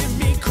driving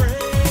me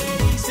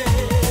crazy.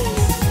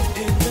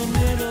 In the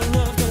middle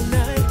of the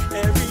night,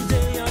 every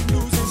day I'm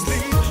losing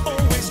sleep,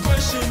 always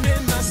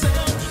questioning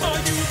myself. Are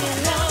you the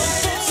one?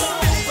 It's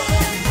over.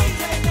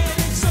 Okay, then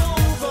it's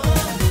over.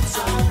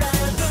 I'd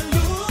rather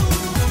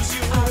lose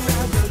you. I'd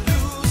rather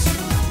lose you.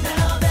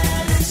 Now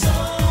that it's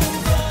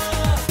over,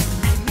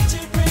 we need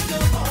to break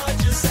apart.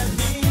 Just set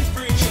me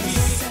free.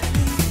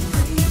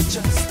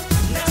 Just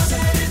now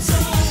that it's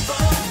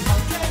over.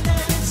 Okay,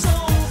 then it's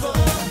over.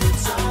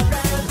 I'd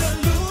rather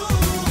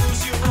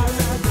lose you. I'd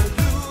rather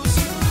lose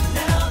you.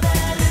 Now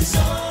that it's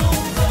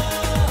over,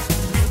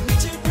 we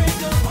need to break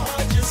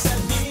apart. Just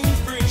set me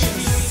free.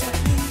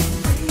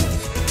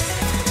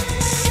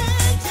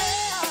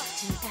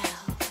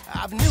 I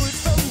knew it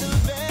from the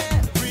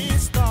very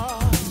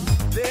start.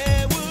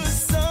 There was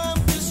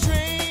something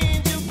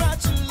strange about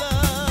your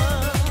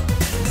love.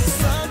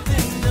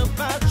 Something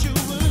about you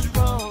was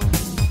wrong.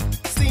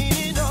 Seen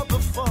it all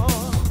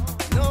before.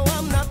 No,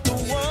 I'm not the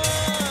one.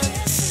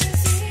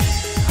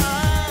 I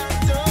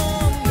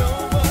don't know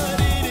what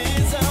it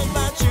is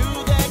about you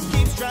that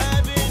keeps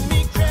driving me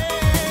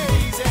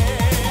crazy.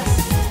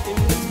 In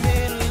the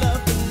middle of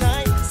the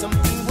night,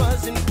 something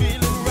wasn't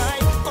feeling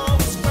right.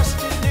 Always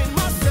questioning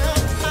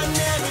myself. I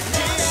never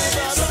give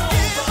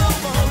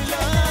up on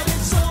love.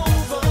 It's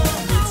over.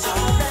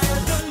 I'd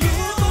rather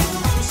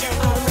lose you.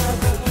 I'd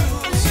rather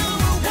lose you.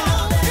 Now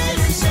that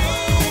it's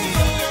over,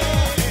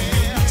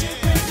 to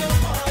break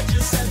apart,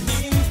 just set me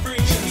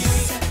free.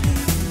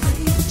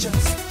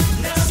 Just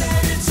now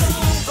that it's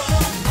over.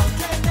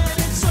 Okay, then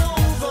it's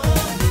over.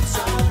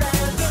 I'd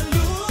rather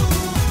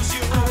lose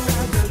you. I'd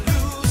rather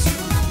lose you.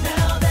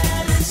 Now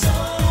that it's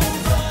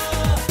over,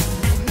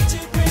 we need to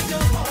break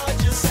apart.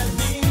 Just set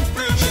me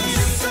free.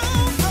 It's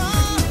over.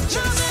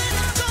 Just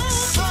it's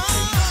over.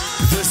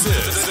 This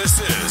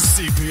is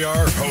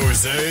CPR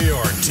Jose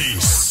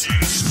Ortiz.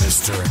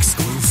 Mr.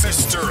 Exclusive.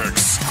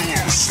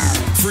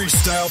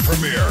 Freestyle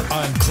premiere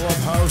on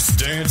Clubhouse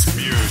Dance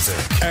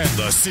Music and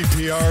the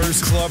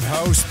CPR's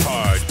Clubhouse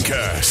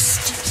Podcast.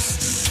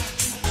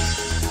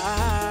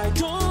 I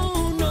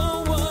don't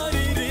know what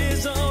it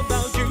is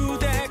about you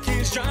that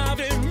keeps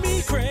driving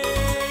me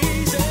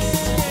crazy.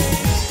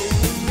 In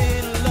the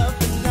middle of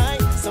the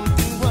night,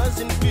 something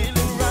wasn't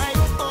feeling right.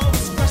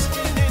 Always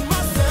questioning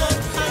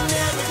myself. I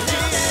never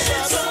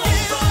give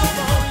up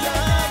on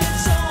love.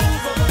 It's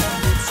over.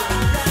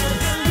 I'd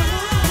rather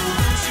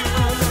lose you.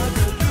 I'd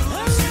rather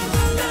lose you.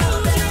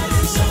 Now that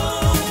it's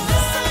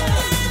over,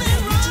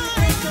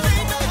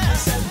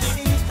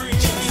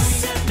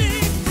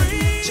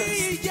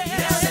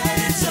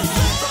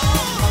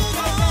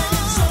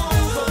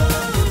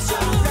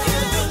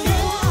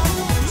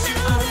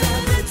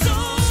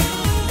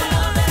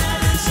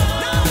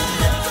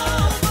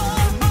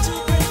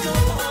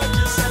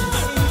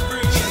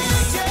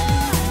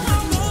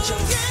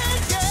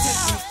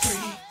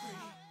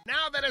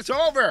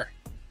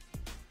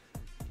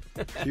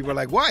 People were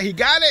like, what? He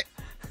got it?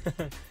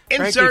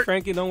 Insert.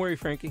 Frankie, don't worry,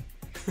 Frankie.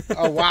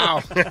 Oh,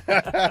 wow.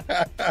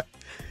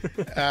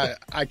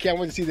 I can't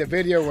wait to see the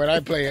video when I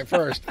play it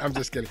first. I'm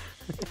just kidding.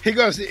 He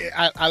goes,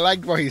 I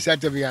like what he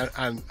said to me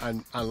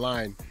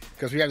online.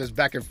 Because we have this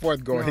back and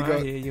forth going. No,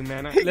 I hear you,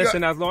 man.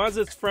 Listen, as long as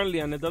it's friendly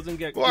and it doesn't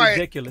get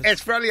ridiculous. It's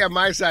friendly on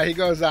my side. He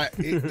goes,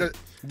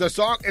 the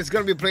song is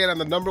going to be played on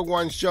the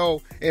 #1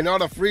 show in all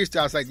the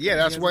freestyles. Like, yeah,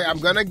 that's why I'm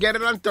going to get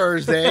it on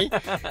Thursday,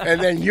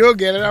 and then you'll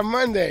get it on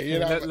Monday. You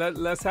know,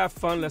 let's have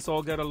fun. Let's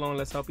all get along.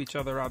 Let's help each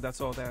other out.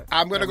 That's all that.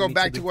 I'm going to go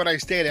back to what I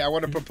stated. I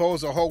want to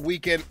propose a whole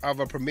weekend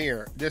of a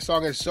premiere. This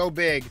song is so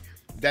big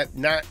that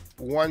not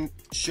one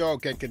show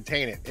can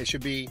contain it. It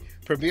should be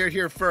premiered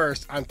here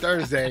first on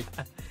Thursday.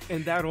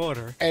 In that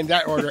order. And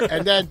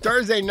then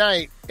Thursday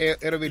night,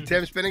 it'll be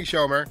Tim Spinning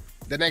Shomer.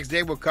 The next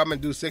day, we'll come and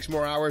do 6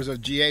 more hours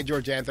of GA,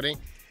 George Anthony.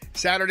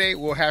 Saturday,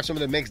 we'll have some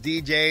of the mixed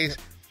DJs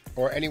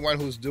or anyone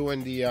who's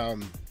doing the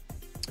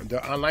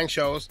online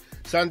shows.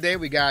 Sunday,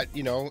 we got,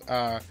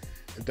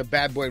 the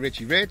bad boy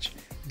Richie Rich.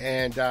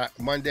 And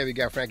Monday, we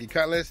got Frankie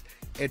Cutlass.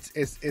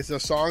 It's a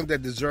song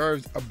that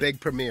deserves a big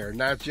premiere,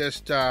 not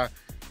just... an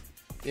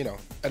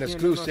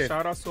exclusive,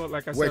 shout out to,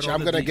 like I said, which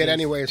I'm going to get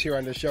anyways here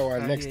on the show.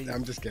 I'm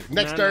just kidding.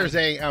 Next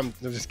Thursday, I'm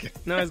just kidding.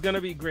 No, it's going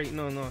to be great.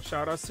 No.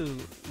 Shout out to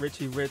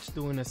Richie Rich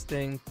doing his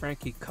thing,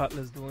 Frankie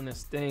Cutlass doing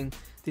his thing,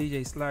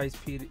 DJ Slice,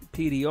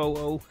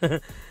 PDOO,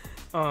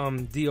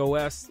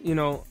 DOS,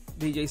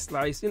 DJ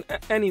Slice.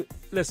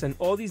 Listen,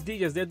 all these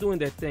DJs, they're doing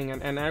their thing.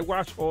 And I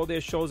watch all their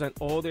shows, and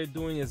all they're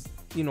doing is,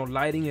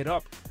 lighting it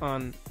up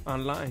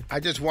online. I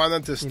just want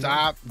them to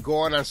stop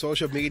going on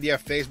social media,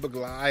 Facebook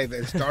Live,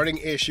 and starting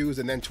issues,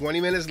 and then 20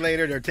 minutes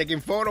later, they're taking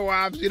photo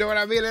ops. You know what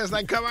I mean? It's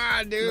like, come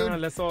on, dude. No,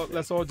 let's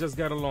all just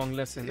get along.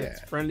 Listen, it's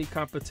friendly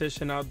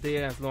competition out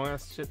there. As long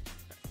as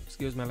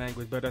excuse my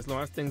language, but as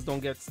long as things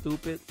don't get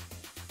stupid,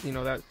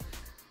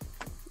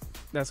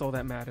 that's all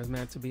that matters,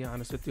 man, to be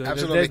honest with you.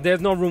 Absolutely.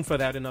 There's no room for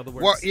that, in other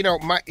words. Well,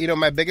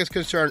 my biggest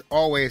concern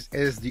always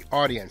is the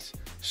audience.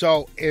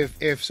 So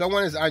if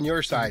someone is on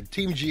your side,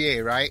 Team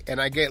GA, right,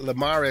 and I get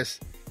Limaris,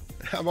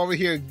 I'm over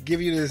here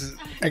giving you this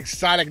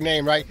exotic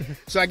name, right?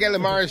 So I get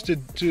Limaris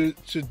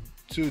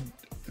to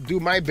do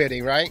my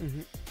bidding, right?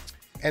 Mm-hmm.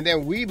 And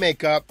then we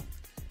make up.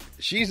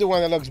 She's the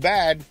one that looks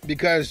bad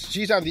because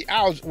she's on the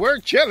outs. We're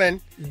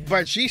chilling,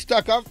 but she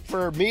stuck up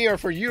for me or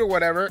for you or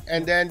whatever,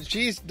 and then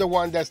she's the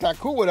one that's not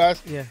cool with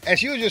us, and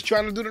she was just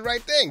trying to do the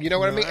right thing. You know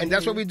what I mean? And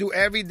that's what we do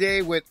every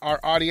day with our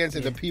audience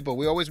and the people.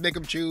 We always make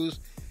them choose,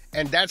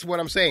 and that's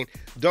what I'm saying.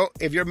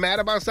 If you're mad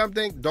about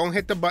something, don't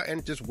hit the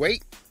button. Just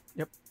wait.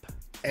 Yep.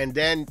 And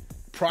then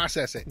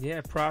process it.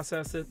 Yeah,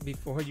 process it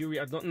before you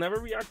react. Don't never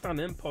react on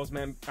impulse,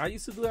 man. I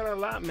used to do that a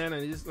lot, man,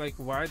 and it's just like,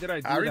 why did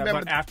I do that?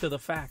 But after the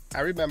fact.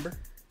 I remember.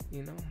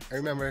 I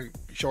remember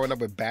showing up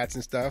with bats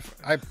and stuff.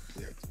 I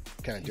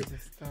can't do it.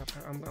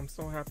 I'm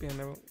so happy I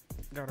never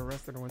got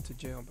arrested or went to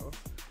jail, though.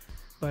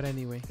 But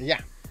anyway.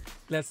 Yeah.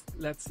 Let's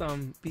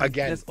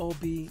again. Let's all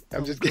be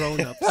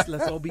grown-ups.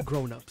 Let's all be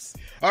grown-ups.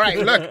 All right,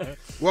 look,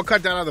 we'll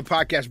cut down on the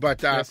podcast,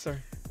 but yes, sir.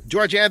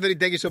 George Anthony,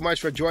 thank you so much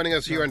for joining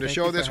us here on the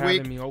show this week.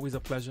 Having me. Always a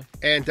pleasure.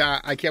 And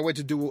I can't wait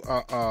to do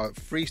a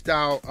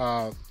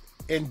freestyle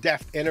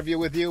in-depth interview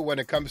with you when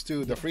it comes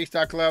to the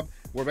Freestyle Club.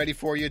 We're ready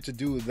for you to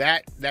do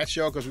that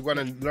show because we want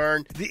to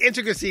learn the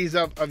intricacies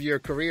of your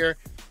career.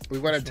 We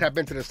want to tap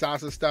into the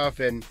salsa stuff.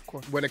 And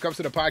when it comes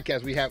to the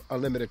podcast, we have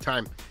unlimited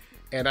time.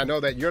 And I know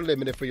that you're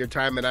limited for your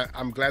time, and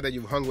I'm glad that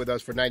you've hung with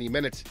us for 90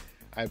 minutes.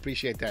 I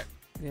appreciate that.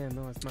 Yeah,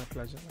 no, it's my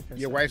pleasure. Like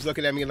your wife's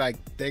looking at me like,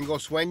 tengo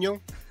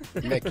sueño,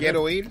 me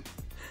quiero ir.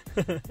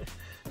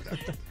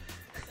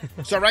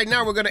 So right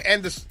now we're going to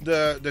end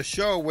the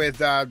show with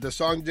the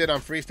song you did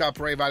on Freestyle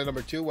Parade Volume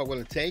 #2, What Will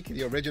It Take?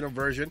 The original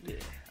version. Yeah.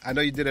 I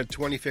know you did a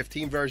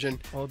 2015 version.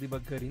 Oldie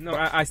but goodie. No,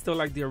 I still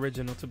like the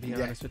original, to be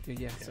honest with you.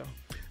 Yeah.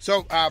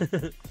 So,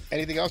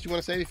 anything else you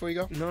want to say before you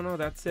go? No,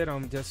 that's it.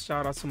 Just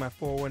shout out to my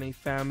 418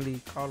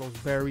 family, Carlos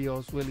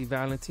Berrios, Willie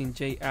Valentin,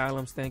 Jay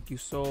Allams. Thank you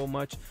so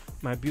much.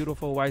 My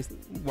beautiful wife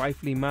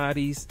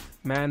Limaris,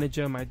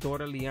 manager, my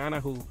daughter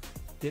Liana, who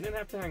didn't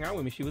have to hang out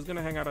with me. She was going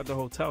to hang out at the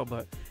hotel,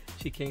 but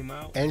she came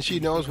out. And she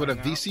knows what a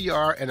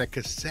VCR and a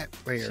cassette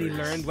player is. She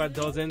learned what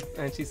those and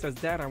she says,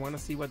 Dad, I want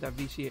to see what that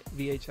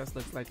VHS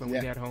looks like when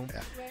we get home.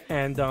 Yeah.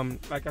 And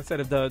like I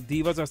said, if the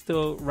divas are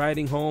still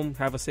riding home,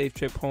 have a safe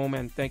trip home.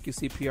 And thank you,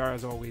 CPR,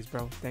 as always,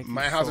 bro. Thank you.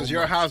 My house is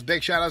your house.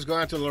 Big shout outs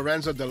going out to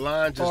Lorenzo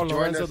Delon.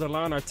 Lorenzo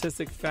Delon,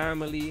 Artistik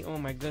family. Oh,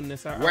 my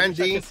goodness. Wendy. I wish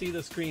I could see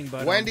the screen.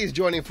 But, Wendy's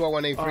joining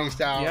 418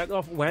 Freestyle.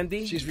 Yeah,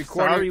 Wendy. She's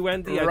recording. Sorry,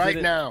 Wendy.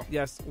 Right now.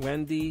 Yes,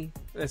 Wendy.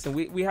 Listen,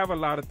 we have a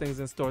lot of things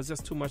in store. It's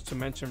just too much to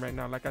mention right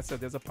now. Like I said,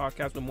 there's a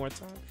podcast with more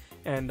time,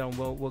 and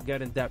we'll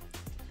get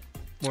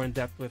more in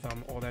depth with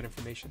all that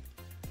information.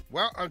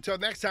 Well, until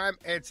next time,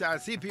 it's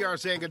CPR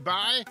saying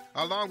goodbye,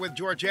 along with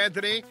George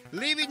Anthony,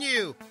 leaving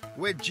you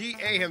with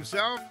GA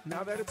himself.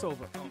 Now that it's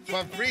over.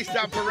 From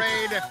Freestyle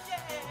Parade,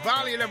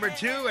 Volume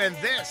 #2, and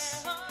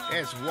this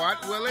is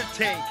What Will It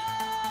Take?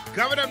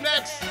 Coming up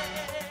next,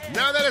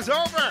 now that it's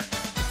over,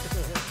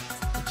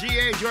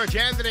 GA George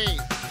Anthony,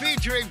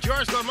 featuring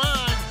George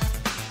Lamond.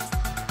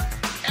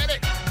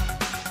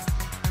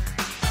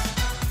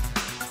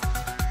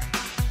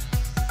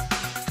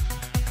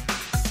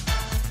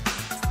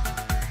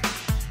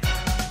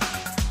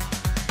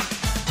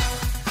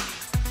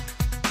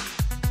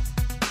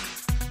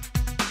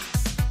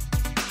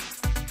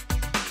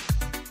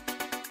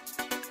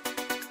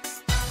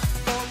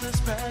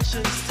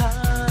 precious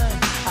time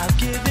I've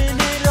given